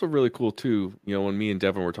 It's also really cool too, when me and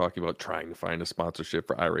Devin were talking about trying to find a sponsorship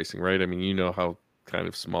for iRacing, right? I mean, how kind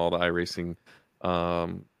of small the iRacing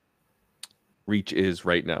reach is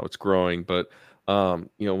right now. It's growing, but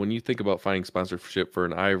when you think about finding sponsorship for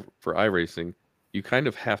iRacing, you kind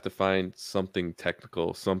of have to find something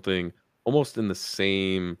technical, something almost in the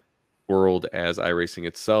same world as iRacing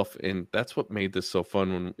itself. And that's what made this so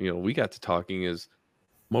fun when we got to talking. Is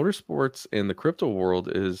motorsports and the crypto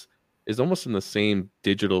world is almost in the same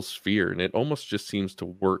digital sphere, and it almost just seems to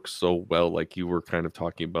work so well, like you were kind of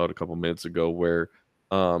talking about a couple minutes ago, where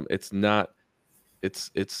it's not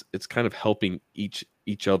it's kind of helping each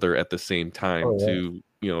other at the same time to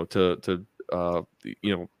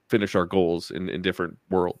finish our goals in different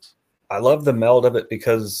worlds. I love the meld of it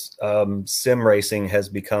because sim racing has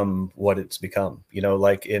become what it's become.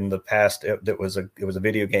 Like in the past, it was a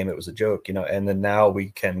video game, it was a joke, and then now we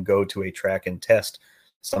can go to a track and test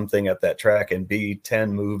something at that track and be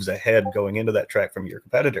 10 moves ahead going into that track from your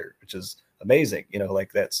competitor, which is amazing.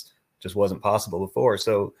 Like that's just wasn't possible before.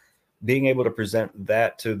 So being able to present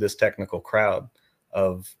that to this technical crowd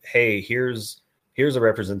of, hey, here's a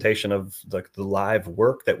representation of like the live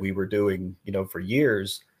work that we were doing, for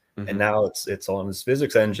years. And now it's on this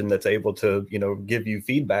physics engine that's able to, give you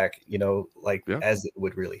feedback, as it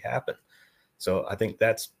would really happen. So I think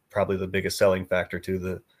that's probably the biggest selling factor to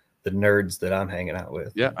the nerds that I'm hanging out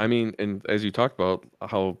with. Yeah, I mean, and as you talked about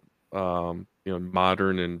how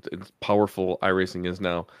modern and powerful iRacing is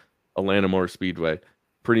now, Atlanta Motor Speedway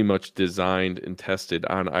pretty much designed and tested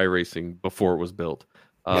on iRacing before it was built.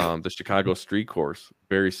 The Chicago Street Course,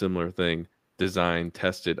 very similar thing, designed,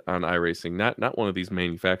 tested on iRacing, not one of these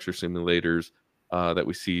manufacturer simulators that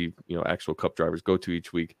we see actual cup drivers go to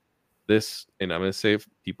each week. This, and I'm going to say, if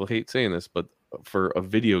people hate saying this, but for a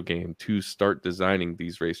video game to start designing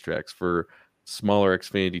these racetracks for smaller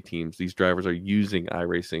Xfinity teams, these drivers are using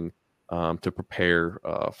iRacing to prepare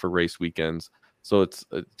for race weekends. So it's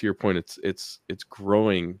to your point, it's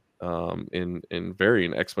growing in very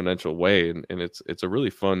an exponential way, and it's a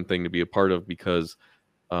really fun thing to be a part of because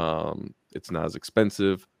it's not as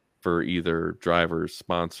expensive for either drivers,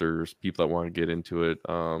 sponsors, people that want to get into it,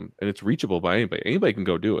 and it's reachable by anybody. Anybody can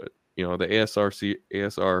go do it. The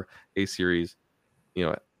ASR A series,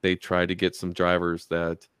 they try to get some drivers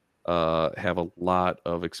that have a lot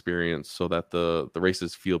of experience so that the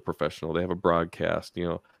races feel professional. They have a broadcast,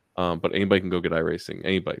 but anybody can go get iRacing.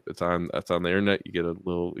 Anybody that's on the internet, you get a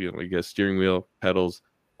little, you get a steering wheel, pedals.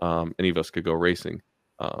 Any of us could go racing.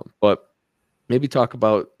 But maybe talk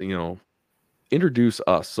about, introduce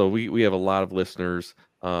us. So we have a lot of listeners.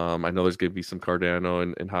 I know there's going to be some Cardano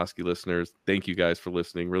and Hosky listeners. Thank you guys for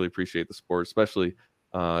listening. Really appreciate the support, especially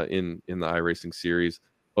in the iRacing series.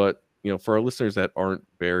 But for our listeners that aren't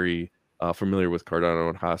very familiar with Cardano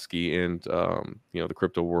and Hosky and the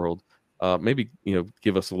crypto world, maybe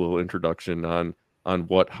give us a little introduction on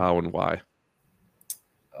what, how, and why.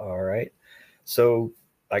 All right. So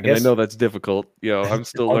I know that's difficult. I'm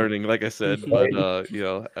still learning, like I said, but give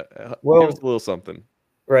us a little something.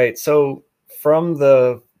 Right. So from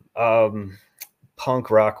the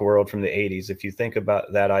punk rock world from the 80s, if you think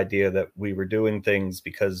about that idea that we were doing things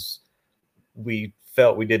because we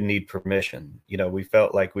felt we didn't need permission, we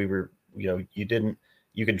felt like we were,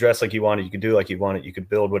 you could dress like you wanted, you could do like you wanted, you could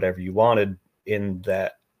build whatever you wanted in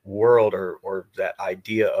that world or that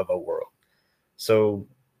idea of a world. So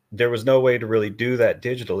there was no way to really do that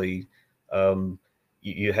digitally.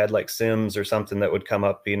 you had like Sims or something that would come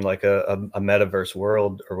up being like a metaverse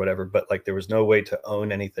world or whatever, but like there was no way to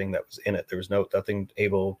own anything that was in it. There was nothing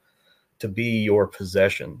able to be your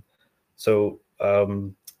possession. So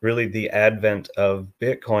really the advent of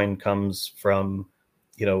Bitcoin comes from,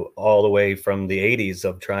 all the way from the 80s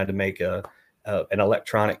of trying to make an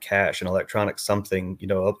electronic cash, an electronic something,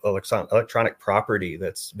 electronic property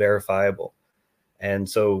that's verifiable. And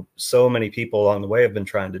so many people along the way have been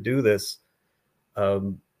trying to do this.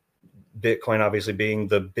 Bitcoin obviously being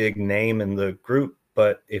the big name in the group,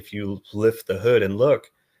 but if you lift the hood and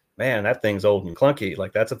look, man, that thing's old and clunky.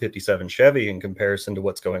 Like that's a 57 Chevy in comparison to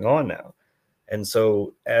what's going on now. And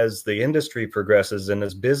so as the industry progresses and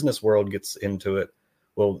as business world gets into it,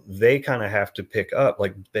 well, they kind of have to pick up,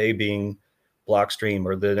 like they being Blockstream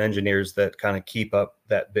or the engineers that kind of keep up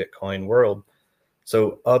that Bitcoin world.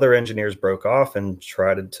 So other engineers broke off and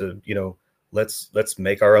tried to, let's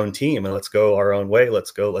make our own team and let's go our own way.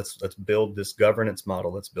 Let's build this governance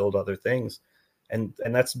model. Let's build other things. And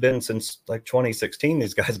that's been since like 2016,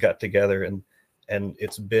 these guys got together and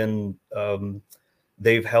it's been,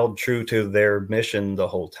 they've held true to their mission the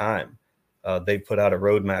whole time. They put out a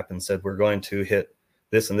roadmap and said, we're going to hit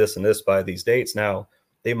this and this and this by these dates. Now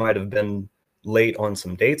they might've been late on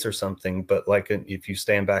some dates or something, but like if you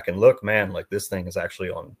stand back and look, man, like this thing is actually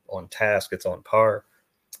on task, it's on par.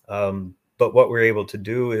 But what we're able to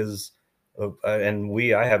do is, I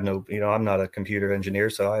have no, I'm not a computer engineer,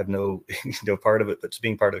 so I have no, part of it, but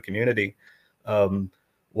being part of the community,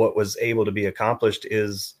 what was able to be accomplished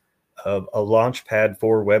is a launch pad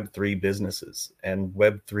for Web3 businesses, and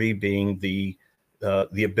Web3 being the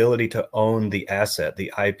ability to own the asset,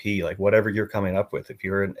 the IP, like whatever you're coming up with. If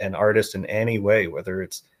you're an artist in any way, whether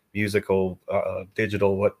it's musical,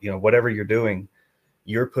 digital, whatever you're doing,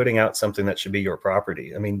 you're putting out something that should be your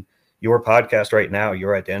property. I mean, your podcast right now,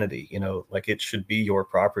 your identity, like it should be your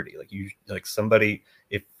property. Like somebody,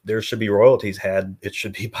 if there should be royalties had, it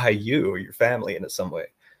should be by you or your family in some way.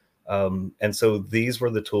 And so these were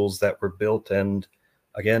the tools that were built and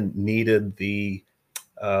again, needed the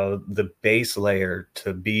base layer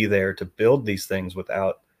to be there to build these things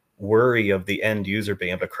without worry of the end user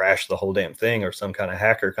being able to crash the whole damn thing or some kind of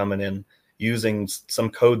hacker coming in using some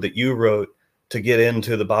code that you wrote to get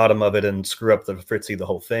into the bottom of it and screw up the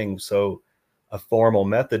whole thing. So a formal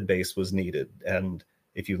method base was needed. And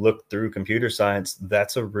if you look through computer science,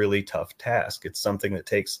 that's a really tough task. It's something that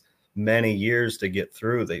takes many years to get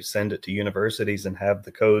through. They send it to universities and have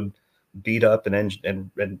the code beat up and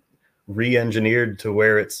re-engineered to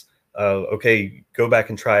where it's okay, go back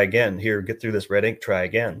and try again. Here, get through this red ink, try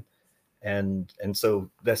again. And so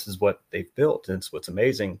this is what they've built, and it's what's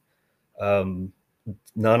amazing. None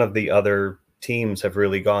of the other teams have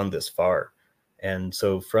really gone this far. And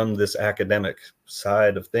so from this academic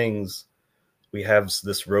side of things, we have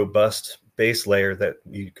this robust base layer that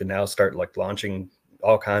you can now start like launching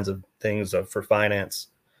all kinds of things for finance,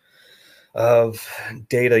 of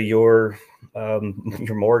data, your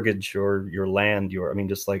mortgage, your land,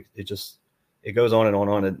 it goes on and on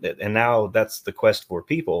and on. And now that's the quest for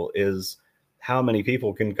people, is how many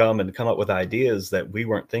people can come up with ideas that we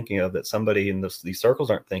weren't thinking of, that somebody in these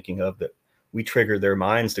circles aren't thinking of, that we trigger their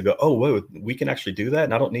minds to go, oh, whoa, we can actually do that.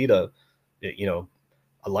 And I don't need a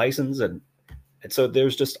license. And so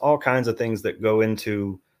there's just all kinds of things that go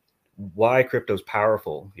into why crypto's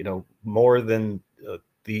powerful, more than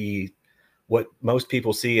what most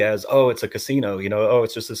people see as, oh, it's a casino, oh,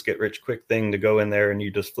 it's just this get rich quick thing to go in there and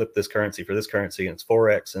you just flip this currency for this currency and it's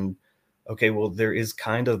 4x. And okay, well, there is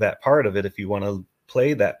kind of that part of it if you want to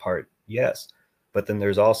play that part, yes. But then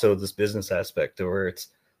there's also this business aspect where it's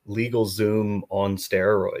legal Zoom on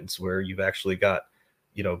steroids, where you've actually got,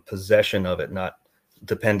 possession of it, not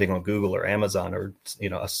depending on Google or Amazon or,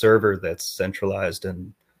 a server that's centralized.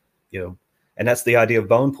 And, and that's the idea of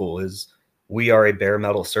Bone Pool, is we are a bare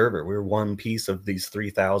metal server. We're one piece of these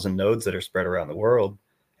 3,000 nodes that are spread around the world.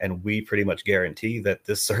 And we pretty much guarantee that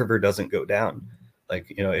this server doesn't go down. Like,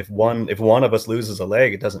 if one of us loses a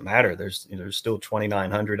leg, it doesn't matter. There's still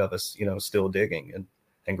 2,900 of us, still digging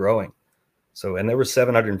and growing. So, and there were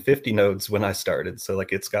 750 nodes when I started. So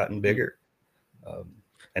like it's gotten bigger.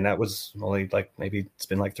 And that was only like, maybe it's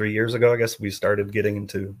been like 3 years ago, I guess, we started getting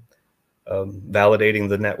into validating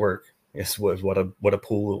the network. Is what a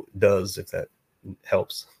pool does, if that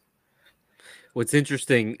helps. What's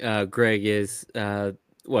interesting, Greg, is a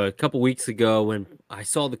couple weeks ago when I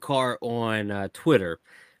saw the car on Twitter,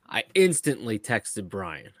 I instantly texted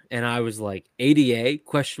Brian and I was like, ADA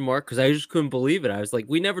question mark, because I just couldn't believe it. I was like,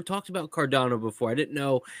 we never talked about Cardano before. I didn't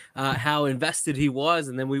know how invested he was.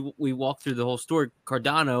 And then we walked through the whole story.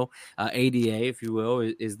 Cardano, ADA, if you will,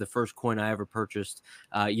 is the first coin I ever purchased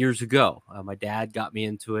years ago. My dad got me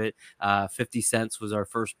into it. 50 cents was our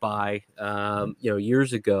first buy,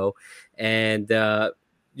 years ago. And,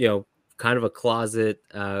 kind of a closet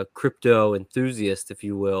crypto enthusiast, if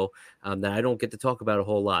you will, that I don't get to talk about a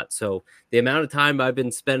whole lot. So the amount of time I've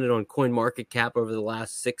been spending on CoinMarketCap over the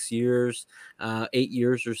last 6 years, 8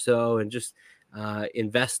 years or so, and just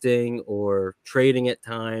investing or trading at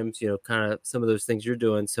times, kind of some of those things you're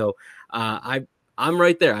doing. So I'm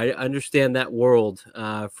right there. I understand that world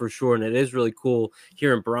for sure, and it is really cool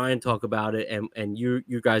hearing Brian talk about it, and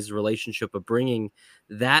you guys' relationship of bringing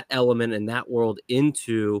that element and that world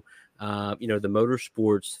into the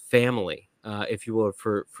motorsports family, if you will,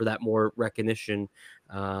 for that more recognition.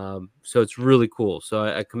 So it's really cool. So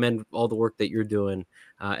I commend all the work that you're doing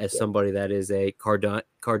as somebody that is a Cardano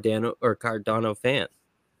fan.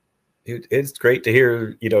 It's great to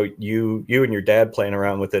hear, you and your dad playing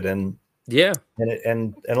around with it, and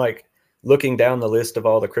and like looking down the list of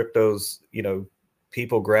all the cryptos,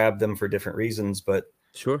 people grab them for different reasons, but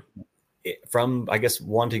sure. From, I guess,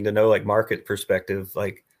 wanting to know like market perspective,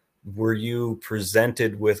 like, were you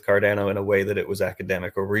presented with Cardano in a way that it was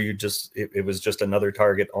academic, or were you just it was just another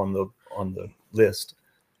target on the list?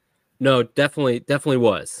 No, definitely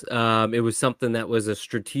was. It was something that was a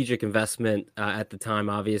strategic investment at the time.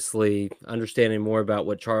 Obviously, understanding more about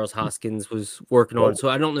what Charles Hoskins was working on. So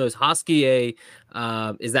I don't know, is Hosky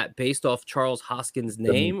is that based off Charles Hoskins'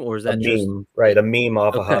 name, or is that just meme, right? A meme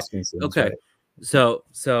off of Hoskins. Okay. Right? So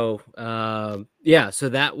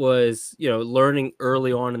that was, learning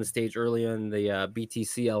early on in the stage, early on the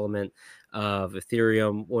BTC element of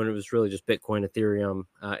Ethereum, when it was really just Bitcoin, Ethereum,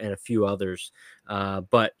 and a few others.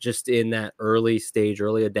 But just in that early stage,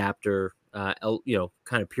 early adapter,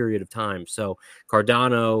 kind of period of time. So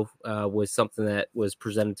Cardano was something that was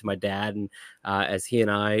presented to my dad, and as he and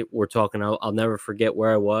I were talking, I'll never forget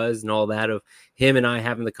where I was and all that, of him and I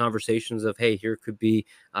having the conversations of, hey, here could be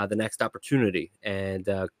the next opportunity, and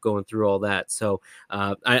going through all that. So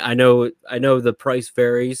I know the price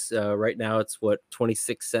varies. Right now it's what,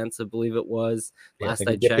 26 cents, I believe it was last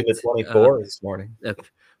I checked. It 24 this morning.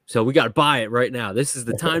 So we got to buy it right now. This is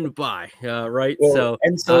the time to buy, right? Well,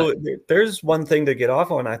 so there's one thing to get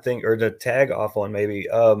off on, I think, or to tag off on maybe.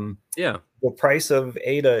 The price of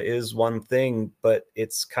ADA is one thing, but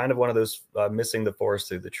it's kind of one of those missing the forest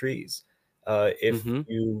through the trees. If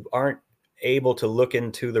you aren't able to look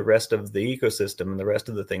into the rest of the ecosystem and the rest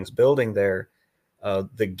of the things building there,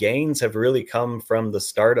 the gains have really come from the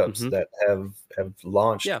startups that have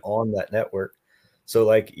launched on that network. So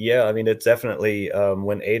I mean, it's definitely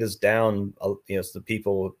when ADA's down, the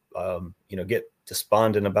people get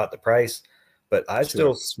despondent about the price, but I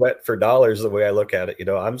still sweat for dollars the way I look at it.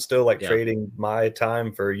 I'm still trading my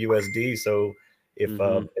time for USD. So if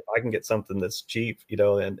I can get something that's cheap,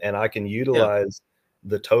 and I can utilize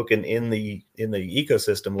the token in the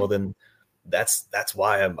ecosystem, well, then that's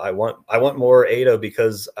why I want more ADA,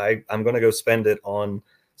 because I'm going to go spend it on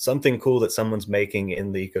something cool that someone's making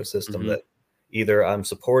in the ecosystem, that either I'm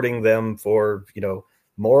supporting them for,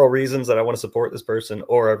 moral reasons that I want to support this person,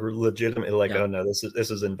 or I'm legitimately oh no, this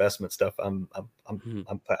is investment stuff. I'm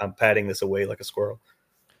patting this away like a squirrel.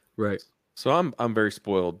 Right. So I'm very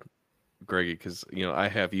spoiled, Greggy, because I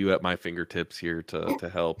have you at my fingertips here to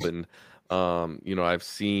help, and I've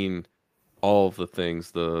seen all of the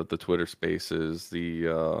things, the Twitter Spaces, the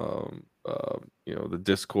the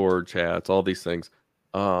Discord chats, all these things.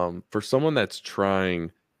 For someone that's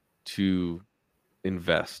trying to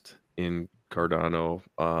invest in Cardano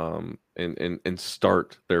and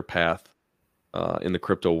start their path in the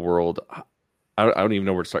crypto world, I don't even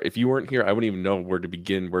know where to start. If you weren't here, I wouldn't even know where to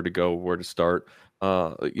begin, where to go, where to start.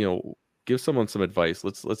 Give someone some advice.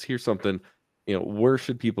 Let's hear something. Where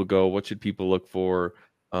should people go? What should people look for?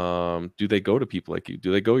 Do they go to people like you?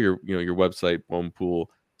 Do they go your website,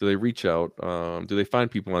 Pool? Do they reach out? Do they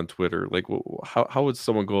find people on Twitter? Like, how would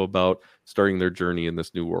someone go about starting their journey in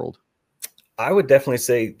this new world? I would definitely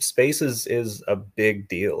say Spaces is a big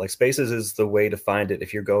deal. Like, Spaces is the way to find it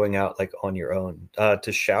if you're going out on your own.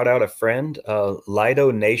 To shout out a friend,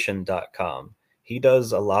 lidonation.com. He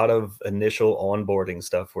does a lot of initial onboarding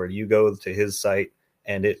stuff where you go to his site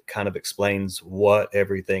and it kind of explains what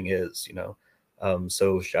everything is,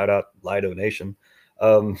 so shout out Lido Nation.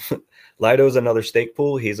 Lido is another stake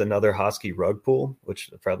pool. He's another Hosky rug pool, which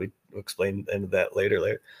I'll probably explain into that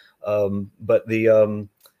later. But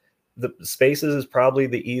the Spaces is probably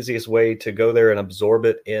the easiest way to go there and absorb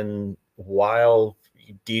it in while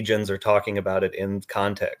degens are talking about it in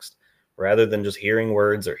context, rather than just hearing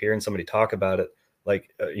words or hearing somebody talk about it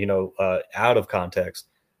like out of context.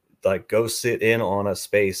 Like, go sit in on a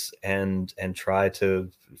space and try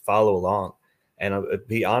to follow along. And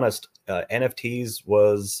be honest, NFTs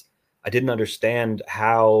was, I didn't understand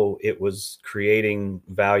how it was creating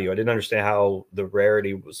value. I didn't understand how the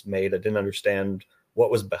rarity was made. I didn't understand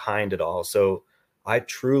what was behind it all. So I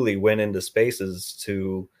truly went into Spaces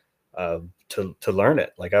to learn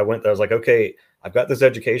it. Like, I was like, okay, I've got this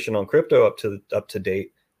education on crypto up to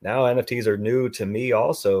date. Now NFTs are new to me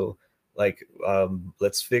also. Like,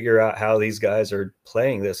 let's figure out how these guys are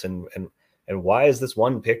playing this, and why is this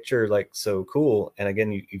one picture like so cool? And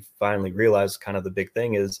again, you finally realize kind of the big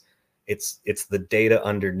thing is it's the data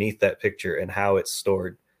underneath that picture and how it's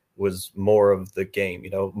stored was more of the game.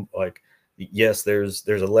 Like, yes, there's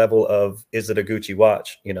a level of, is it a Gucci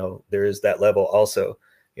watch? There is that level also,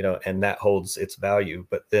 and that holds its value.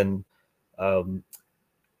 But then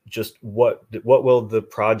just what will the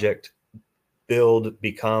project build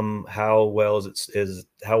become? How well is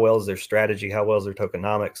their strategy? How well is their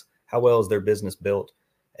tokenomics? How well is their business built?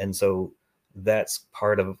 And so that's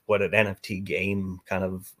part of what an NFT game kind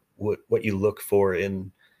of what you look for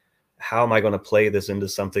in, how am I going to play this into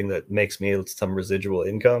something that makes me some residual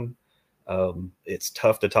income? It's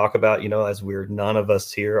tough to talk about, as none of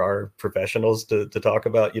us here are professionals to talk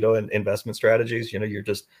about, investment strategies. You're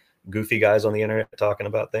just goofy guys on the internet talking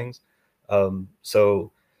about things.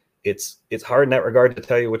 So it's hard in that regard to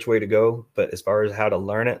tell you which way to go, but as far as how to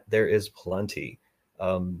learn it, there is plenty.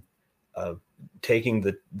 Taking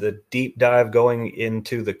the deep dive, going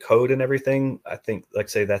into the code and everything, I think, like,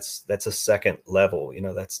 say, that's a second level.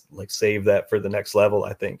 That's like, save that for the next level,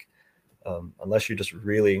 I think, unless you're just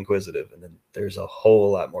really inquisitive, and then there's a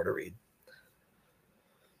whole lot more to read.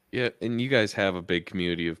 Yeah, and you guys have a big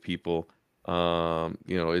community of people.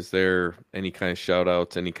 Is there any kind of shout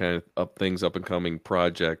outs, any kind of things up and coming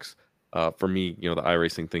projects? For me, the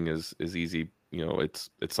iRacing thing is easy. It's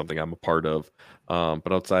something I'm a part of.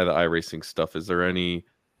 But outside of the iRacing stuff, is there any,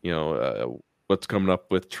 what's coming up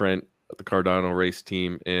with Trent, the Cardano race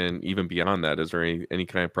team, and even beyond that, is there any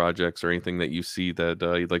kind of projects or anything that you see that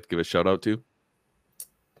you'd like to give a shout out to?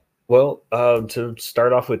 Well, to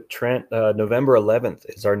start off with Trent, November 11th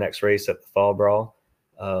is our next race at the Fall Brawl.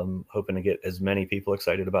 Hoping to get as many people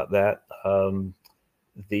excited about that.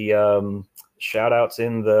 The shout outs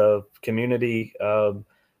in the community,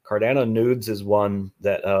 Cardano Nudes is one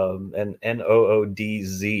that, and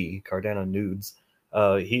NOODZ, Cardano Nudes.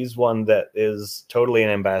 He's one that is totally an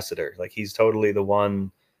ambassador. Like, he's totally the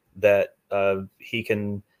one that he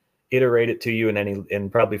can iterate it to you in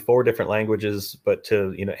probably 4 different languages, but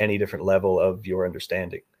to any different level of your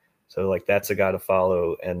understanding. So, like, that's a guy to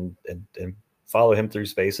follow and follow him through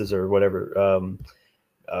Spaces or whatever.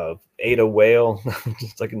 Ada Whale,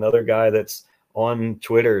 it's like another guy that's on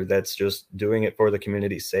Twitter that's just doing it for the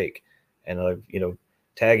community's sake, and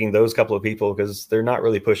tagging those couple of people, because they're not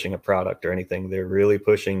really pushing a product or anything. They're really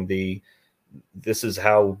pushing this is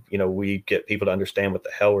how we get people to understand what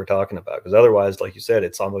the hell we're talking about, because otherwise, like you said,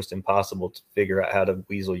 it's almost impossible to figure out how to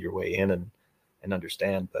weasel your way in and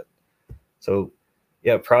understand. But so,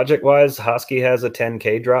 yeah, project wise, Hosky has a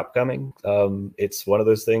 10K drop coming. It's one of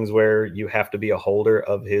those things where you have to be a holder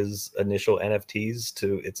of his initial NFTs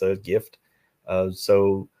it's a gift.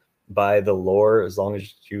 So by the lore, as long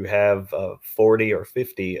as you have 40 or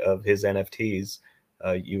 50 of his NFTs,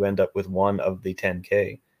 you end up with one of the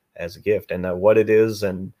 10K as a gift. And what it is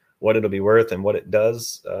and what it'll be worth and what it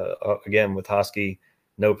does, again, with Hosky,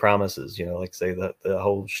 no promises. Like, say, the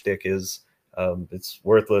whole shtick is, it's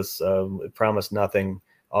worthless. Promise nothing,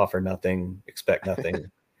 offer nothing, expect nothing.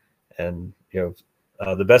 And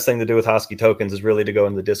the best thing to do with Hosky tokens is really to go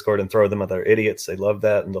in the Discord and throw them at other idiots. They love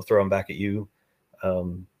that, and they'll throw them back at you.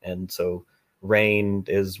 And so Rain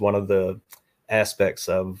is one of the aspects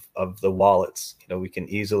of the wallets. We can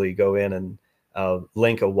easily go in and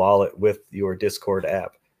link a wallet with your Discord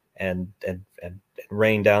app and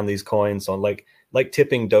rain down these coins on, like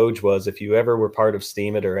tipping Doge was. If you ever were part of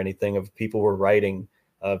Steam It or anything, of people were writing,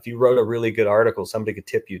 if you wrote a really good article, somebody could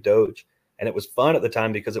tip you Doge. And it was fun at the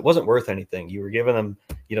time because it wasn't worth anything. You were giving them,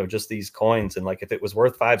 just these coins. And like, if it was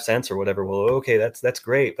worth 5 cents or whatever, well, okay, that's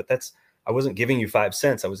great. But I wasn't giving you 5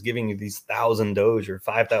 cents. I was giving you these 1,000 Doge or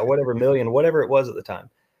 5,000, whatever, million, whatever it was at the time.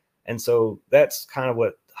 And so that's kind of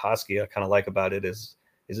what Hosky I kind of like about it is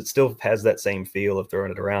it still has that same feel of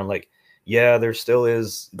throwing it around. Like, yeah, there still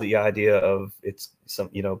is the idea of it's some,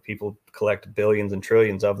 people collect billions and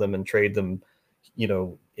trillions of them and trade them,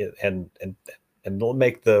 and they'll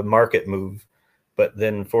make the market move. But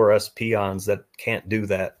then for us peons that can't do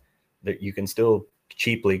that, that you can still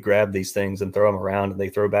cheaply grab these things and throw them around, and they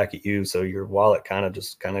throw back at you. So your wallet kind of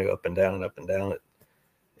up and down and up and down.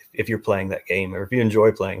 If you're playing that game, or if you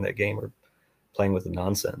enjoy playing that game, or playing with the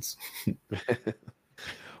nonsense.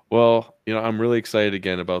 Well, I'm really excited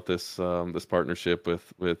again about this this partnership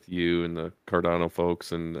with you and the Cardano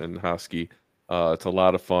folks and Husky. It's a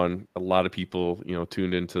lot of fun. A lot of people,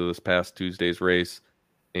 tuned into this past Tuesday's race,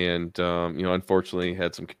 and unfortunately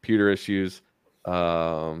had some computer issues.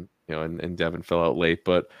 And Devin fell out late,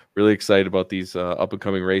 but really excited about these up and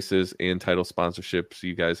coming races and title sponsorships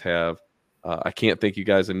you guys have. I can't thank you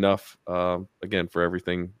guys enough again for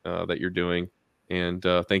everything that you're doing. And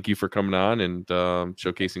thank you for coming on and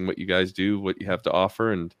showcasing what you guys do, what you have to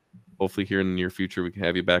offer. And hopefully here in the near future, we can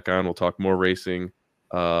have you back on. We'll talk more racing,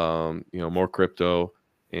 more crypto.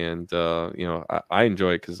 And, I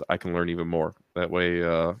enjoy it because I can learn even more. That way,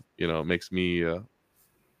 it makes me,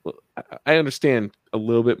 I understand a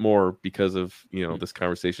little bit more because of, this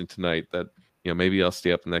conversation tonight that, maybe I'll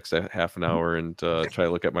stay up the next half an hour and try to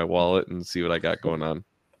look at my wallet and see what I got going on.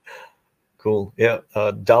 Cool. Yeah.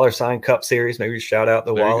 $ Cup Series. Maybe shout out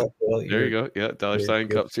the wallet. There you go. Yeah. $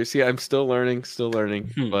 Cup Series. See, I'm still learning,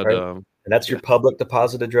 but right. And that's your public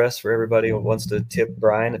deposit address for everybody who wants to tip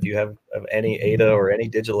Brian. If you have any ADA or any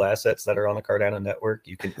digital assets that are on the Cardano network,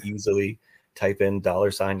 you can easily type in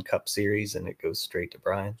 $ Cup Series and it goes straight to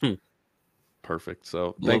Brian. Perfect.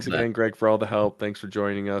 So thanks again, Greg, for all the help. Thanks for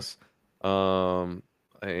joining us. And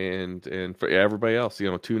for everybody else,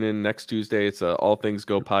 tune in next Tuesday. It's All Things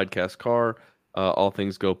Go podcast car, All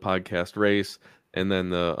Things Go podcast race, and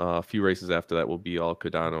then the few races after that will be all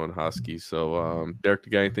Cardano and Husky. So, Derek,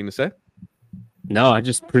 you got anything to say? No, I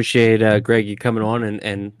just appreciate Greg you coming on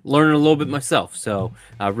and learning a little bit myself. So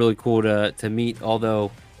really cool to meet,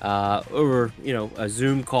 although over a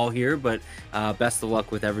Zoom call here. But best of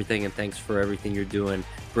luck with everything, and thanks for everything you're doing,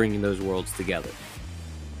 bringing those worlds together.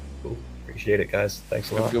 Cool. Appreciate it, guys.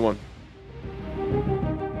 Thanks a lot. Have a good one.